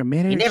 You never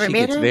met her. You never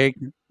met her.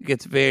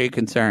 Gets very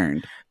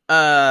concerned.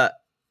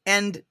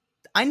 And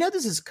I know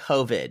this is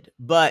COVID,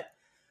 but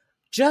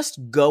just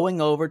going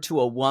over to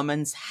a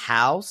woman's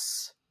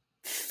house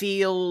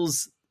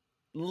feels,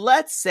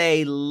 let's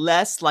say,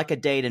 less like a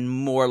date and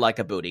more like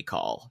a booty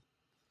call.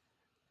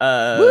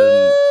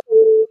 Woo!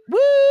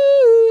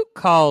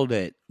 Called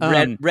it.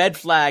 Red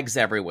flags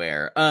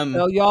everywhere.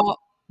 So y'all,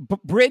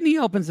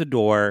 Britney opens the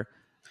door.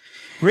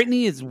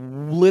 Britney is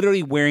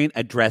literally wearing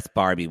a dress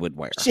Barbie would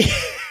wear.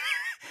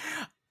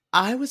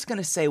 I was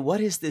gonna say, what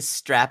is this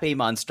strappy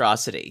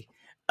monstrosity?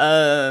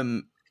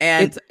 And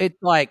it's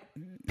like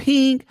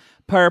pink,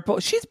 purple.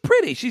 She's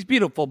pretty. She's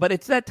beautiful, but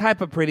it's that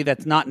type of pretty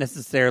that's not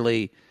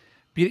necessarily.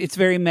 It's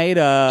very made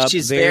up.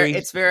 She's very.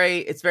 It's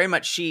very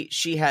much. She's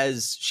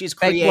fake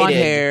created blonde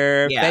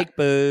hair, fake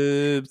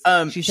boobs.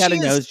 She's had a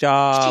nose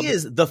job. She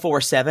is the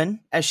 4'7",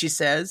 as she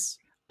says.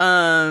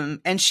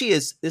 And she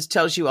is. This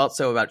tells you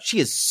also about. She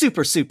is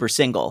super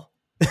single.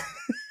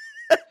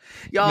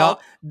 Y'all,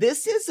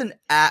 this is an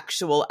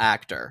actual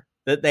actor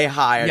that they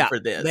hired for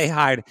this. They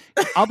hired.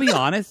 I'll be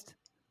honest.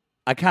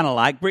 I kind of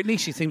like Britney.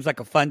 She seems like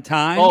a fun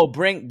time. Oh,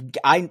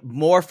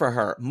 more for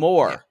her.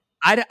 More.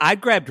 Yeah.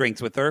 I'd grab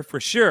drinks with her for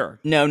sure.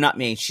 No, not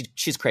me.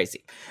 She's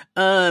crazy.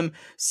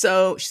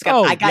 So she's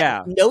got. I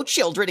got no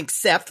children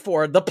except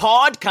for the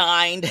pod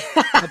kind.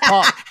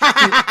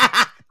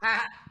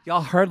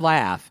 Y'all, her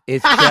laugh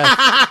is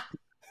just.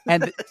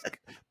 And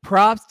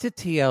props to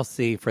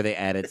TLC for the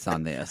edits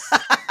on this.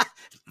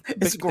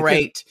 It's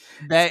great.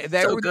 They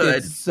so were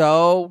good.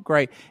 So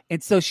great.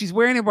 And so she's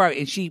wearing a Barbie,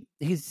 and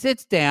he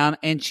sits down,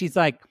 and she's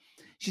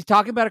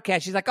talking about her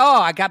cat. She's like,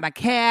 "Oh, I got my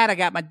cat, I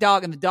got my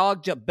dog," and the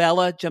dog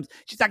Bella jumps.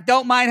 She's like,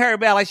 "Don't mind her,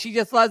 Bella. She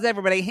just loves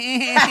everybody."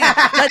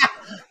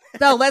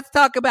 Let's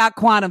talk about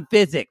quantum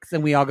physics,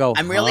 and we all go,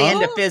 "I'm really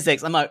into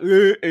physics." I'm like,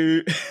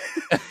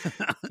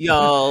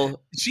 y'all.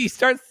 She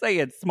starts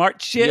saying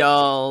smart shit,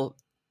 y'all.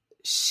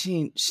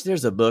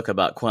 There's a book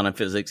about quantum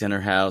physics in her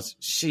house.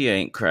 She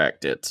ain't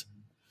cracked it.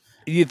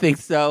 You think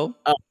so?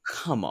 Oh,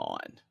 come on.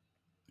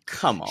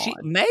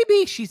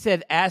 Maybe she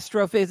said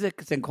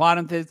astrophysics and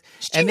quantum physics.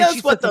 She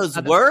knows what those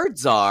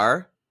words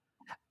are.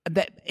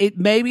 That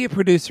maybe a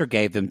producer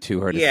gave them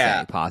to her to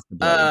say,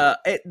 possibly.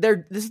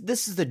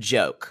 This is a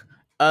joke.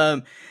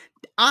 This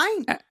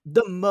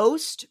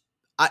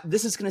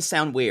is going to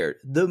sound weird.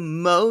 The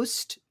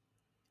most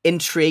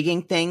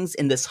intriguing things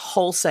in this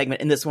whole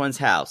segment in this one's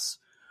house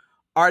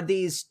are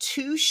these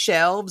two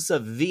shelves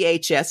of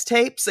VHS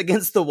tapes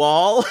against the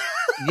wall.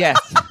 Yes.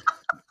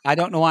 I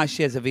don't know why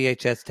she has a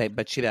VHS tape,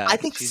 but she does. I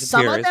think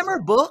some of them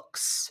are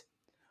books,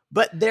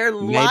 but they're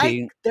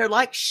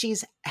like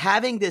she's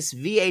having this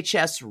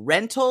VHS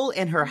rental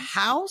in her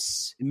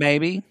house.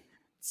 Maybe.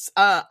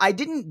 I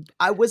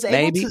was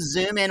able to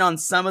zoom in on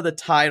some of the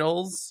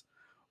titles.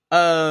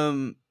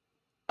 Milo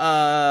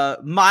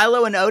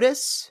and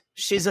Otis,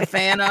 she's a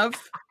fan of.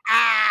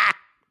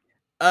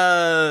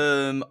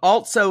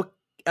 Also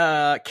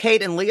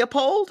Kate and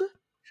Leopold.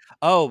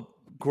 Oh,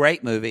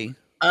 great movie.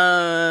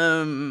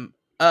 And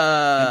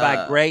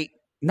by great,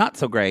 not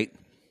so great.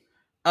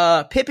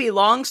 Pippi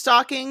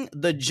Longstocking,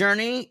 The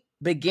Journey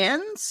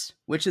Begins,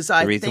 which is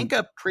I think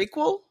a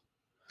prequel.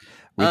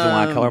 Reason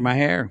why I color my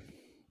hair.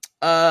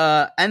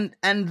 And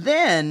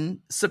then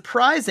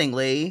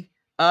surprisingly,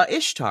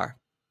 Ishtar.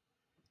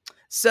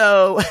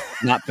 So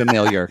not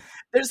familiar.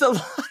 There's a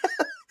lot.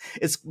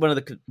 It's one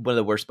of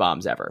the worst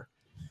bombs ever.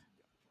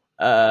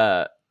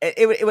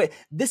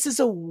 This is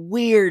a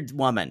weird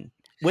woman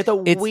with a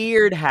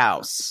weird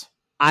house.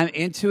 I'm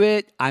into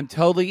it. I'm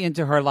totally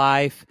into her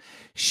life.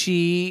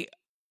 She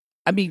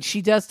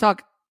does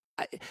talk.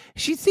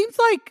 She seems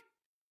like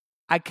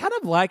I kind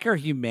of like her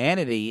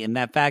humanity in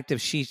that fact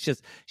of she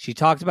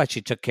talks about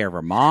she took care of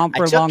her mom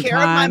for a long time. I took care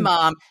of my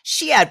mom.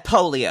 She had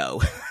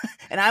polio,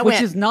 and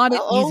which is not an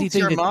easy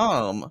thing. Your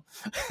mom.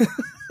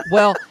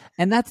 Well,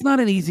 and that's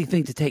not an easy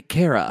thing to take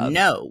care of.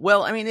 No.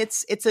 Well, I mean,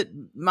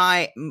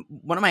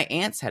 one of my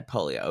aunts had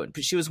polio.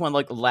 She was one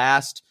of the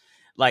last,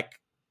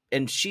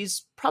 and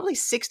she's probably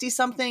 60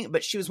 something,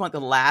 but she was one of the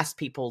last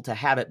people to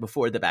have it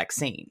before the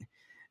vaccine.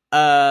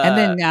 And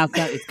then now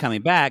it's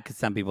coming back because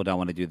some people don't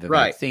want to do the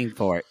vaccine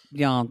for it.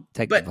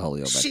 Take the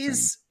polio vaccine.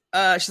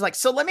 She's like,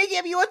 so let me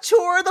give you a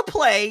tour of the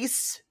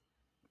place.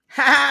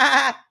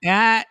 Yeah,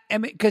 I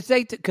mean,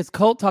 because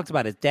Colt talks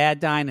about his dad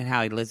dying and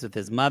how he lives with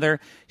his mother.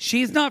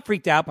 She's not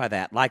freaked out by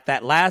that, like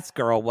that last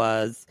girl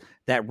was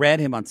that read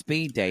him on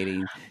speed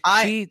dating.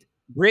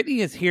 Britney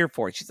is here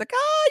for it. She's like,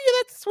 "Oh, yeah,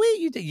 that's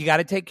sweet. You got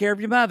to take care of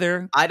your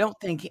mother." I don't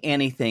think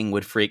anything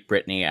would freak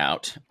Britney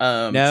out.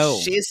 No,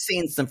 she's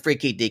seen some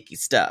freaky deaky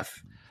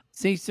stuff.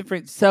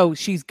 So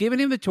she's giving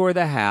him the tour of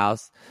the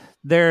house.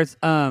 There's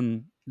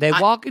they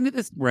walk into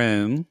this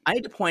room. I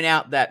need to point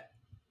out that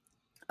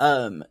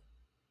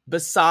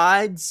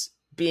besides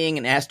being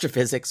an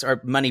astrophysics or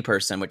money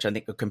person, which I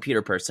think a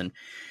computer person,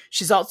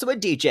 she's also a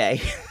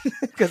DJ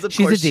because of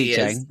course she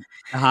is.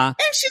 And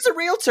she's a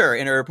realtor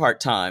in her part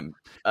time.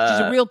 She's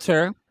a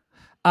realtor.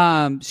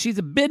 She's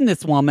a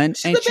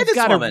businesswoman, and she's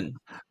got a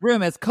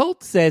room. As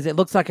Colt says, it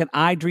looks like an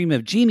I Dream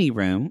of Jeannie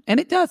room, and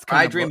it does.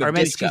 I Dream of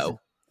Disco.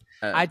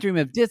 I Dream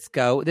of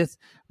Disco. This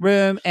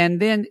room, and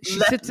then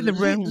she sits in the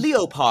room.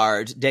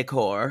 Leopard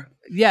decor.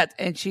 Yeah,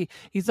 and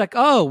he's like,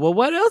 "Oh, well,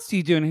 what else are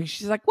you doing?" And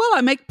she's like, "Well,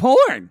 I make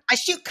porn. I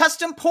shoot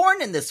custom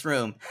porn in this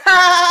room."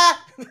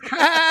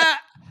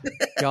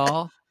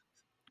 Y'all,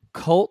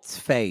 Colt's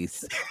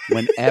face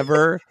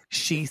whenever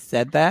she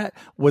said that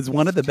was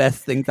one of the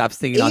best things I've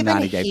seen on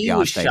 90 Day Fiancé. He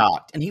was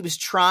shocked, and he was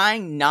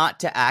trying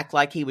not to act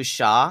like he was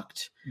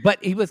shocked.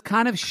 But he was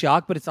kind of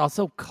shocked, but it's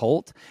also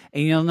Colt.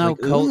 And you'll know like,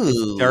 Colt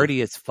is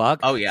dirty as fuck.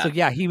 Oh, yeah. So,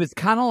 yeah, he was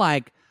kind of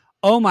like,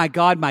 oh, my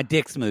God, my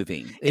dick's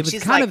moving. It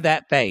was kind of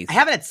that face. I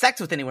haven't had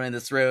sex with anyone in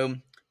this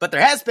room, but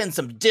there has been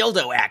some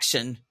dildo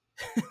action.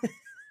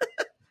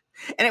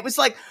 And it was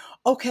like,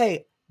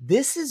 okay,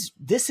 this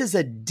is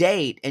a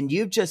date, and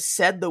you've just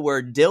said the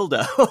word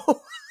dildo.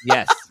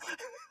 Yes.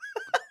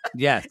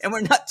 Yes. And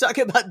we're not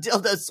talking about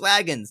dildo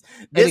swaggins.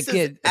 This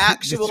is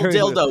actual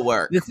dildo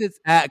work. This is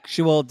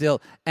actual dildo.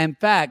 In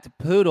fact,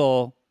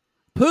 Poodle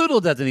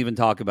doesn't even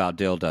talk about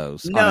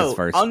dildos on his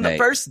first date. On the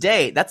first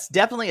date. That's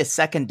definitely a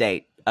second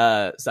date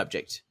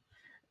subject.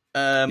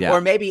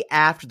 Or maybe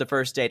after the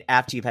first date,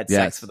 after you've had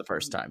sex for the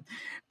first time.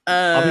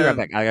 I'll be right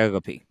back. I gotta go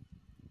pee.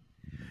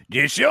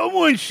 Did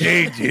someone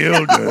say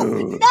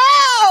dildo?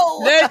 No!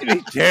 Let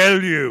me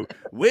tell you,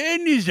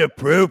 when is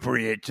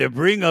appropriate to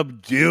bring up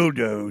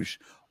dildos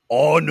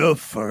on a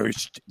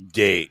first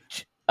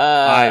date?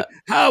 How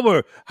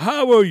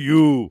are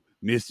you,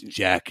 Miss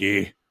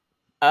Jackie?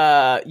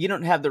 You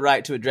don't have the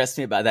right to address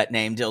me by that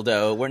name,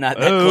 dildo. We're not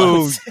that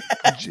close.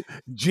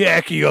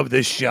 Jackie of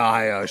the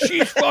Shire.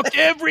 She's fucked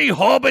every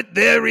hobbit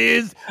there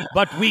is,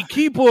 but we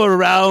keep her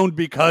around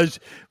because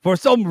for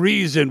some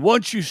reason,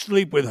 once you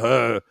sleep with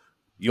her,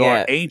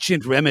 your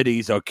ancient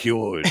remedies are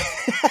cured.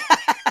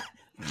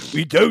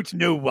 We don't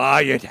know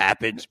why it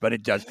happens, but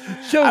it does.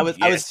 So I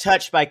was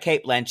touched by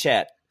Cate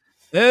Blanchett.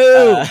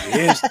 Oh,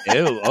 yes.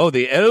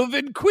 The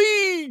Elven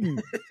Queen.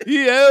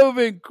 The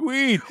Elven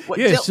Queen.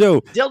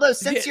 Dildo,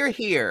 since you're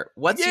here,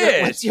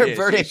 what's your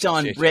verdict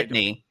on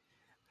Brittany?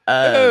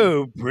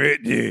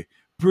 Brittany.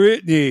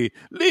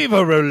 Leave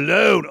her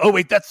alone. Oh,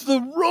 wait, that's the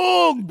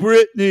wrong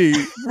Brittany.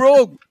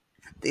 Wrong.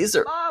 These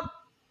are...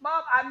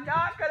 Mom, I'm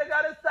not going to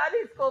go to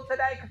Sunday school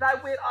today because I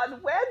went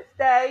on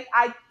Wednesday.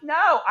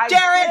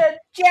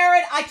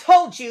 Jared, I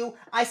told you,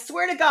 I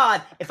swear to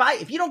God,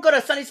 if you don't go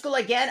to Sunday school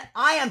again,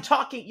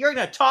 you're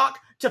going to talk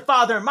to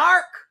Father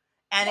Mark,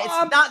 and Mom,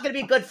 it's not going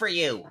to be good for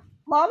you.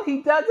 Mom,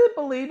 he doesn't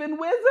believe in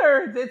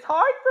wizards. It's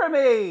hard for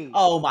me.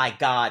 Oh my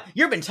God.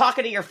 You've been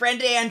talking to your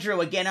friend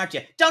Andrew again, aren't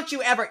you?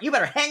 You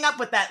better hang up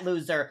with that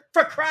loser,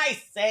 for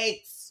Christ's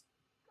sakes.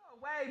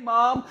 Hey,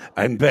 Mom.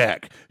 I'm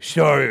back.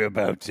 Sorry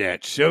about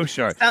that. So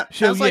sorry.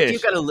 Sounds like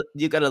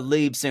you gotta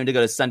leave soon to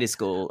go to Sunday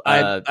school.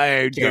 I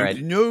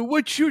don't know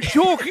what you're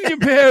talking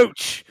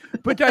about,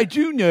 but I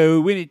do know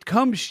when it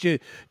comes to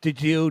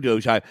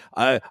dildos.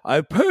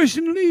 I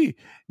personally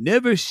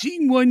never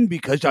seen one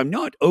because I'm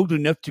not old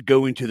enough to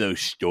go into those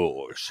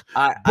stores.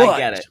 I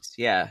get it.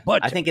 Yeah,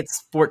 but I think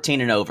it's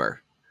 14 and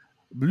over.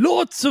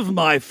 Lots of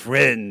my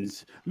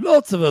friends,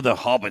 lots of other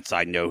hobbits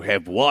I know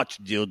have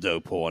watched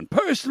dildo porn.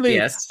 Personally,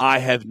 yes. I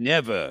have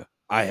never.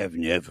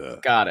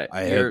 Got it.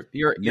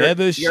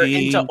 You're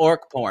seen into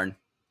orc porn.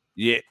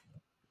 Yeah.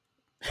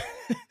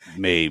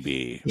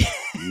 Maybe.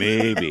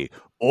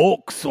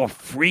 Orcs or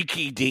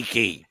freaky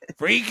deaky.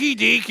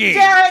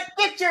 Jared,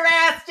 get your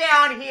ass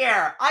down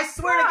here. I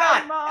swear to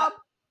God. Mom.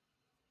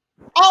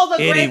 All the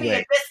gravy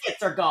and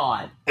biscuits are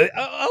gone. Save me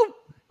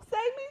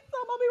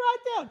some. I'll be right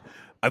down.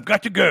 I've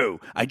got to go.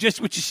 I just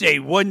want to say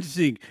one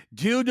thing.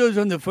 Dildos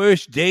on the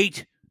first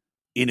date,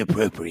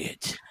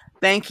 inappropriate.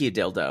 Thank you,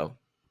 dildo.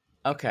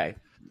 Okay.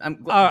 I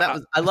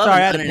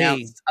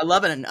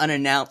love an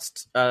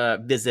unannounced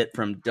visit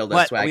from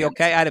Dildo Swagger. Are we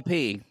okay? I had to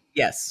pee.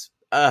 Yes.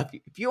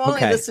 If you only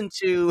listen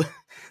to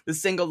the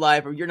single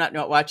live, or you're not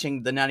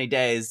watching the 90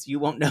 Days, you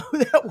won't know who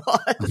that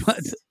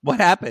was. What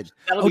happened?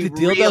 Did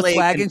Dildo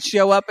Swaggin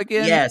show up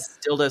again? Yes,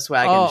 Dildo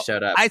Swaggin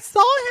showed up. I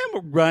saw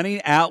him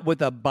running out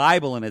with a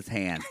Bible in his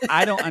hand.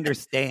 I don't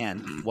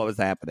understand what was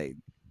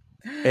happening.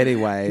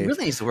 Anyway. He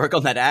really needs to work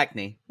on that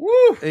acne.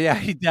 Woo! Yeah,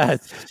 he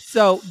does.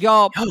 So,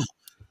 y'all...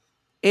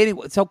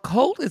 Anyway, so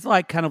Colt is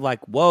like kind of like,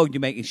 whoa,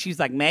 she's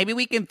like, maybe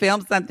we can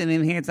film something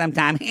in here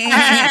sometime.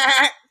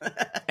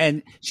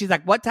 And she's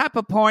like, what type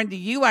of porn do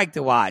you like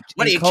to watch?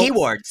 What are your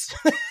keywords?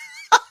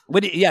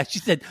 Yeah, she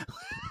said.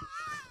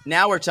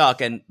 Now we're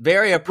talking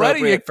very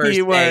appropriate first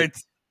keywords.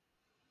 Date.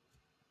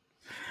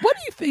 What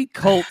do you think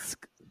Colt's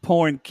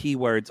porn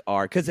keywords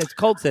are? Because as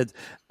Colt says,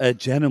 a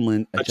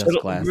gentleman adjusts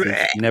glasses,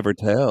 never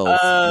tells.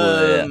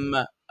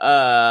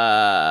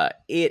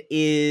 It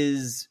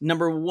is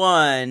number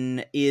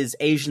 1 is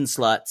Asian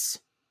sluts.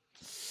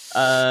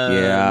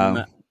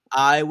 Yeah.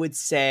 I would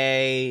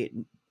say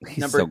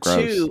Number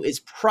two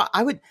is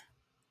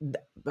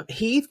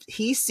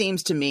he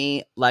seems to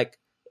me like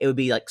it would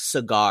be like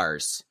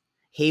cigars.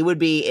 He would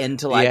be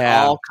into like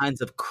all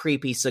kinds of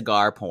creepy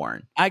cigar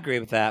porn. I agree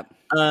with that.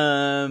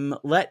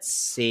 Let's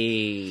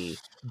see.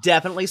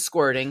 Definitely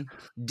squirting.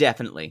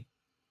 Definitely.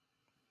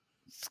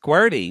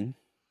 Squirting?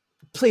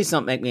 Please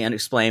don't make me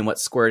explain what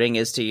squirting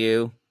is to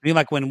you. You mean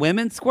like when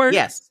women squirt?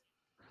 Yes.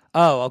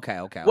 Oh, okay.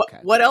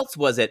 What else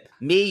was it?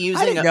 Me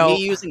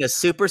using a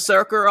super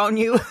soaker on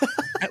you?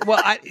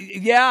 Well,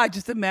 I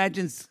just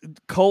imagine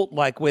Colt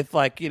like with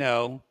like,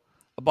 a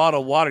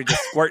bottle of water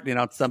just squirting it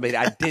on somebody.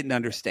 I didn't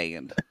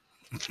understand.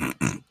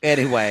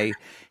 Anyway,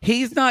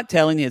 he's not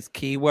telling his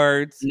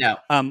keywords. No.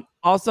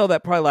 Also,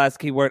 that probably last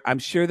keyword, I'm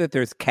sure that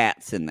there's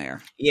cats in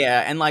there.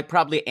 Yeah, and like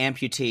probably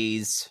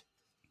amputees,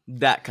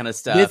 that kind of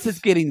stuff. This is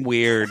getting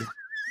weird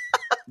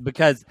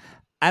because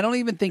I don't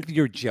even think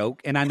your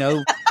joke, and I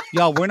know,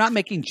 y'all, we're not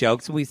making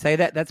jokes when we say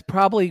that. That's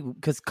probably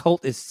because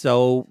Colt is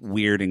so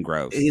weird and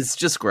gross. He's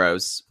just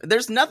gross.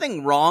 There's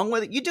nothing wrong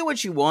with it. You do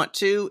what you want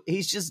to.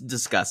 He's just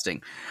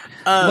disgusting.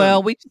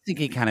 Well, we just think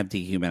he kind of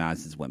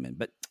dehumanizes women,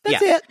 but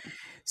that's it.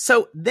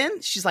 So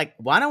then she's like,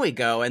 why don't we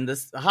go in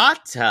this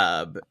hot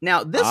tub?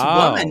 Now, this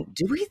woman,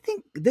 do we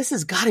think this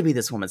has got to be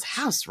this woman's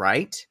house,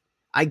 right?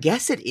 I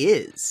guess it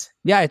is.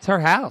 Yeah, it's her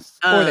house.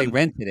 Or they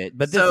rented it,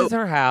 but this is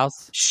her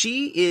house.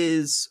 She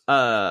is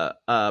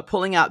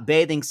pulling out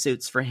bathing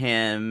suits for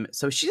him.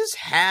 So she just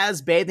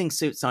has bathing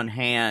suits on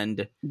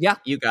hand. Yeah.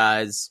 You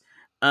guys.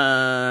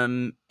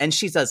 And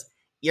she says,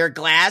 your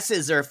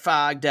glasses are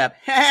fogged up.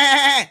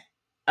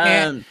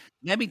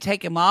 Let me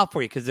take him off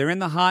for you because they're in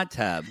the hot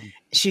tub.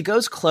 She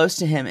goes close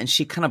to him and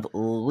she kind of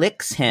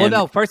licks him. Well,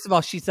 no, first of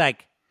all, she's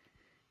like,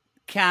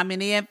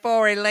 coming in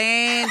for a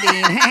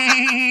landing.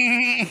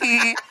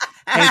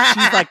 And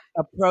she's like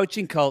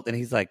approaching Colt and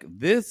he's like,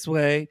 this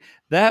way,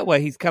 that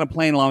way. He's kind of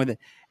playing along with it.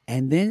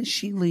 And then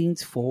she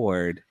leans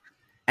forward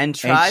and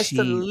tries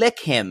to lick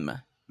him.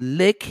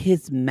 Lick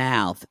his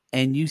mouth.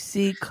 And you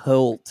see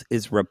Colt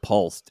is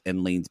repulsed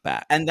and leans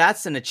back. And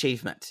that's an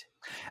achievement.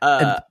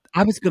 And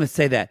I was going to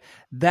say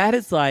that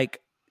is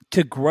like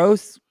to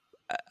gross.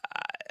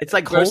 It's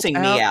like Colt grossing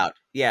me out.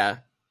 Yeah.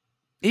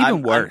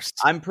 Even worse.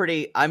 I'm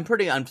pretty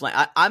unflamed.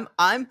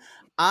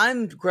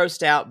 I'm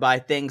grossed out by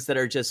things that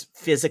are just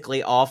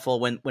physically awful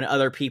when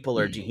other people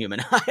are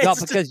dehumanized. No,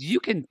 because you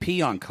can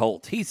pee on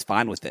Colt. He's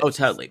fine with it. Oh,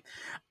 totally.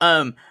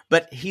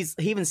 But he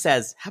even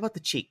says, how about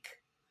the cheek?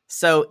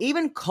 So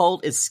even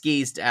Colt is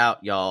skeezed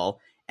out, y'all.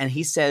 And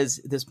he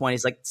says at this point,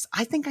 he's like,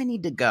 I think I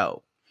need to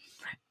go.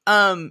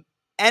 And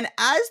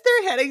as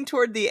they're heading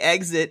toward the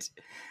exit,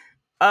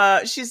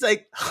 she's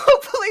like,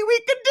 hopefully we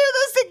can do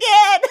this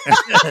again.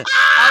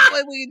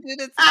 Hopefully we can do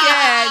this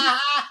again.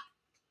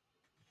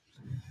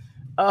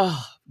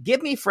 Oh,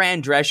 give me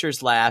Fran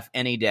Drescher's laugh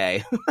any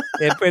day.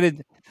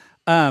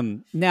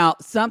 Now,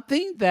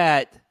 something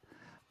that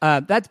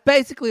that's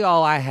basically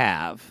all I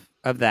have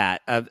of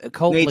that.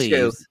 Colt leaves.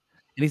 Too.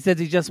 And he says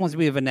he just wants to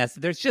be with Vanessa.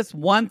 There's just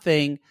one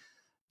thing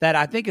that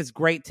I think is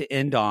great to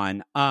end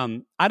on.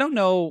 I don't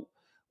know.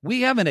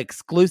 We have an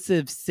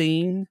exclusive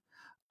scene.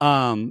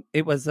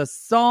 It was a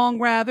song,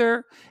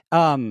 rather.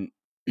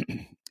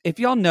 If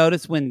y'all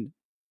notice when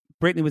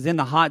Brittany was in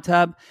the hot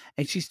tub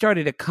and she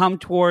started to come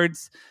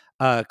towards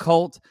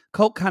Colt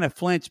kind of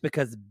flinched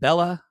because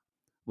Bella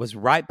was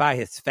right by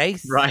his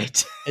face.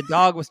 Right. The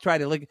dog was trying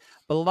to look.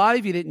 But a lot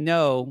of you didn't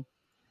know.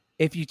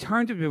 If you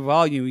turned up your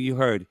volume, you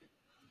heard,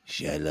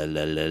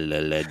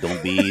 "Sha-la-la-la-la-la,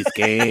 don't be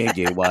scared.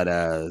 You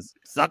wanna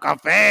suck her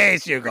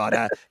face. You're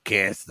gonna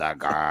kiss the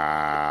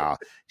girl.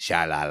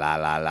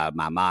 Sha-la-la-la-la,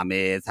 my mom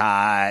is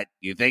hot.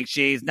 You think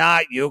she's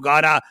not? You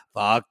gotta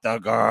fuck the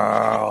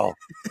girl."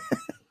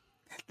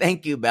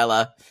 Thank you,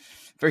 Bella,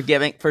 for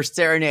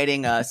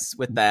serenading us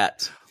with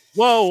that.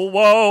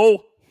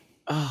 Whoa.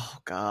 Oh,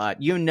 God.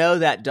 You know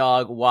that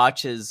dog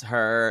watches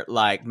her,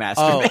 like,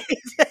 masturbate.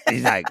 Oh,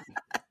 he's like,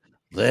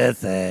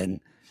 listen,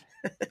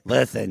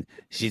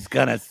 she's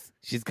gonna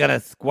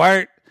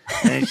squirt,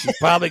 and she's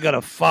probably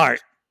gonna fart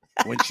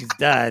when she's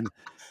done,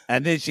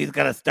 and then she's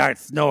gonna start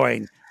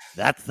snoring.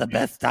 That's the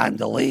best time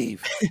to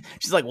leave.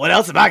 She's like, what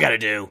else have I got to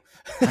do?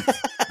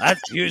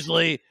 That's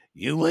usually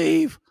you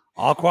leave.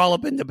 I'll crawl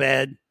up into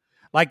bed.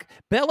 Like,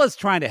 Bella's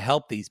trying to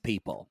help these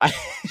people.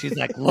 She's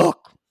like,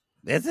 look,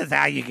 this is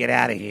how you get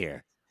out of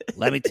here.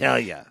 Let me tell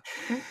you.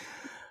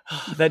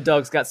 That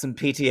dog's got some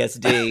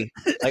PTSD,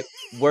 like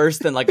worse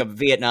than like a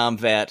Vietnam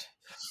vet.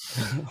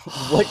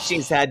 What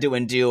she's had to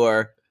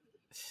endure.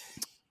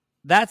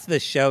 That's the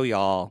show,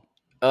 y'all.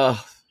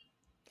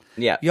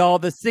 Yeah. Y'all,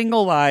 The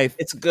Single Life.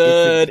 It's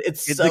good.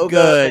 It's so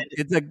good.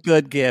 It's a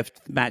good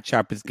gift Matt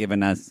Sharp has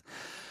given us.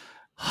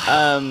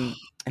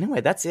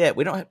 Anyway, that's it.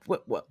 We don't have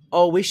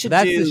what we should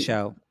that's do the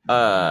show.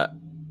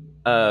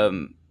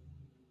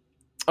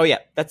 Oh yeah,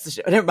 that's the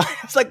show. Never mind.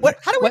 It's like what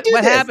What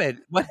this? happened?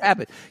 What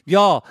happened?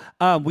 Y'all,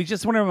 we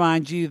just want to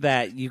remind you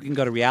that you can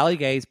go to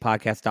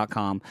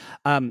realitygazepodcast.com.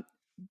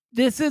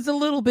 this is a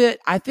little bit,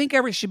 I think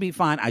everything should be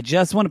fine. I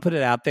just want to put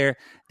it out there.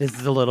 This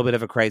is a little bit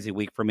of a crazy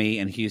week for me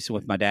in Houston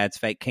with my dad's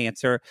fake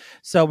cancer.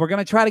 So we're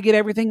going to try to get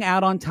everything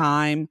out on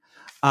time.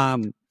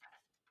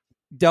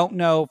 Don't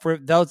know, for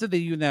those of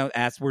you know,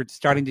 we're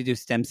starting to do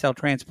stem cell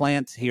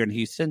transplants here in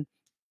Houston.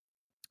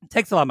 It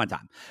takes a lot of my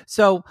time.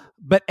 So,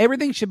 but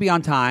everything should be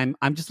on time.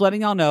 I'm just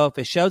letting y'all know if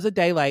it shows a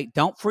day late,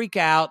 don't freak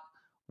out.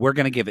 We're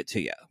going to give it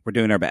to you. We're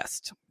doing our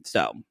best.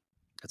 So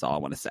that's all I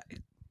want to say.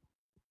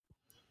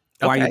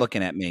 Why are you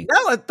looking at me?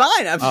 No, it's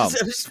fine. I'm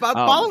just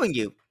following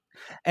you.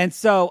 And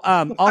so,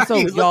 also,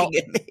 y'all,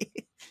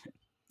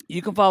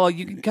 you can follow.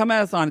 You can come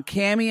at us on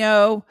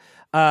Cameo.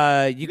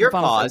 You're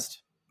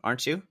paused,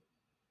 aren't you?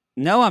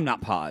 No, I'm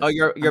not paused. Oh,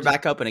 you're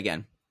back open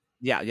again.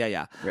 Yeah.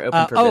 You're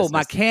open for business.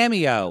 My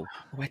Cameo.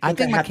 I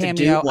think my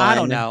Cameo. I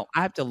don't know.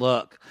 I have to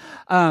look.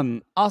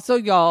 Also,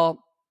 y'all,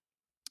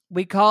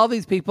 we call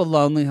these people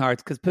lonely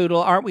hearts because,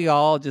 Poodle, aren't we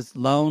all just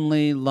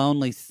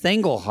lonely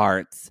single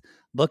hearts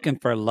looking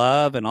for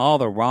love in all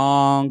the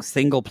wrong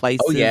single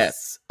places? Oh,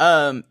 yes.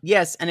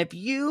 Yes. And if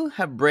you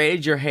have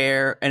braided your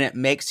hair and it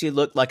makes you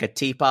look like a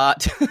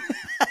teapot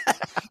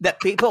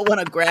that people want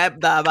to grab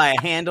by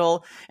a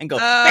handle and go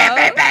bam,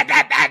 bam, bam,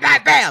 bam, bam,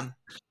 bam, bam.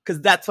 Because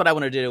that's what I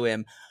want to do to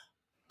him.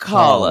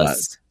 Call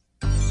us.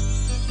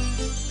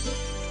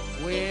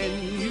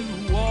 When you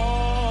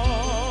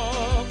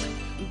walk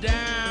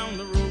down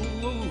the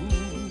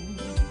road,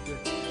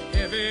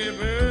 heavy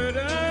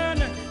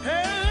burden,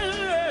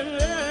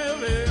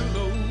 heavy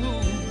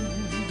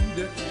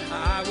load,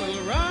 I will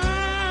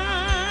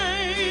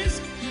rise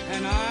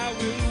and I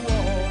will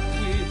walk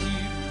with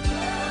you.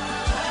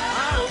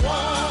 I'll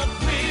walk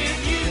with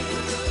you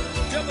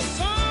till the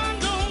sun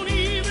don't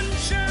even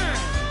shine.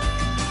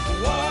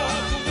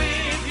 Walk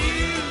with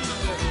you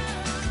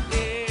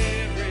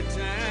every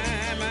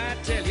time. I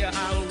tell you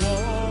I'll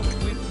walk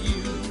with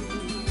you.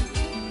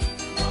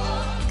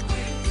 Walk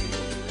with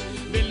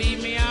you. Believe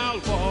me, I'll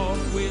walk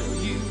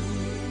with you.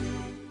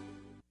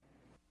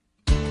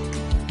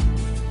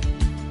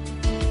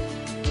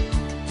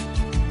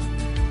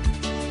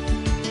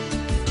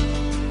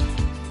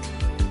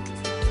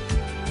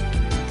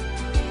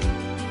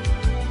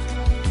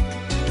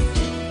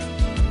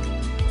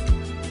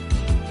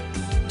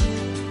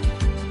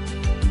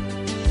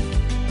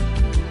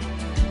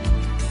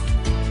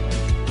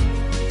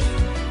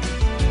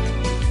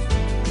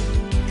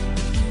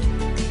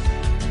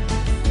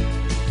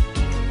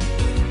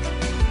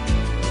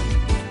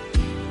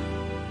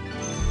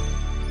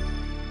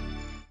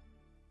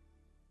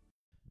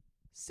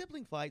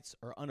 Sibling fights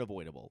are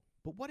unavoidable,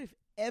 but what if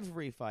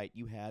every fight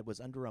you had was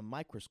under a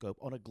microscope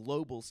on a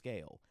global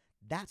scale?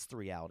 That's the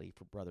reality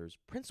for brothers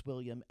Prince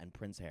William and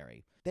Prince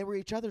Harry. They were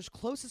each other's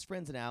closest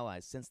friends and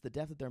allies since the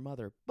death of their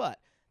mother, but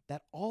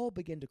that all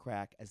began to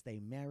crack as they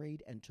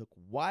married and took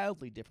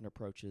wildly different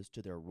approaches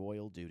to their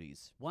royal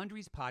duties.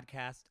 Wondery's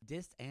podcast,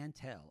 Dis and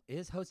Tell,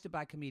 is hosted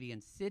by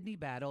comedians Sydney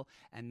Battle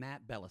and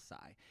Matt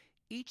Belisai.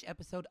 Each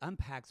episode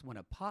unpacks one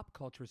of pop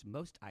culture's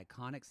most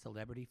iconic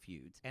celebrity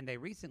feuds, and they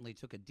recently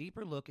took a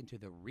deeper look into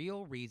the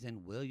real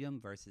reason William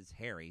versus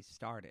Harry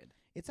started.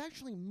 It's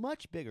actually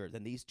much bigger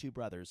than these two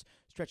brothers,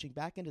 stretching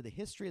back into the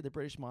history of the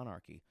British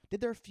monarchy.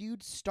 Did their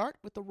feud start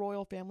with the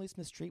royal family's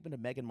mistreatment of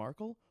Meghan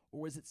Markle,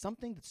 or was it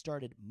something that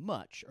started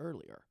much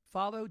earlier?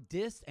 Follow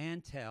Dis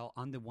and Tell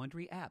on the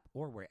Wondery app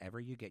or wherever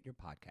you get your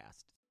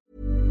podcasts.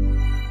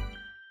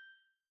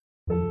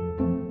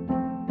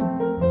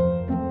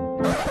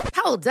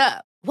 Hold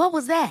up. What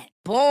was that?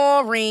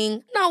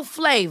 Boring. No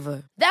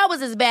flavor. That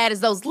was as bad as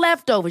those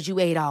leftovers you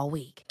ate all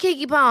week.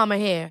 Keke Palmer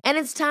here, and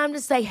it's time to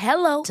say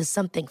hello to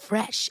something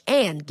fresh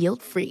and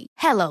guilt-free.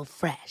 Hello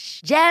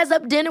Fresh. Jazz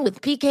up dinner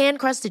with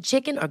pecan-crusted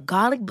chicken or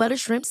garlic butter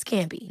shrimp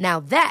scampi. Now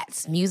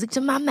that's music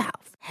to my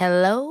mouth.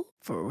 Hello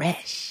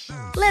Fresh.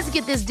 Let's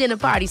get this dinner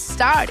party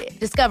started.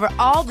 Discover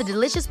all the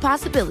delicious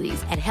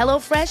possibilities at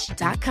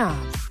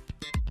HelloFresh.com.